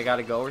chat like I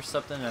gotta go or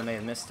something and I may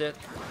have missed it.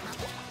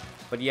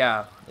 But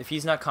yeah, if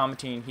he's not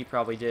commenting, he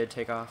probably did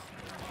take off.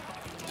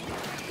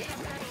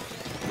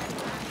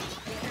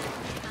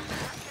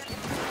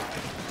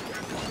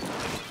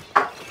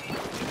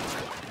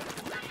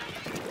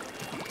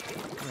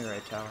 Give me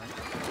right tower.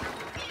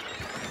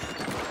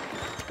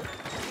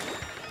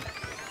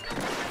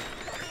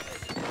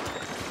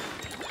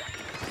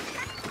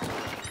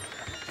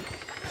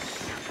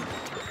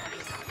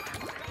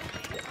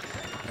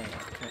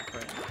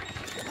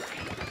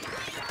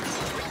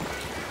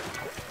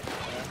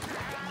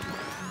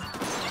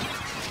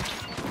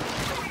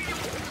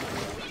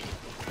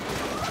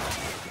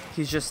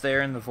 He's just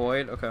there in the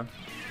void? Okay.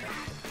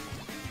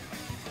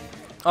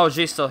 Oh,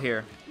 Jay's still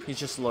here. He's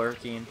just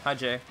lurking. Hi,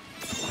 Jay.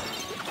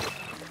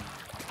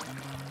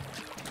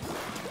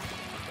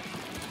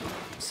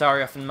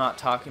 Sorry if I'm not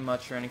talking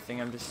much or anything.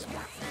 I'm just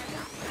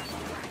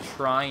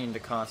trying to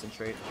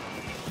concentrate.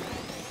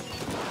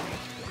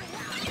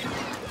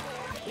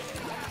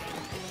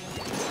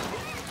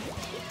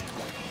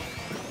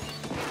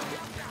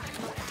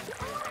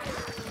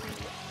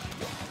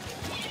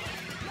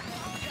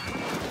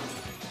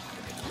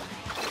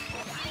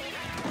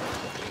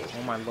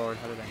 Oh my lord,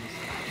 how did I miss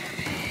that?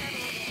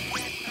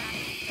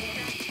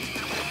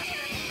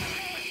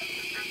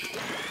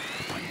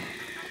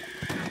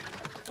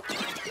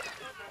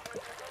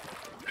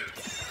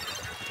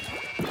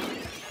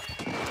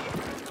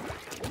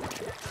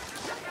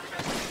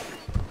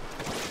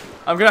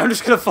 I'm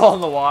just gonna fall in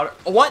the water.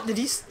 What? Did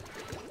he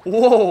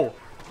Whoa!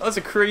 That was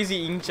a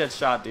crazy inkjet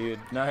shot, dude.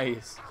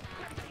 Nice.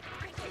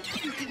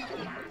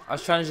 I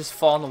was trying to just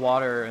fall in the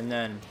water and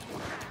then...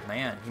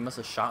 Man, he must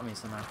have shot me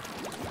somehow.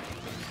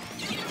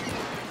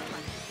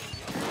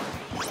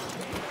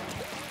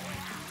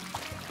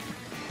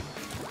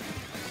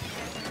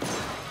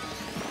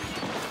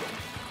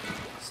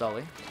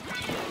 Sully.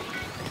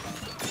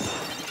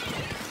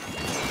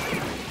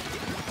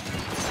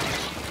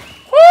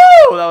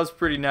 Woo! That was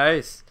pretty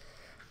nice.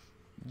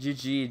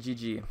 GG,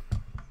 GG.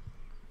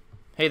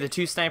 Hey, the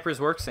 2 snipers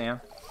work, Sam.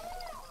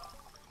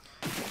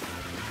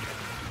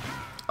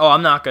 Oh,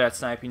 I'm not good at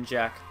sniping,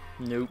 Jack.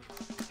 Nope.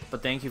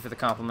 But thank you for the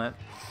compliment.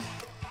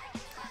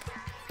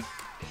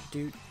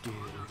 Do, do,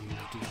 do,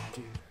 do,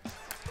 do.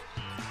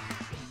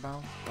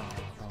 Bow, bow,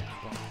 bow,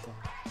 bow, bow,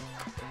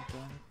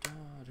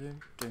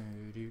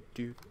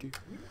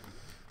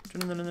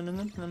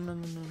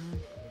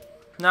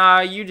 Nah,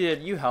 you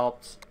did. You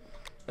helped.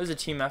 It was a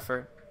team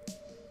effort.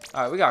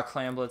 Alright, we got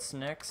Clam Blitz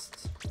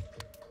next.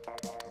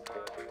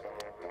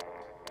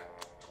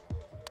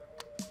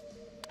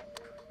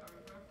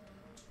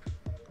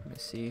 Let me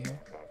see here.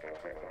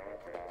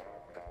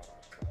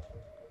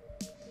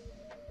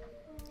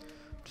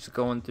 Just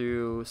going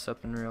through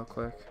something real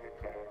quick.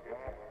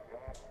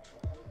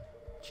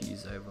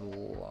 Jeez, I have a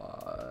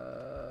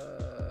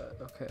lot.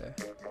 Okay.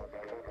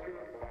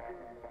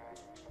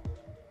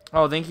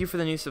 Oh, thank you for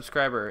the new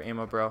subscriber,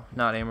 Amo Bro.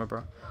 Not Amo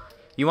Bro.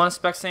 You want a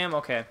spec, Sam?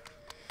 Okay.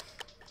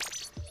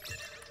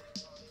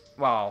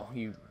 Wow,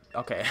 you...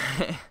 Okay.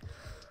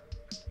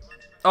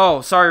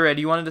 Oh, sorry, Red.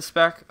 You wanted to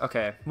spec?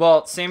 Okay.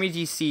 Well, Sammy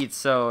DC'd,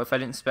 so if I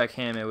didn't spec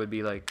him, it would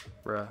be like,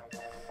 bruh.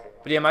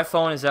 But yeah, my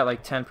phone is at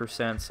like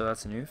 10%, so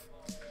that's a noof.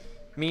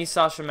 Me,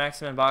 Sasha,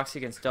 Maxim, and Boxy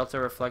against Delta,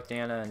 Reflect,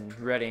 Anna, and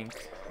Red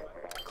Ink.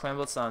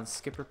 Clamblitz on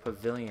Skipper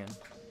Pavilion.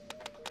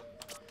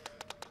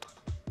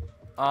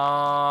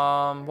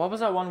 What was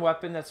that one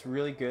weapon that's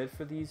really good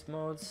for these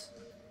modes?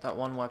 That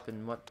one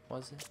weapon, what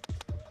was it?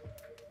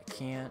 I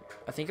can't.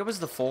 I think it was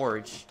the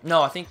Forge.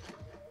 No, I think.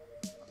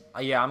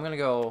 Yeah, I'm gonna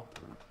go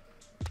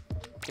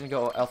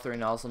L3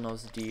 Nozzle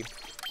Nose Deep.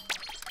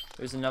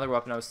 There's another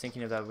weapon I was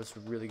thinking of that was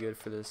really good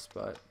for this,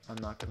 but I'm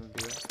not gonna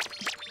do it.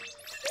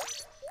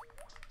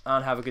 I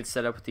don't have a good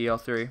setup with the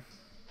L3.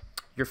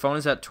 Your phone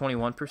is at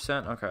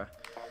 21%? Okay.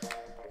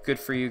 Good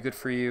for you, good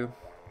for you.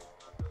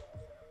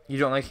 You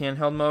don't like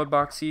handheld mode,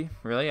 Boxy?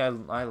 Really? I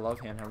love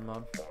handheld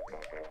mode.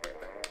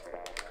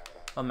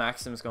 Oh,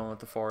 Maxim's going with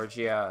the Forge.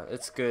 Yeah,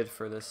 it's good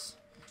for this.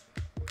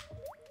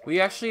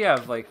 We actually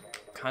have, like,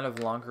 kind of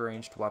longer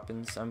ranged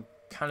weapons. I'm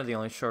kind of the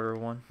only shorter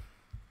one.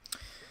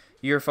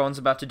 Your phone's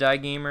about to die,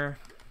 gamer.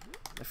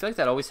 I feel like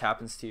that always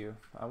happens to you.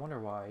 I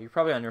wonder why. You're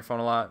probably on your phone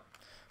a lot.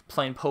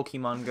 Playing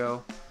Pokemon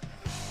Go.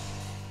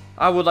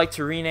 I would like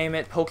to rename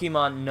it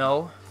Pokemon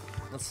No.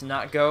 Let's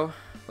not go.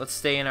 Let's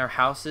stay in our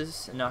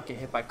houses and not get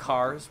hit by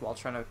cars while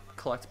trying to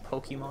collect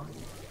Pokemon.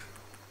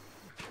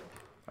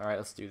 Alright,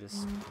 let's do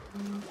this.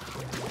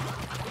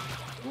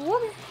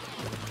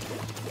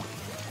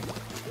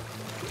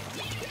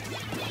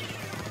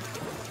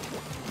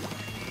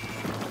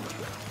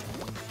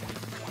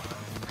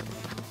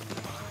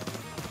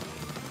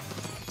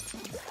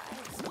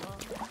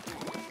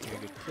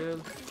 Good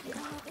kill.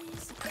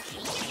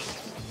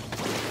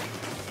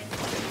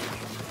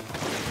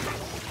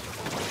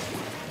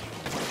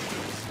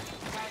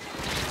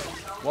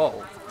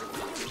 Whoa.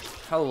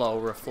 Hello,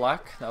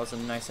 Reflect. That was a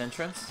nice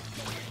entrance.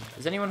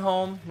 Is anyone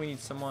home? We need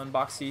someone.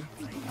 Boxy.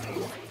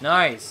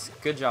 Nice.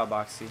 Good job,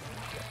 Boxy.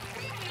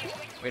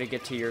 Way to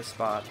get to your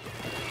spot.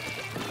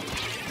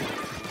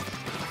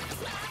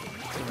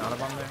 Is he not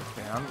up on there?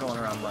 Okay, I'm going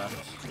around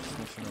left. Just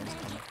make sure no one's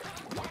coming.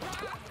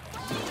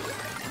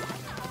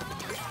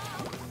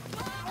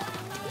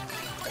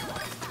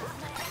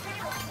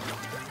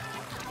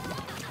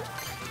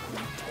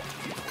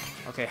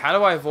 Okay, how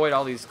do I avoid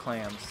all these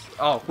clams?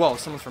 Oh, whoa,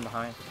 someone's from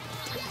behind.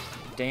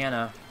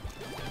 Dana.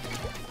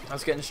 I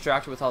was getting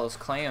distracted with all those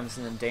clams,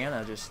 and then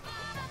Dana just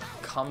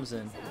comes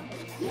in.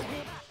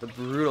 The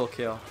brutal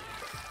kill.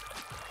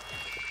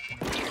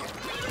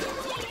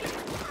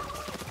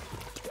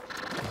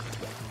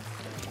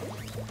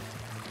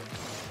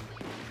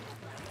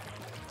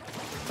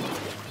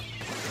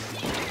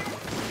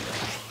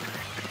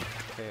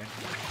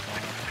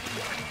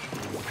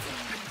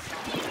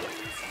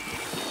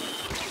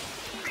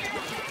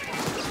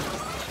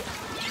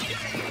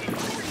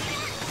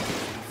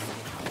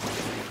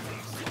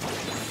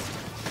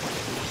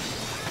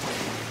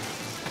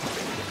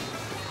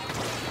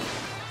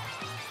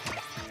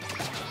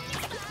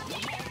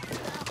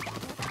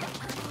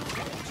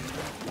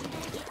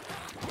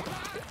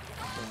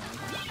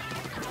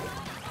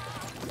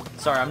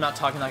 Sorry, I'm not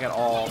talking like at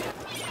all.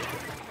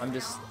 I'm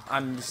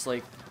just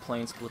like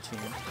playing Splatoon.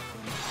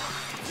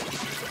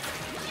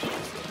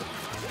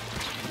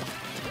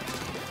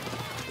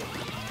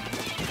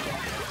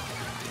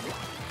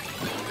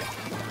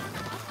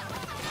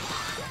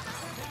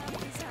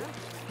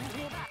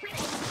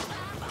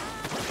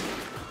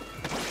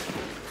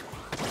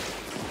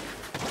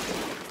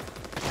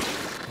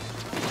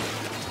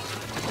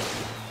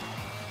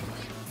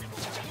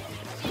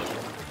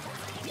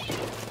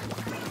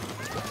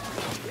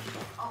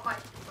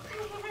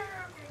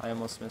 I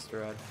almost missed a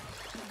red.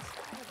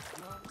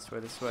 This way,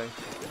 this way.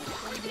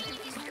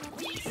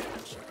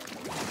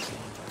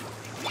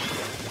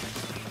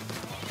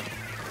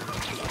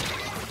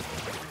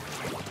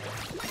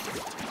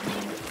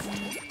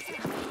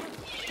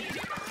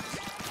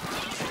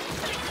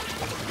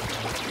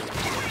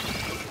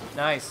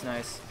 Nice,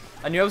 nice.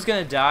 I knew I was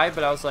gonna die,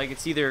 but I was like,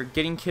 it's either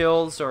getting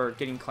kills or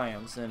getting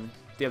clams, and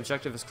the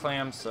objective is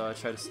clams, so I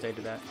try to stay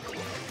to that.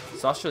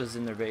 Sasha's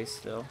in their base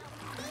still.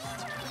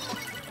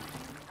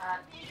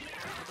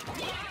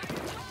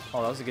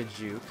 Oh, that was a good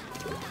juke.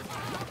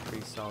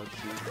 Pretty solid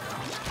juke.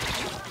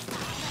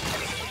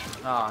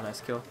 Ah,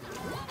 nice kill.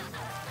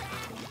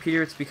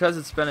 Peter, it's because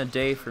it's been a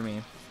day for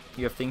me.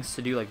 You have things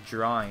to do like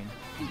drawing,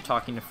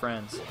 talking to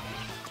friends.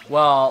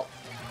 Well,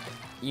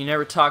 you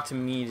never talked to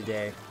me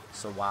today,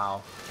 so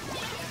wow.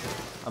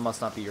 I must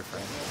not be your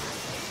friend.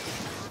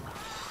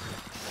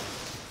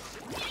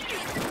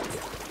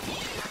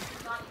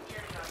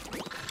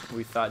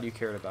 We thought you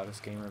cared about us,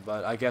 gamer,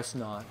 but I guess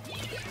not.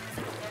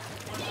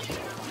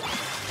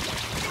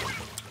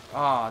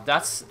 Ah,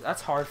 that's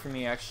hard for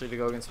me actually to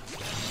go against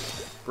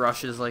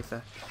brushes like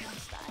that.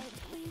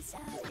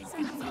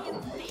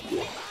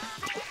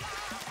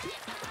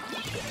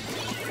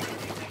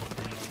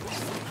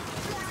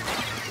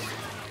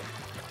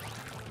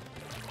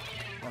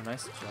 Oh,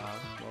 nice job.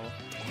 Well,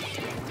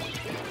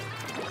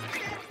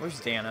 where's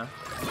Dana?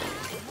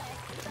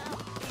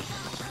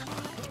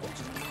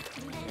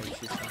 Maybe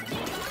she's fine.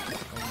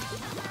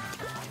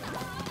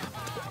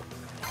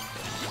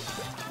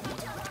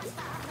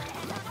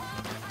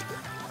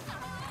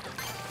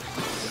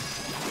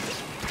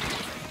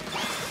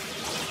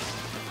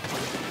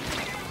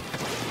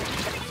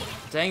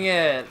 Dang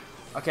it!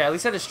 Okay, at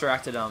least I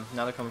distracted them.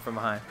 Now they're coming from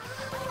behind.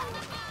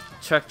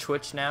 Check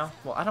Twitch now?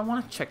 Well, I don't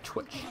want to check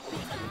Twitch.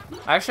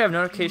 I actually have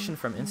notification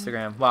from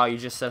Instagram. Wow, you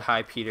just said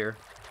hi, Peter.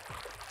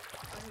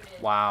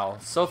 Wow,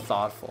 so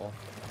thoughtful.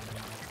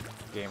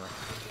 Gamer.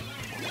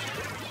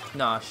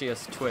 Nah, she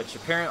has Twitch.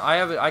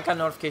 Apparently, I got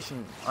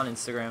notification on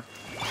Instagram,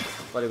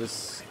 but it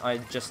was I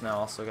just now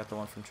also got the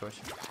one from Twitch.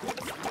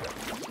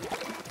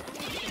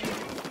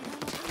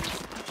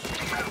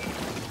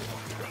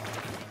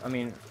 I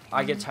mean,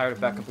 I get tired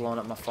of Becca blowing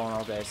up my phone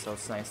all day, so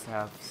it's nice to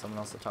have someone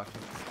else to talk to.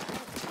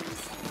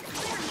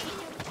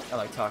 I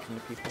like talking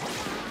to people.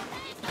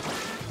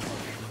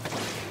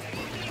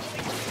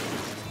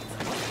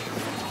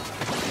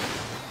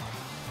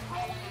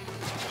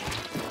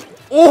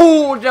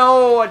 Oh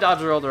no! I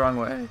dodged rolled the wrong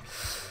way.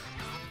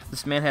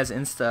 This man has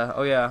Insta.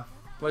 Oh yeah.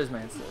 What is my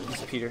Insta?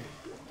 It's Peter.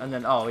 And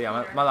then oh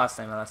yeah, my last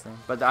name,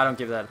 But I don't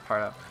give that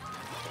part up.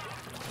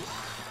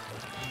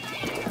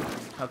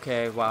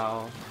 Okay,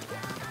 wow.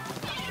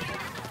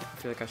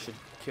 I feel like I should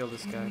kill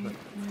this guy, but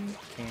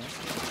can't.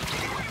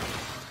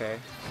 Okay.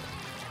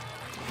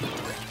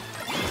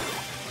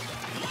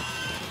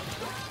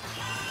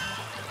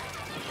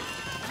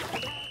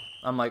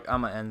 I'm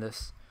gonna end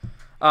this.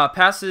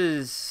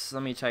 Passes.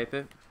 Let me type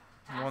it.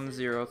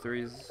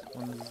 103 is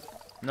one.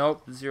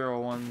 Nope.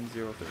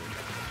 0103.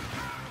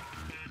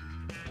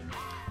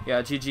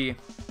 Yeah. GG.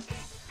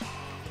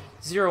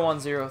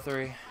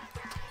 0103.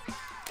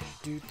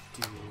 Do.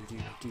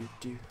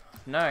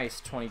 Nice.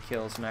 20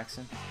 kills,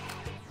 Maxon.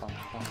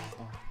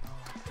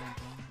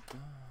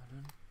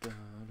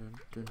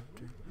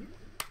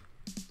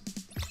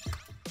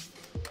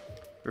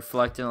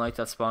 Reflecting like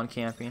that spawn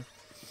camping.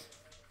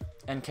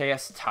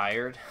 NKS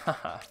tired.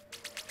 Haha.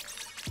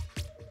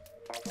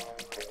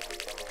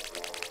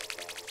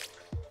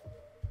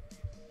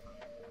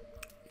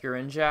 You're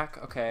in, Jack?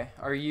 Okay.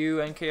 Are you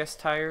NKS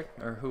tired?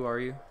 Or who are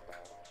you?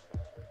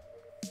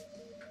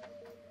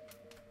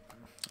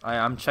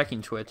 I'm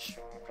checking Twitch.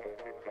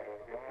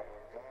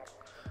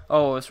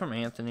 Oh, it's from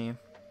Anthony.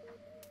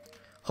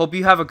 Hope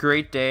you have a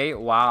great day.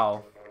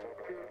 Wow.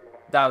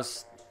 That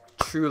was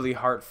truly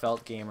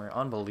heartfelt, gamer.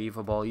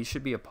 Unbelievable. You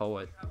should be a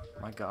poet.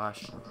 My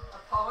gosh. A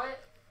poet?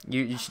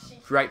 You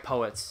should write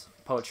poets.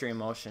 Poetry in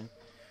motion.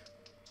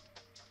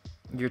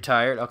 You're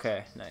tired?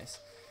 Okay, nice.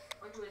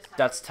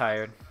 That's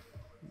tired.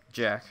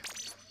 Jack.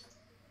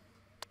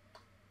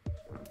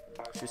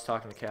 She was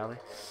talking to Callie.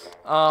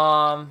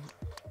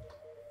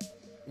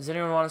 Does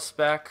anyone want to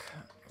spec?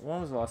 When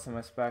was the last time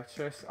I spec'd?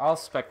 I'll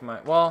spec my...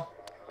 Well,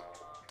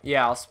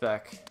 yeah, I'll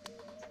spec.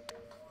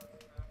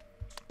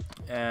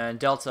 And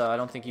Delta, I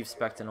don't think you've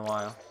spec'd in a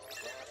while.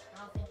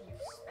 I don't think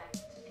you've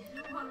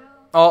spec'd in a while.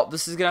 Oh,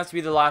 this is going to have to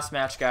be the last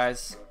match,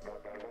 guys.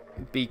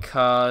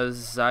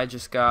 Because I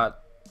just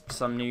got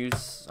some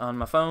news on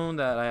my phone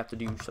that I have to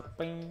do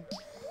something.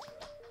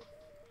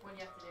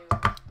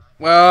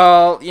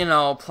 Well, you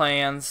know,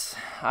 plans.